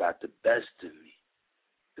vices got the best of me.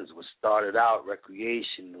 Because what started out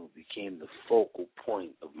recreational became the focal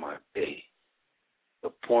point of my day. The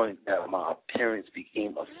point that my appearance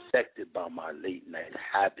became affected by my late night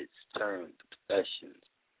habits turned to obsessions,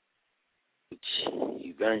 which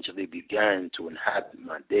eventually began to inhabit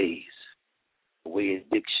my days, the way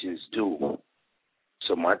addictions do.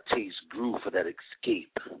 So my taste grew for that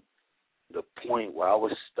escape, to the point where I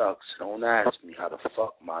was stuck. So don't ask me how the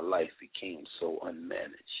fuck my life became so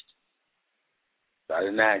unmanaged. I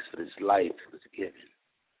didn't ask for this life, it was given.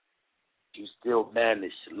 You still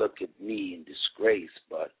manage to look at me in disgrace,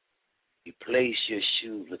 but replace your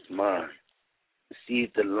shoes with mine. See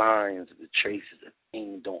if the lines of the traces of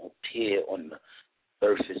pain don't appear on the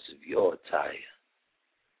surface of your attire.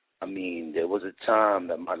 I mean, there was a time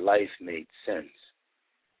that my life made sense.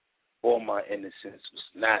 All my innocence was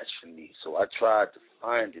snatched from me, so I tried to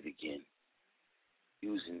find it again,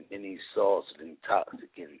 using any source of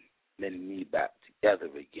intoxicant, mend me back together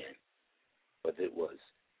again. Whether it was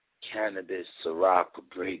cannabis, Ciroc, or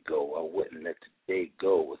Brago, I wouldn't let the day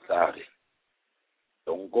go without it.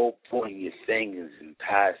 Don't go pointing your fingers and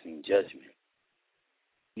passing judgment.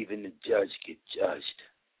 Even the judge get judged.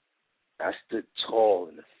 I stood tall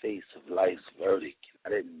in the face of life's verdict. I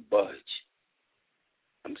didn't budge.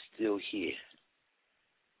 I'm still here.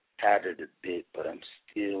 Tattered a bit, but I'm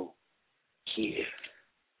still here.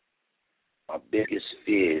 My biggest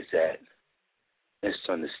fear is that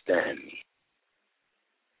misunderstand me.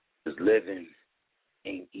 Because living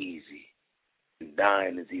ain't easy. And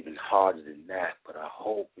dying is even harder than that. But I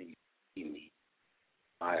hope when you see me,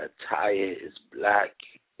 my attire is black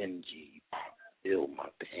and dingy. Feel my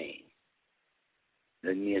pain.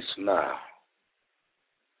 Let me a smile.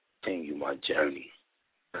 Continue my journey.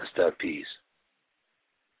 Rest that peace.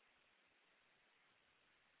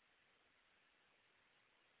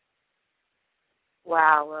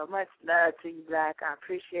 Wow, well, much love to you, Black. I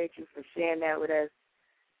appreciate you for sharing that with us.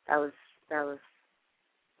 That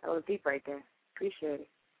was deep right there. Appreciate it.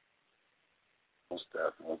 Most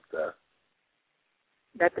stuff.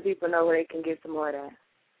 Let the people know where they can get some more of that.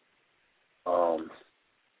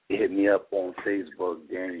 Hit me up on Facebook,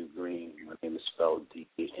 Danny Green. My name is spelled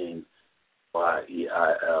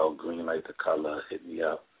DANYEIL, Green like the color. Hit me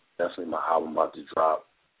up. Definitely my album about to drop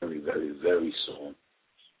very, very, very soon.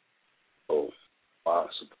 So I'll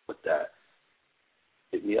support that.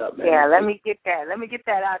 Hit me up, man. Yeah, let me get that. Let me get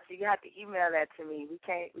that out to you. You have to email that to me. We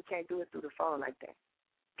can't do it through the phone like that.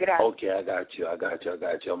 Get out. Okay, I got you. I'm gonna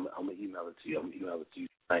email it to you. I'm gonna email it to you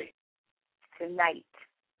tonight.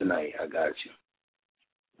 Tonight, I got you.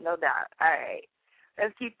 No doubt. All right.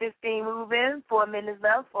 Let's keep this thing moving. 4 minutes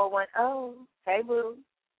left. 410. Hey, boo.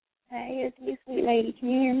 Hey, it's me, sweet lady. Can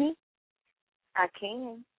you hear me? I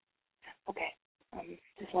can. Okay.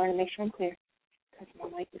 Just wanted to make sure I'm clear, because my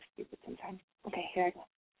mic is stupid sometimes. Okay, here I go.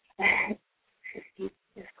 This piece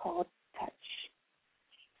is called Touch.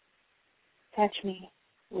 Touch me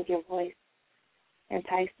with your voice.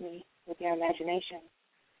 Entice me with your imagination.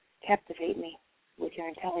 Captivate me with your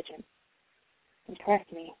intelligence.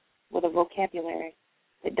 Impress me with a vocabulary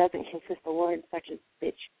that doesn't consist of words such as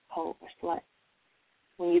bitch, hoe, or slut.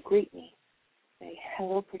 When you greet me, say,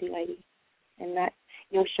 hello, pretty lady, and not,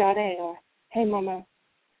 yo, Sade, or hey, mama.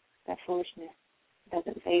 That foolishness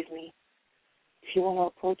doesn't faze me. If you want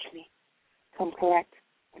to approach me, come correct,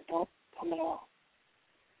 or don't come at all.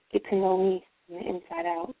 Get to know me from the inside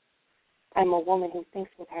out. I'm a woman who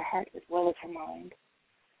thinks with her heart as well as her mind.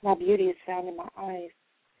 My beauty is found in my eyes.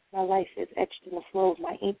 My life is etched in the flow of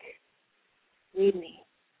my ink. Read me,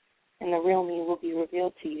 and the real me will be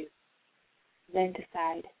revealed to you. Then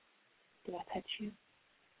decide, do I touch you?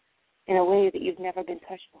 In a way that you've never been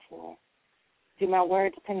touched before. Do my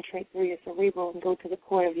words penetrate through your cerebral and go to the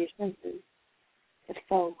core of your senses? If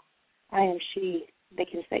so, I am she that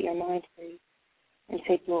can set your mind free and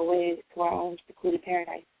take you away to our own secluded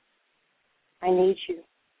paradise. I need you,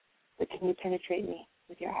 but can you penetrate me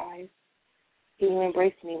with your eyes? Can you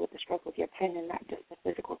embrace me with the stroke of your pen and not just the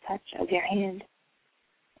physical touch of your hand?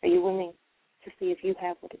 Are you willing to see if you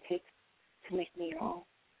have what it takes to make me your own?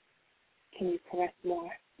 Can you caress more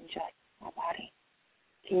than just my body?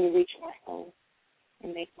 Can you reach my soul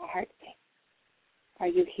and make my heart sing? Are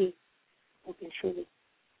you he who can truly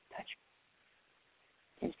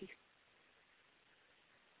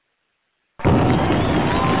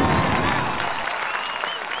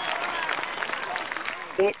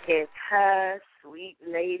It is her, sweet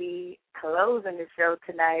lady, closing the show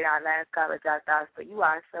tonight. Our last caller dropped off, but you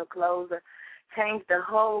are so closer. Changed the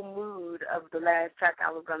whole mood of the last track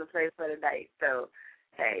I was going to play for tonight. So,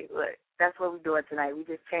 hey, look, that's what we're doing tonight. We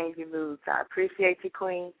just changed your mood. So I appreciate you,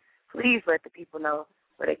 Queen. Please let the people know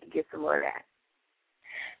where they can get some more of that.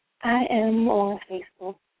 I am on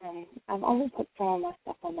Facebook. I've only put some of my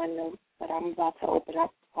stuff on my notes, but I'm about to open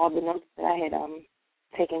up all the notes that I had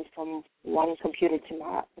taken from one computer to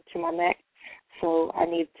my Mac. So I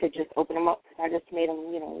need to just open them up because I just made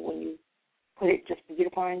them, when you put it just for you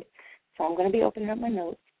to find. So I'm going to be opening up my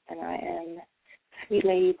notes, and I am Sweet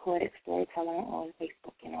Lady Poetic Storyteller on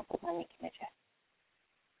Facebook, and I'll put my link in the chat.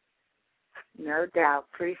 No doubt.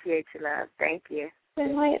 Appreciate you, love. Thank you.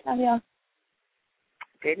 Good night. Love y'all.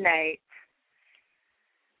 Good night.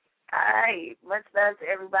 All right. Much love to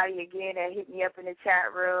everybody again that hit me up in the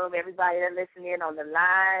chat room, everybody that listened in on the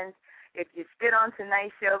lines. If you spit on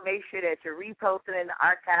tonight's show, make sure that you're reposting in the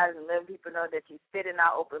archives and letting people know that you spit in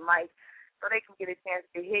our open mic so they can get a chance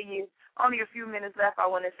to hear you. Only a few minutes left. I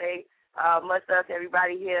want to say much love to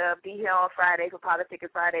everybody here. Be here on Friday for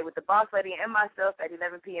Politicking Friday with the Boss Lady and myself at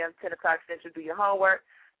 11 p.m., 10 o'clock Central. Do your homework.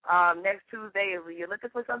 Next Tuesday, if you're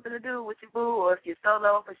looking for something to do with your boo, or if you're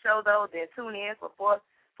solo for show, though, then tune in for 4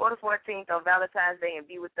 to 14th on Valentine's Day and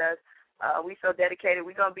be with us. We so dedicated.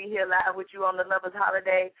 We're going to be here live with you on the Lovers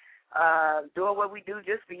Holiday, doing what we do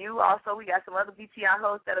just for you. Also, we got some other BTI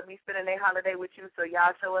hosts that will be spending their holiday with you, so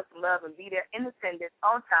y'all show us some love and be there in attendance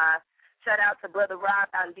on time. Shout out to Brother Rob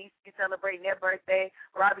out in D.C. celebrating their birthday.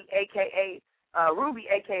 Robbie, a.k.a. Ruby,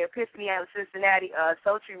 a.k.a. Epiphany out in Cincinnati.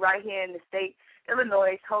 Sultry right here in the state.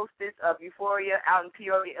 Illinois, hostess of Euphoria out in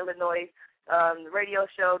Peoria, Illinois. Radio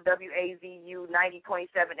show WAZU 90.7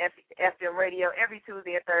 FM radio every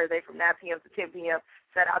Tuesday and Thursday from 9 p.m. to 10 p.m.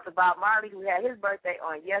 Shout out to Bob Marley, who had his birthday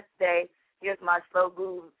on yesterday. Here's my slow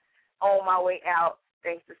groove on my way out.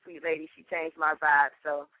 Thanks to Sweet Lady. She changed my vibe.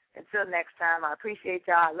 So until next time, I appreciate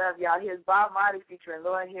y'all. I love y'all. Here's Bob Marley featuring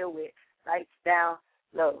Lauren Hill with Lights Down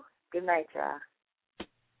Low. Good night, y'all.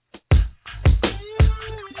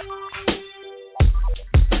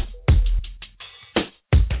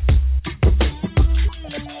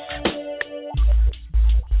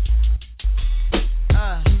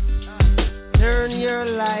 Turn your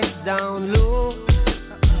lights down low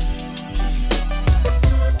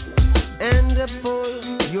and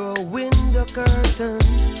pull your window curtains.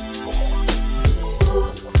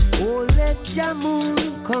 Oh, let your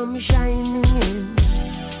moon come shining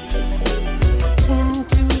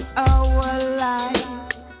into our life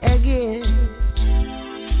again.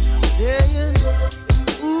 Yeah.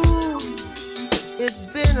 Ooh, it's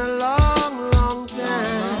been a long, long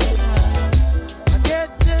time.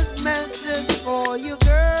 Message for you,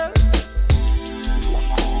 girl,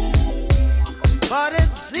 but it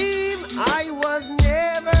seemed I was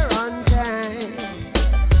never on time.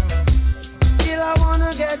 Still I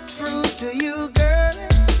wanna get through to you, girl,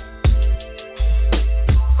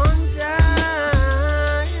 on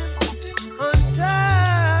time, on time.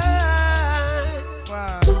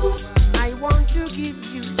 Wow. I want to give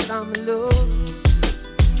you some love.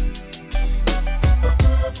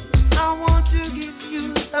 I want to give you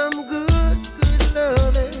some good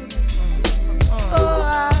loving.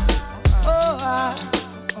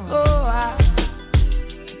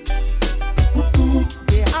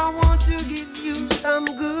 Yeah, I want to give you some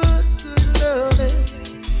good loving.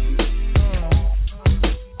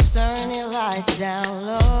 Turn your lights down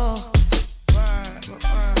low.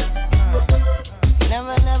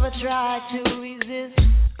 Never try to resist.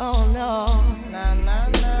 Oh no.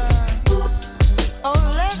 Oh,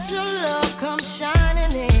 let your love come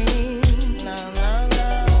shining in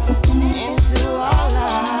into our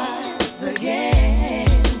lives again.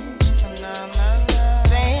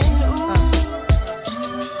 Saying, ooh,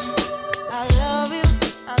 I love you,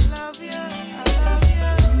 I love you, I love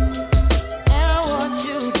you. And I want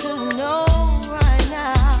you to know right now.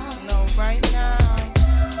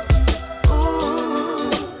 Ooh,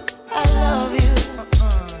 I love you.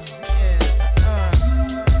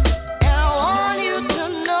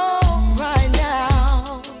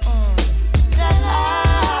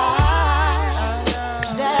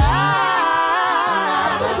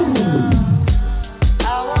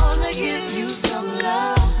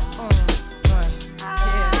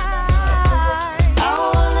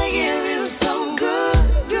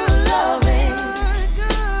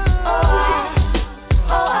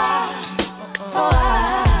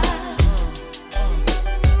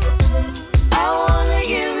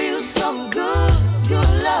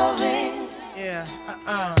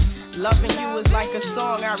 Loving you is like a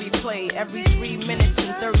song I replay every 3 minutes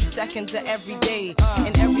and 30 seconds of every day.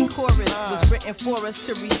 And every chorus was written for us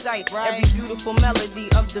to recite. Every beautiful melody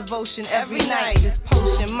of devotion every night. This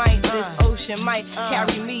potion might, this ocean might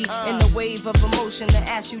carry me in the wave of emotion to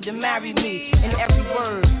ask you to marry me. And every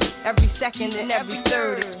word, every second and every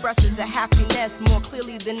third expresses a happiness more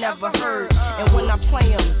clearly than ever heard. And when I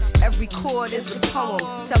play them, every chord is a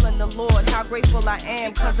poem telling the Lord how grateful I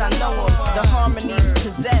am cause I know him. The harmonies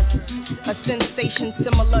possess a sensation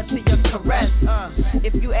similar to your caress.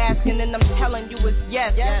 If you asking then I'm telling you it's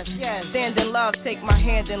yes. Stand in love, take my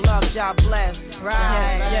hand in love, God bless.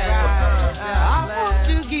 Right. I want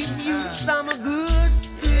to give you some good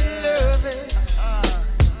loving.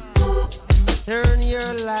 Turn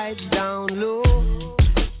your lights down low.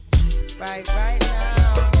 Right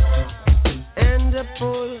now. And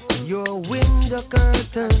pull your window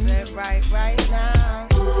curtain. Right now.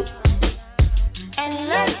 And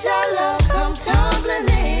let your love come tumbling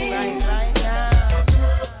in. Right now.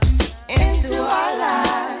 Into our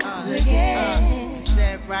lives again.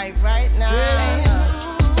 Right now.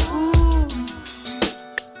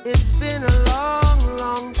 It's been a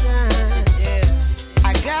long time.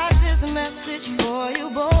 I got this message for you,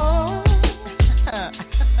 boy.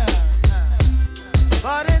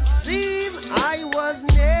 But it seems I was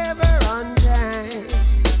never on time.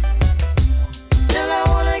 Still I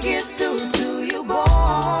wanna get through to you, boy.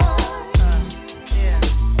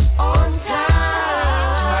 On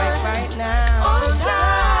time. Right now. On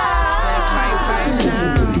time. Right now.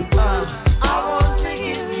 I want to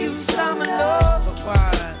give you some love.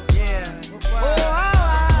 Oh,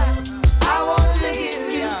 I want to give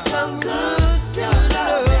you some good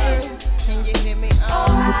love. Can you hear me? I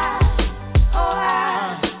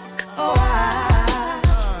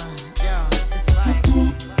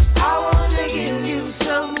want to give you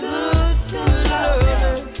some good love.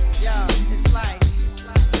 It's like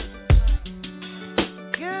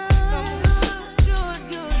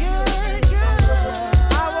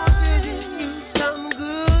I want to give you some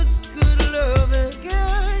good loving.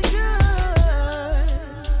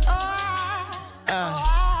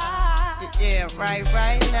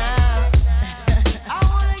 right now. I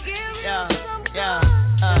want to give you some good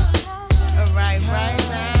right now.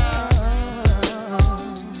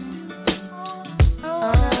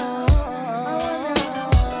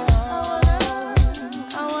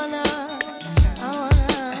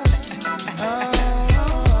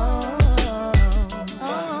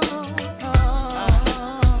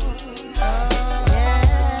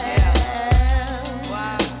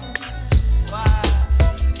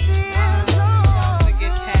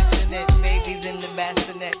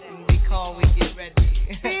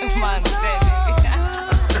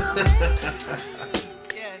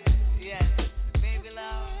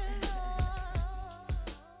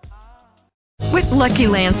 With Lucky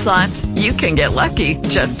Land Slots, you can get lucky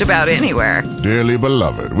just about anywhere. Dearly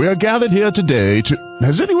beloved, we are gathered here today to...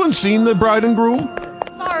 Has anyone seen the bride and groom?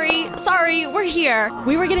 Sorry, we're here.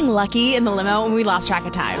 We were getting lucky in the limo and we lost track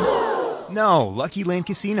of time. No, Lucky Land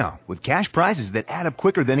Casino, with cash prizes that add up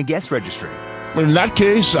quicker than a guest registry. In that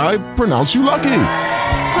case, I pronounce you lucky.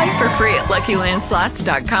 Play for free at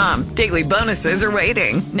LuckyLandSlots.com. Daily bonuses are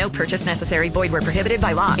waiting. No purchase necessary. Void where prohibited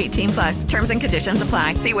by law. 18+. Terms and conditions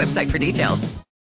apply. See website for details.